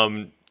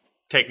from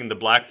taking the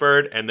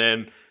Blackbird? And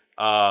then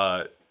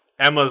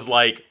Emma's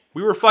like,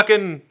 we were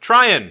fucking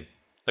trying.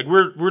 Like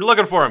we're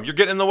looking for him. You're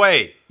getting in the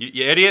way,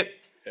 you idiot.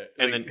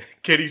 And Like, then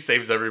Kitty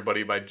saves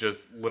everybody by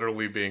just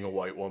literally being a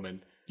white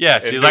woman. yeah,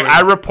 and she's like, doing- I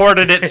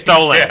reported it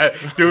stolen. Yeah,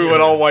 doing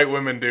what all white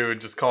women do and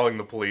just calling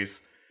the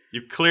police.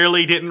 You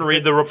clearly didn't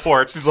read the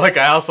reports. She's like,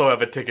 I also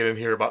have a ticket in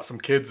here about some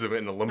kids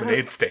in a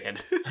lemonade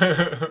stand.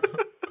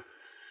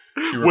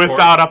 She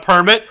without a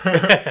permit.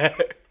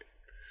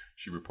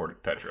 She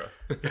reported Petra.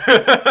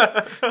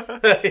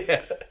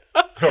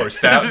 Or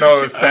Sally. No,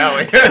 it was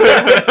Sally.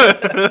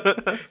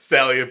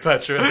 Sally and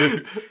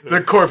Petra,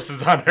 their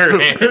corpses on her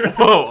hands.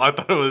 Whoa, I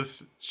thought it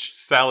was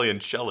Sally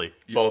and Shelley.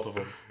 Both of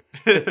them.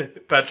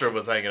 Petra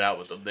was hanging out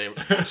with them.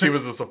 She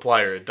was a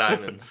supplier at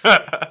Diamonds.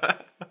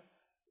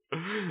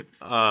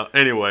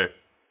 Anyway,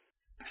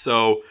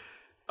 so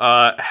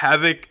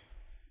Havoc,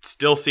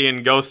 still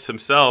seeing ghosts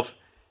himself,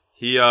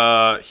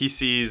 he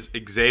sees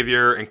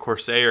Xavier and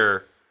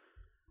Corsair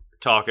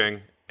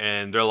talking,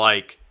 and they're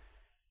like,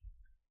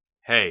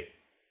 "Hey,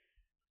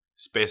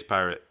 space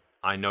pirate,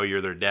 I know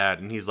you're their dad.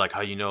 And he's like,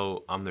 how you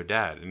know I'm their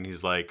dad? And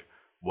he's like,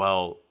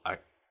 well, I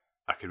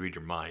could read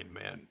your mind,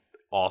 man.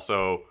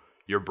 Also,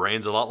 your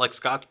brain's a lot like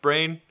Scott's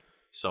brain.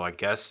 So I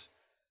guess,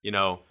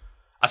 I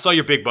saw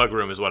your big bug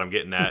room is what I'm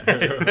getting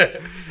at.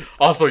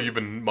 Also, you've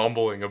been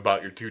mumbling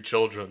about your 2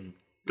 children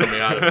coming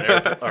out of an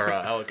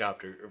a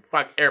helicopter.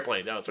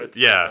 Airplane. No, it's right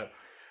there. Yeah.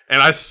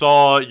 And I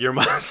saw your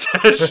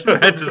mustache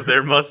matches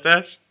their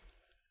mustache.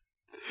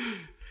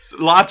 So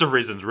lots of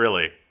reasons,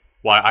 really,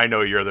 why I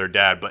know you're their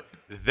dad, but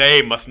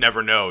they must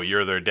never know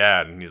you're their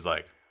dad. And he's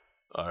like,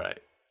 all right.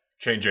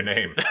 Change your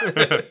name.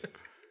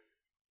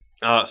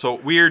 So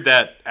weird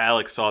that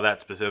Alex saw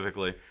that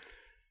specifically.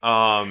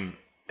 And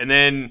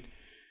then,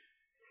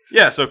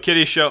 so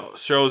Kitty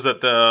shows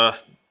that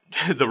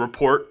the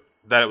report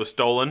that it was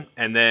stolen,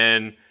 and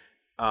then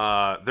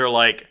they're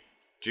like,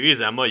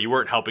 geez, Emma, you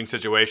weren't helping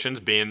situations,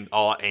 being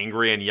all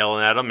angry and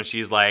yelling at him. And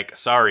she's like,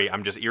 sorry,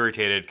 I'm just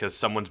irritated because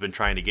someone's been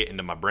trying to get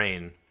into my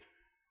brain.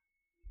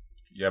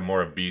 Yeah,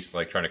 more a beast,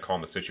 like trying to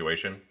calm the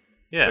situation.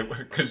 Yeah.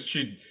 Because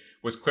she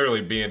was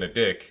clearly being a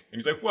dick.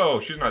 And he's like, whoa,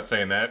 she's not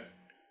saying that.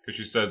 Because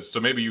she says, so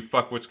maybe you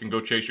fuckwits can go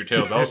chase your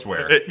tails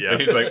elsewhere. Yeah. And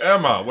he's like,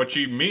 Emma, what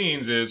she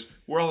means is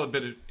we're all a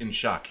bit in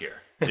shock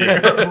here. Yeah.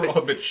 We're all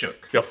a bit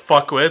shook. You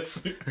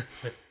fuckwits.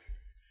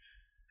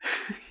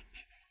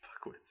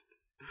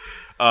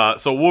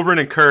 So Wolverine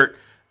and Kurt,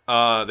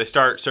 they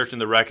start searching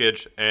the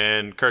wreckage,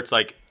 and Kurt's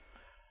like,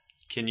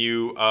 can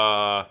you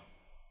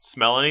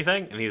smell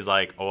anything? And he's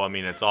like, oh, I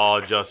mean, it's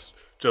all just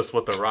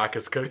what the Rock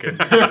is cooking.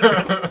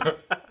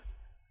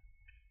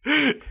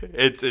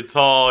 it's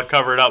all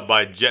covered up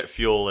by jet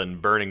fuel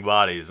and burning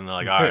bodies. And they're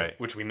like, all right.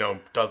 Which we know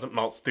doesn't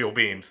melt steel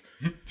beams.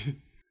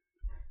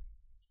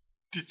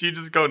 Did you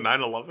just go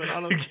 9/11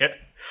 on him? Yeah.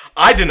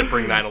 I didn't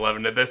bring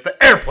 9/11 to this.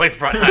 The airplanes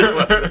brought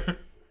 9/11.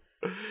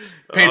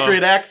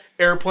 Patriot Act,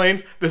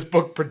 airplanes. This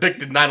book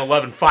predicted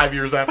 9/11 5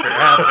 years after it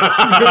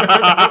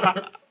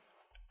happened.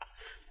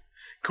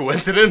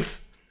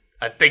 Coincidence?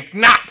 I think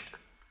not.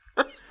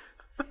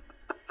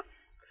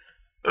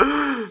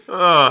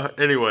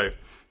 Anyway,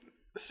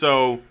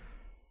 so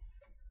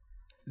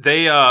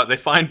they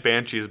find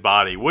Banshee's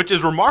body, which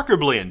is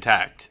remarkably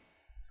intact.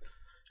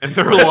 And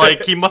they're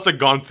like, he must have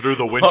gone through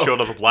the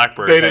windshield of the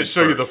Blackbird. They didn't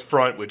show you the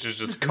front, which is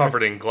just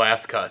covered in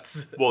glass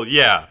cuts. Well,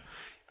 yeah.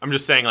 I'm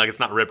just saying, like, it's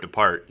not ripped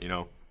apart,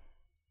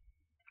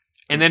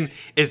 And then,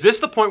 is this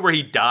the point where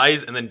he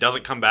dies and then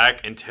doesn't come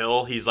back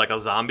until he's like a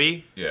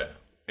zombie? Yeah.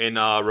 In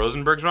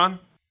Rosenberg's run?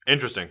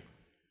 Interesting.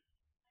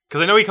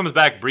 Because I know he comes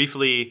back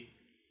briefly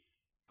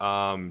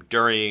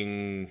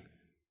during...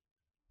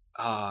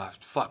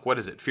 what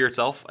is it? Fear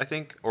Itself, I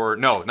think? Or,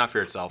 no, not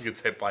Fear Itself. He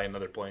gets hit by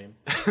another plane.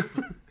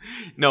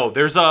 No,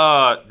 there's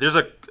a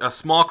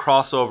small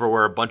crossover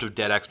where a bunch of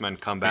dead X-Men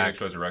come back.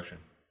 Phoenix Resurrection.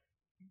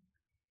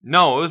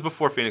 No, it was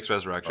before Phoenix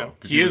Resurrection. Oh,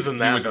 he is in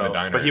that, He was in the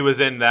diner. But he was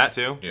in that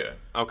too? Yeah.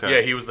 Okay.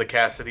 Yeah, he was the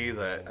Cassidy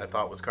that I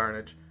thought was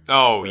Carnage.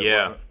 Oh, But it yeah.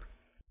 wasn't.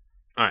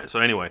 All right, so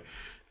anyway,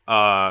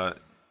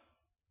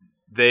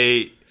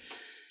 they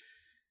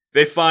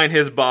find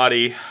his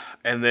body,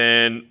 and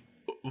then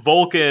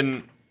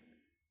Vulcan,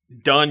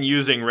 done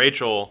using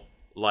Rachel,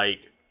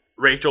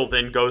 Rachel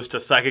then goes to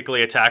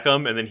psychically attack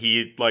him, and then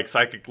he,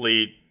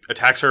 psychically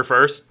attacks her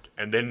first,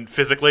 and then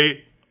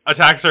physically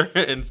attacks her,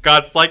 and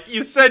Scott's like,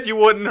 you said you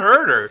wouldn't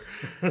hurt her.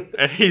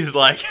 And he's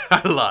like,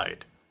 I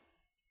lied.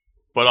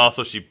 But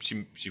also, she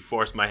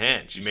forced my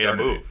hand. She made a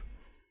move.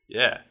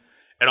 Yeah.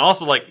 And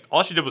also,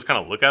 all she did was kind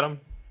of look at him,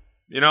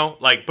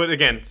 but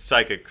again,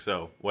 psychic,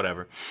 so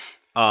whatever.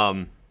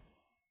 And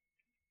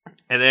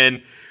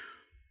then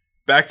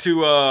back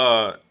to...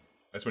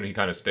 That's when he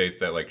kind of states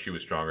that, she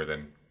was stronger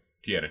than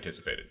he had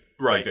anticipated.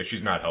 Right. That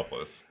she's not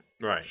helpless.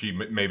 Right. She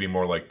may be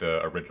more like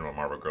the original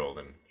Marvel Girl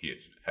than he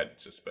had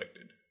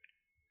suspected.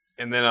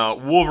 And then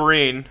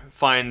Wolverine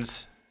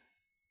finds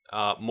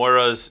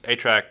Moira's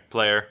A-Track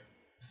player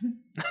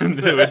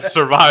who had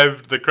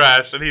survived the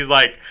crash, and he's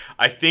like,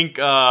 I think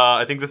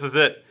this is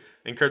it.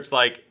 And Kurt's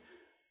like,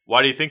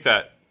 why do you think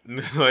that? And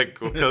it's like,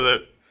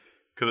 because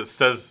it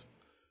says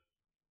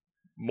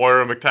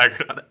Moira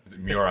McTaggart.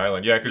 Muir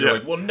Island. Yeah, because they're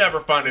like, we'll never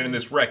find it in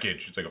this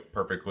wreckage. It's like a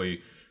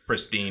perfectly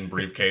pristine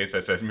briefcase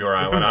that says Muir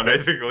Island on it.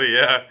 Basically,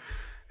 yeah.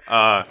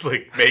 It's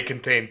like may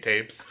contain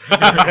tapes.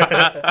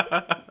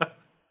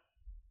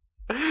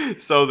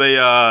 So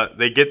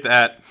they get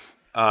that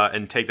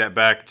and take that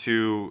back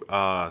to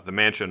the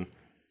mansion.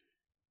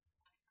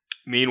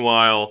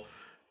 Meanwhile,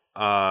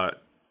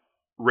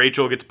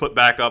 Rachel gets put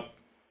back up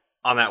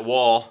on that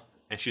wall,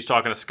 and she's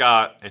talking to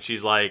Scott, and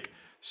she's like,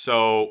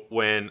 so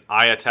when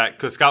I attacked,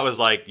 because Scott was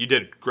like, you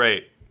did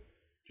great.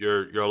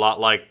 You're a lot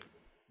like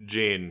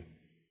Jean,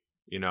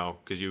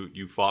 because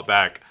you fought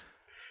back.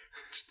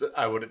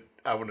 I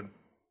wouldn't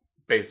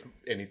base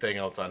anything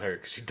else on her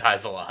because she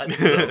dies a lot.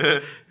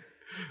 So.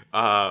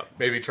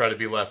 Maybe try to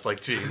be less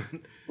like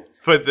Jean.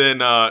 But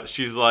then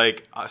she's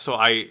like, so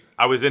I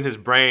was in his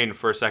brain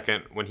for a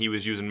second when he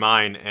was using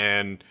mine,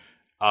 and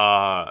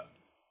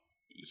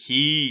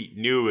he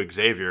knew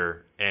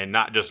Xavier, and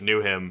not just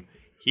knew him,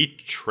 he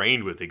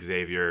trained with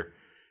Xavier.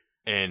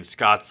 And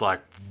Scott's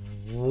like,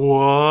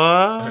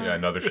 what? Yeah,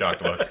 another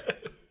shocked look.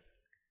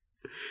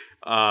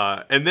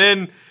 And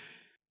then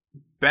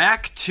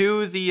back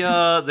to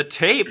the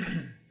tape.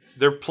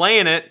 They're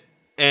playing it,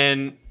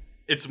 and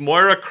it's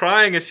Moira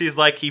crying, and she's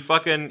like, he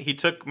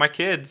took my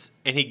kids,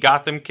 and he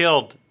got them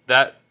killed.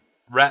 That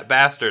rat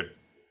bastard.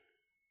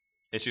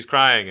 And she's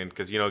crying, and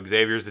because,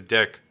 Xavier's a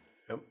dick.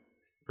 Yep.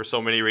 For so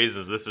many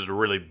reasons. This is a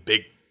really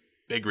big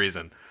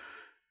reason.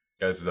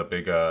 Yeah, this is a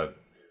big,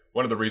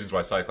 one of the reasons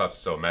why Cyclops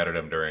is so mad at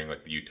him during, the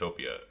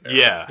Utopia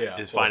era. Yeah,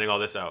 is finding all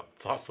this out.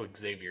 It's also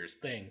Xavier's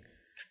thing.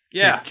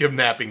 Yeah.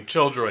 Kidnapping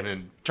children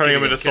and Turning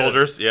them into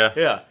soldiers, yeah.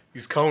 Yeah,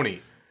 he's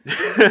Coney.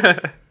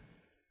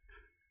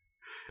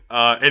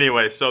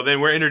 Anyway, so then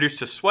we're introduced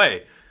to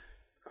Sway,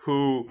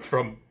 who...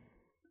 From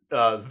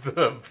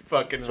the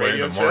fucking Sway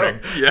radio in the show. morning.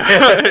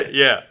 Yeah.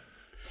 Yeah.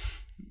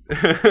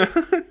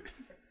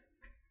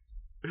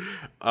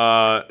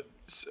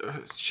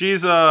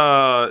 She's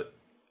a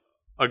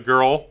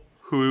girl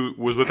who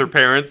was with her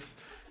parents,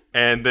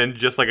 and then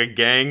just a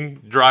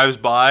gang drives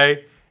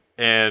by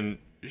and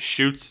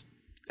shoots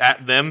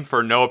at them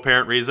for no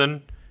apparent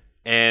reason,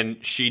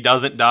 and she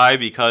doesn't die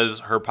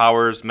because her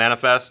powers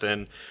manifest,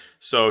 and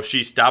so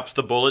she stops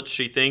the bullets,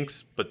 she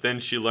thinks, but then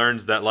she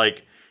learns that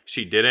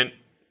she didn't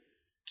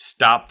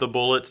stop the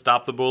bullets.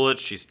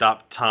 She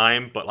stopped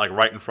time, but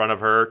right in front of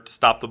her to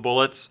stop the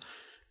bullets.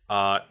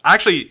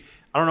 Actually,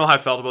 I don't know how I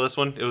felt about this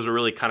one. It was a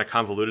really kind of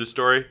convoluted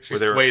story. She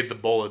swayed the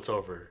bullets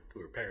over to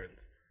her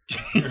parents.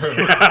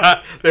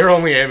 They're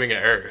only aiming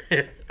at her.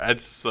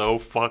 That's so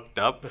fucked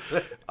up.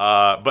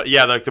 But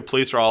yeah, the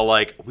police are all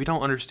like, we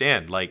don't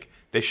understand.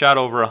 They shot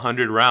over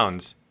 100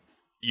 rounds.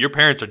 Your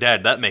parents are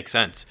dead. That makes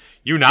sense.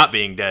 You not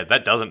being dead,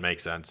 that doesn't make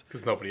sense.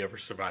 Because nobody ever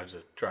survives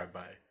a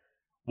drive-by.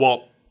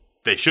 Well,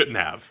 they shouldn't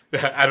have.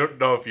 I don't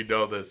know if you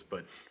know this,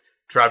 but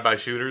drive-by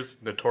shooters,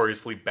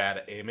 notoriously bad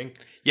at aiming.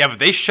 Yeah, but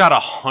they shot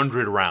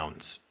 100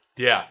 rounds.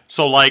 Yeah.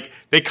 So,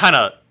 they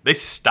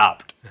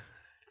stopped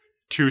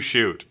to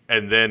shoot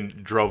and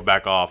then drove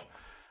back off.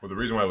 Well, the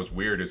reason why it was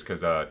weird is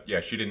because,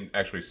 she didn't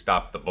actually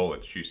stop the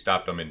bullets. She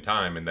stopped them in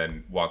time and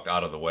then walked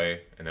out of the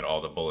way, and then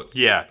all the bullets...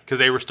 Yeah, because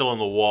they were still in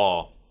the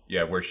wall.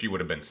 Yeah, where she would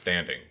have been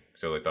standing.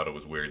 So they thought it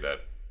was weird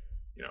that,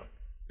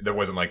 there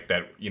wasn't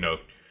that,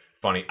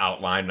 funny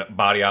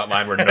body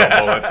outline where no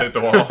bullets hit the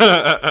wall.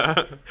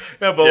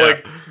 Yeah,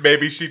 but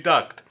maybe she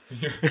ducked.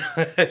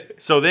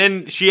 So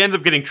then she ends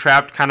up getting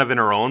trapped kind of in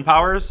her own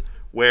powers,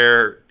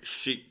 where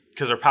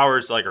because her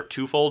powers are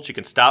twofold. She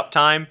can stop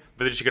time,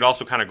 but then she could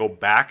also kind of go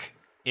back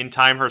in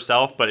time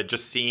herself, but it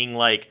just seeing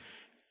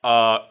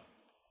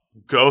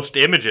ghost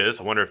images.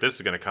 I wonder if this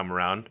is going to come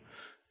around.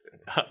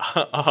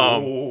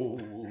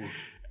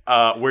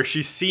 Where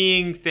she's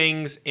seeing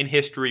things in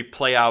history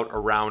play out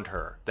around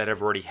her that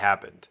have already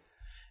happened.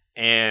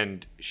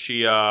 And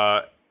she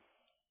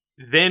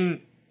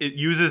then it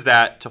uses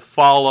that to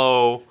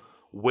follow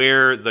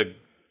where the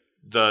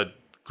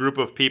group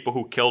of people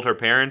who killed her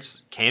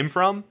parents came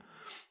from,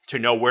 to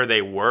know where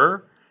they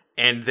were.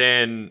 And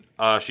then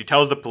she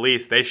tells the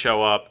police, they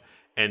show up,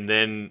 and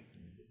then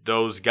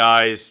those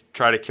guys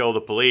try to kill the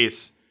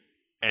police,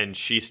 and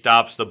she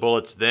stops the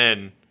bullets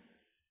then,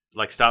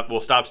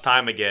 stops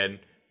time again,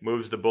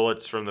 moves the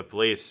bullets from the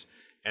police,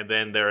 and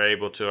then they're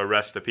able to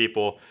arrest the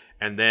people.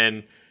 And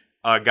then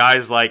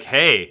guy's like,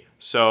 hey,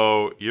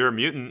 so you're a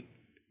mutant,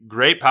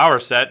 great power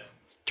set,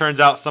 turns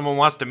out someone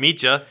wants to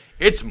meet you,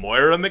 it's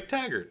Moira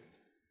McTaggart.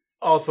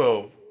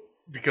 Also,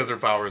 because her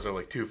powers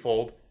are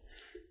twofold,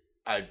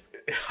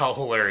 how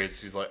hilarious.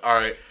 She's like, all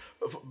right,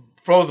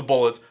 froze the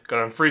bullets,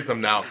 gonna unfreeze them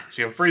now.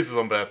 She unfreezes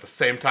them, but at the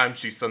same time,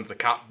 she sends the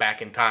cop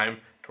back in time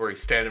to where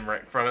he's standing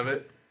right in front of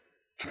it.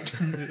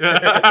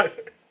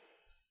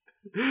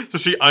 So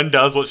she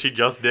undoes what she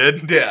just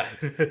did. Yeah.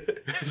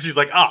 She's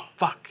like, oh,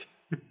 fuck.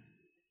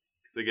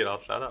 They get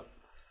all shut up.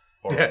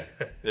 Horrible.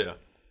 Yeah.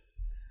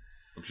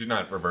 She's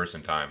not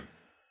reversing time.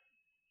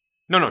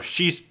 No,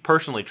 she's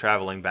personally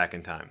traveling back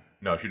in time.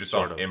 No, she just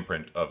saw an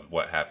imprint of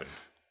what happened.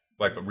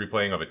 Like a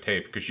replaying of a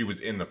tape, because she was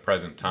in the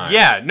present time.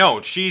 Yeah,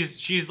 no, she's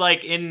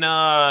in,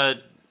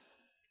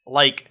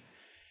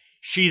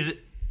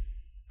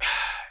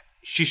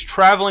 she's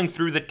traveling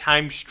through the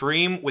time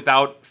stream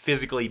without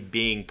physically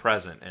being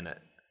present in it.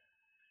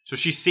 So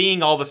she's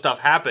seeing all the stuff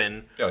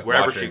happen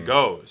wherever she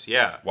goes.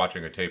 Yeah.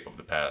 Watching a tape of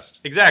the past.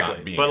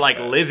 Exactly. But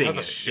living That's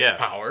a shit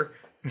power.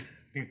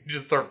 You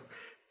just start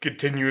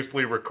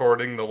continuously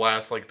recording the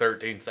last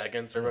 13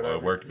 seconds or whatever. Well,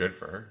 it worked good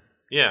for her.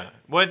 Yeah.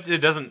 It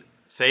doesn't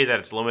say that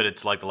it's limited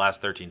to the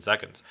last 13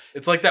 seconds.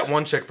 It's like that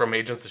one chick from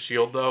Agents of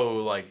S.H.I.E.L.D.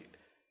 though,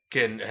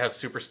 who has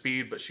super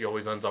speed, but she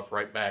always ends up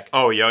right back.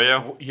 Oh,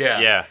 Yo-Yo? Yeah.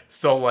 Yeah.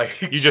 So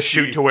you just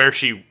shoot to where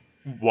she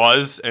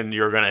was and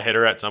you're going to hit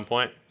her at some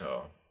point?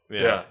 Oh.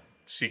 Yeah.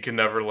 She can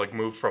never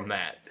move from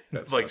that.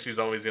 She's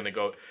always going to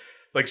go.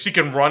 She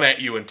can run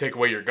at you and take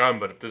away your gun,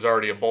 but if there's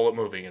already a bullet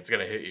moving, it's going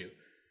to hit you.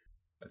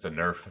 That's a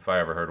nerf if I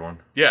ever heard one.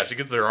 Yeah, she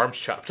gets her arms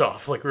chopped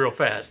off real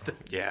fast.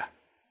 Yeah.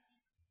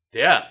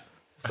 Yeah.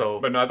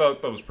 So, but no, I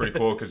thought that was pretty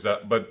cool because.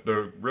 But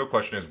the real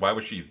question is, why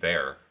was she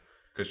there?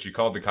 Because she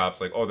called the cops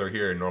like, oh, they're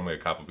here. And normally a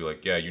cop would be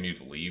like, yeah, you need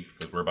to leave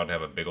because we're about to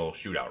have a big old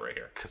shootout right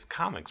here. Because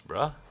comics,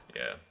 bruh.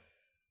 Yeah.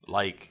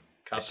 Like,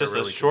 Cops it's just are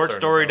really a short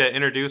concerned story about- to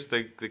introduce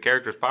the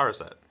character's power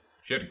set.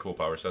 She had a cool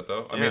power set,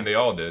 though. I Yeah. mean, they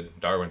all did.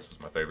 Darwin's was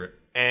my favorite.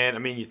 And, I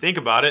mean, you think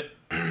about it,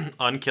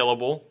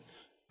 unkillable,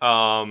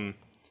 earth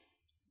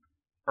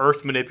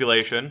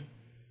manipulation,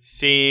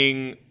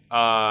 seeing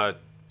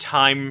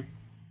time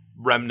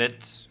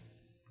remnants.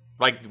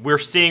 Like, we're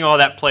seeing all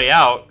that play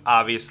out,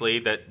 obviously,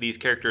 that these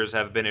characters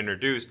have been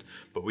introduced,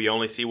 but we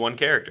only see one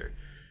character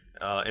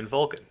in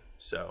Vulcan.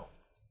 So,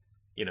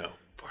 you know,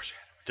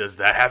 does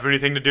that have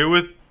anything to do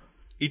with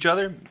each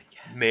other?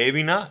 Yes.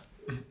 Maybe not.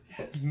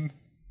 Yes.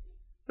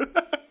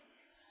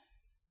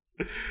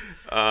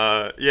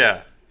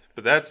 Yeah,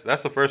 but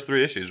that's the first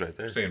 3 issues right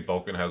there. You're saying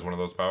Vulcan has one of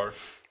those powers?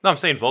 No, I'm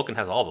saying Vulcan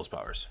has all those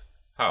powers.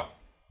 How?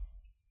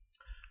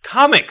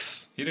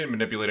 Comics. He didn't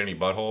manipulate any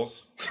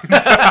buttholes.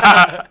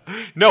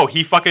 No,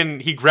 he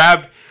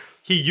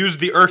used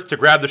the Earth to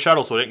grab the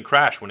shuttle so it didn't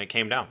crash when it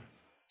came down.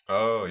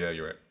 Oh, yeah,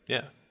 you're right.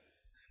 Yeah.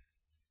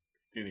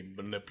 He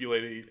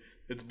manipulated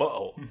its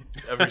butthole.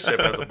 Every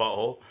ship has a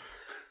butthole.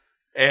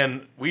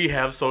 And we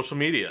have social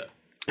media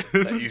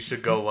that you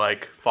should go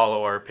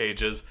follow our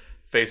pages.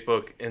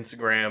 Facebook,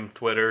 Instagram,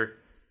 Twitter,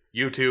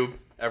 YouTube.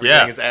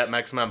 Everything is at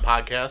Mexmen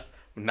Podcast.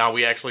 Now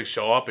we actually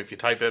show up if you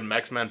type in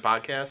Mexmen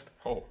Podcast.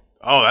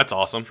 Oh, that's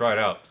awesome. Try it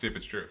out. See if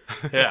it's true.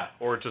 Yeah,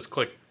 or just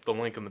click the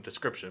link in the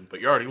description. But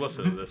you're already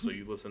listening to this, so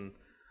you listen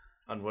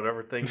on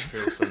whatever thing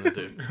you're listening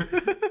to.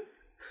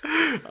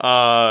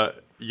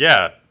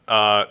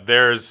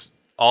 There's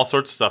all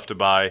sorts of stuff to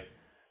buy.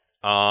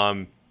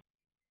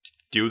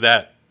 Do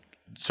that.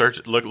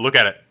 Search. Look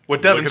at it.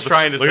 What Devin's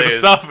trying to say is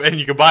stuff, and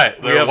you can buy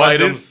it. We have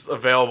items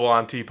available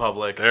on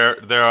TeePublic.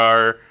 There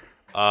are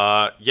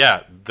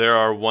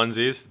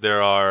onesies.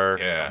 There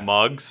are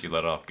mugs. You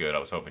let off good. I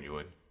was hoping you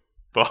would.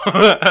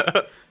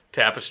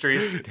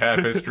 Tapestries.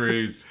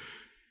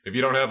 If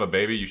you don't have a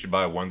baby, you should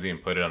buy a onesie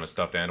and put it on a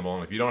stuffed animal.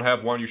 And if you don't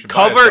have one, you should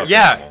buy a stuffed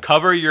animal.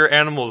 Cover your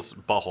animal's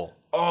butthole.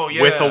 Oh,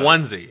 yeah. With a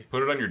onesie.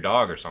 Put it on your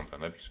dog or something.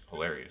 That'd be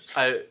hilarious.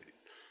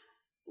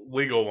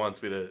 Legal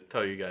wants me to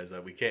tell you guys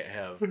that we can't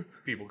have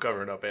people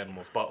covering up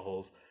animals'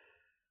 buttholes.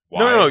 Why?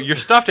 No, your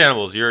stuffed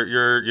animals,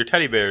 your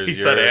teddy bears. He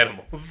said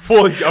animals.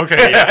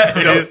 Okay,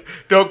 yeah.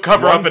 Don't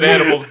cover up an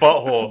animal's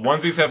butthole.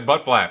 Onesies have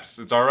butt flaps.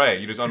 It's all right.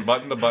 You just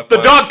unbutton the butt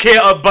The flaps. dog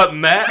can't unbutton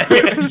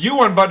that.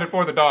 You unbutton it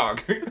for the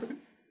dog. You're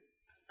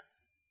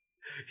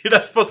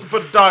not supposed to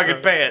put a dog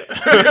in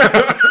pants.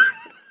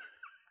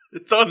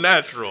 It's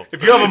unnatural.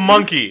 If you have a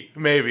monkey,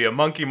 maybe. A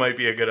monkey might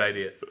be a good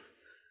idea.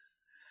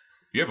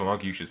 If you have a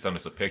monkey, you should send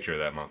us a picture of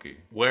that monkey.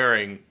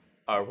 Wearing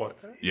our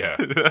onesie. Yeah.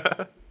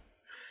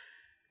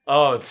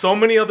 Oh, and so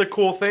many other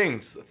cool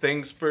things.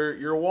 Things for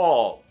your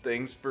wall.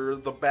 Things for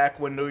the back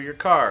window of your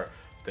car.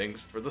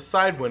 Things for the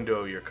side window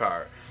of your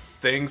car.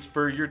 Things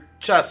for your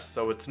chest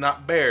so it's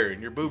not bare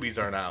and your boobies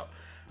aren't out.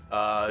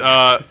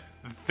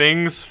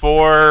 Things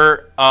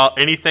for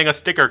anything a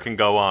sticker can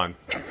go on.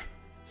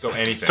 So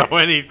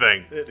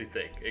anything.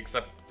 Anything,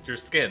 except your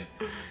skin.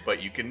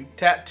 But you can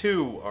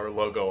tattoo our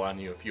logo on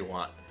you if you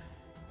want.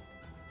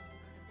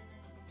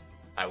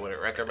 I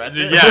wouldn't recommend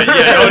it. Yeah,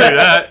 don't do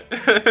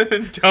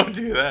that. Don't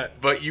do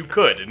that. But you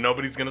could, and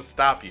nobody's going to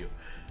stop you.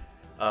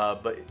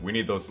 But we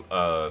need those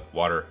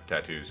water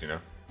tattoos, you know?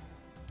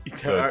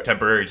 The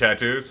temporary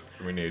tattoos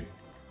we need.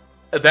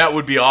 That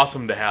would be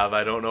awesome to have.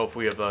 I don't know if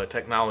we have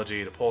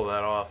technology to pull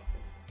that off.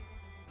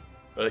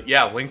 But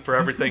yeah, link for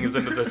everything is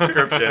in the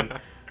description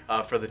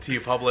for the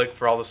TeePublic,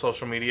 for all the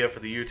social media, for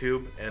the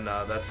YouTube, and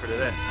that's for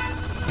today.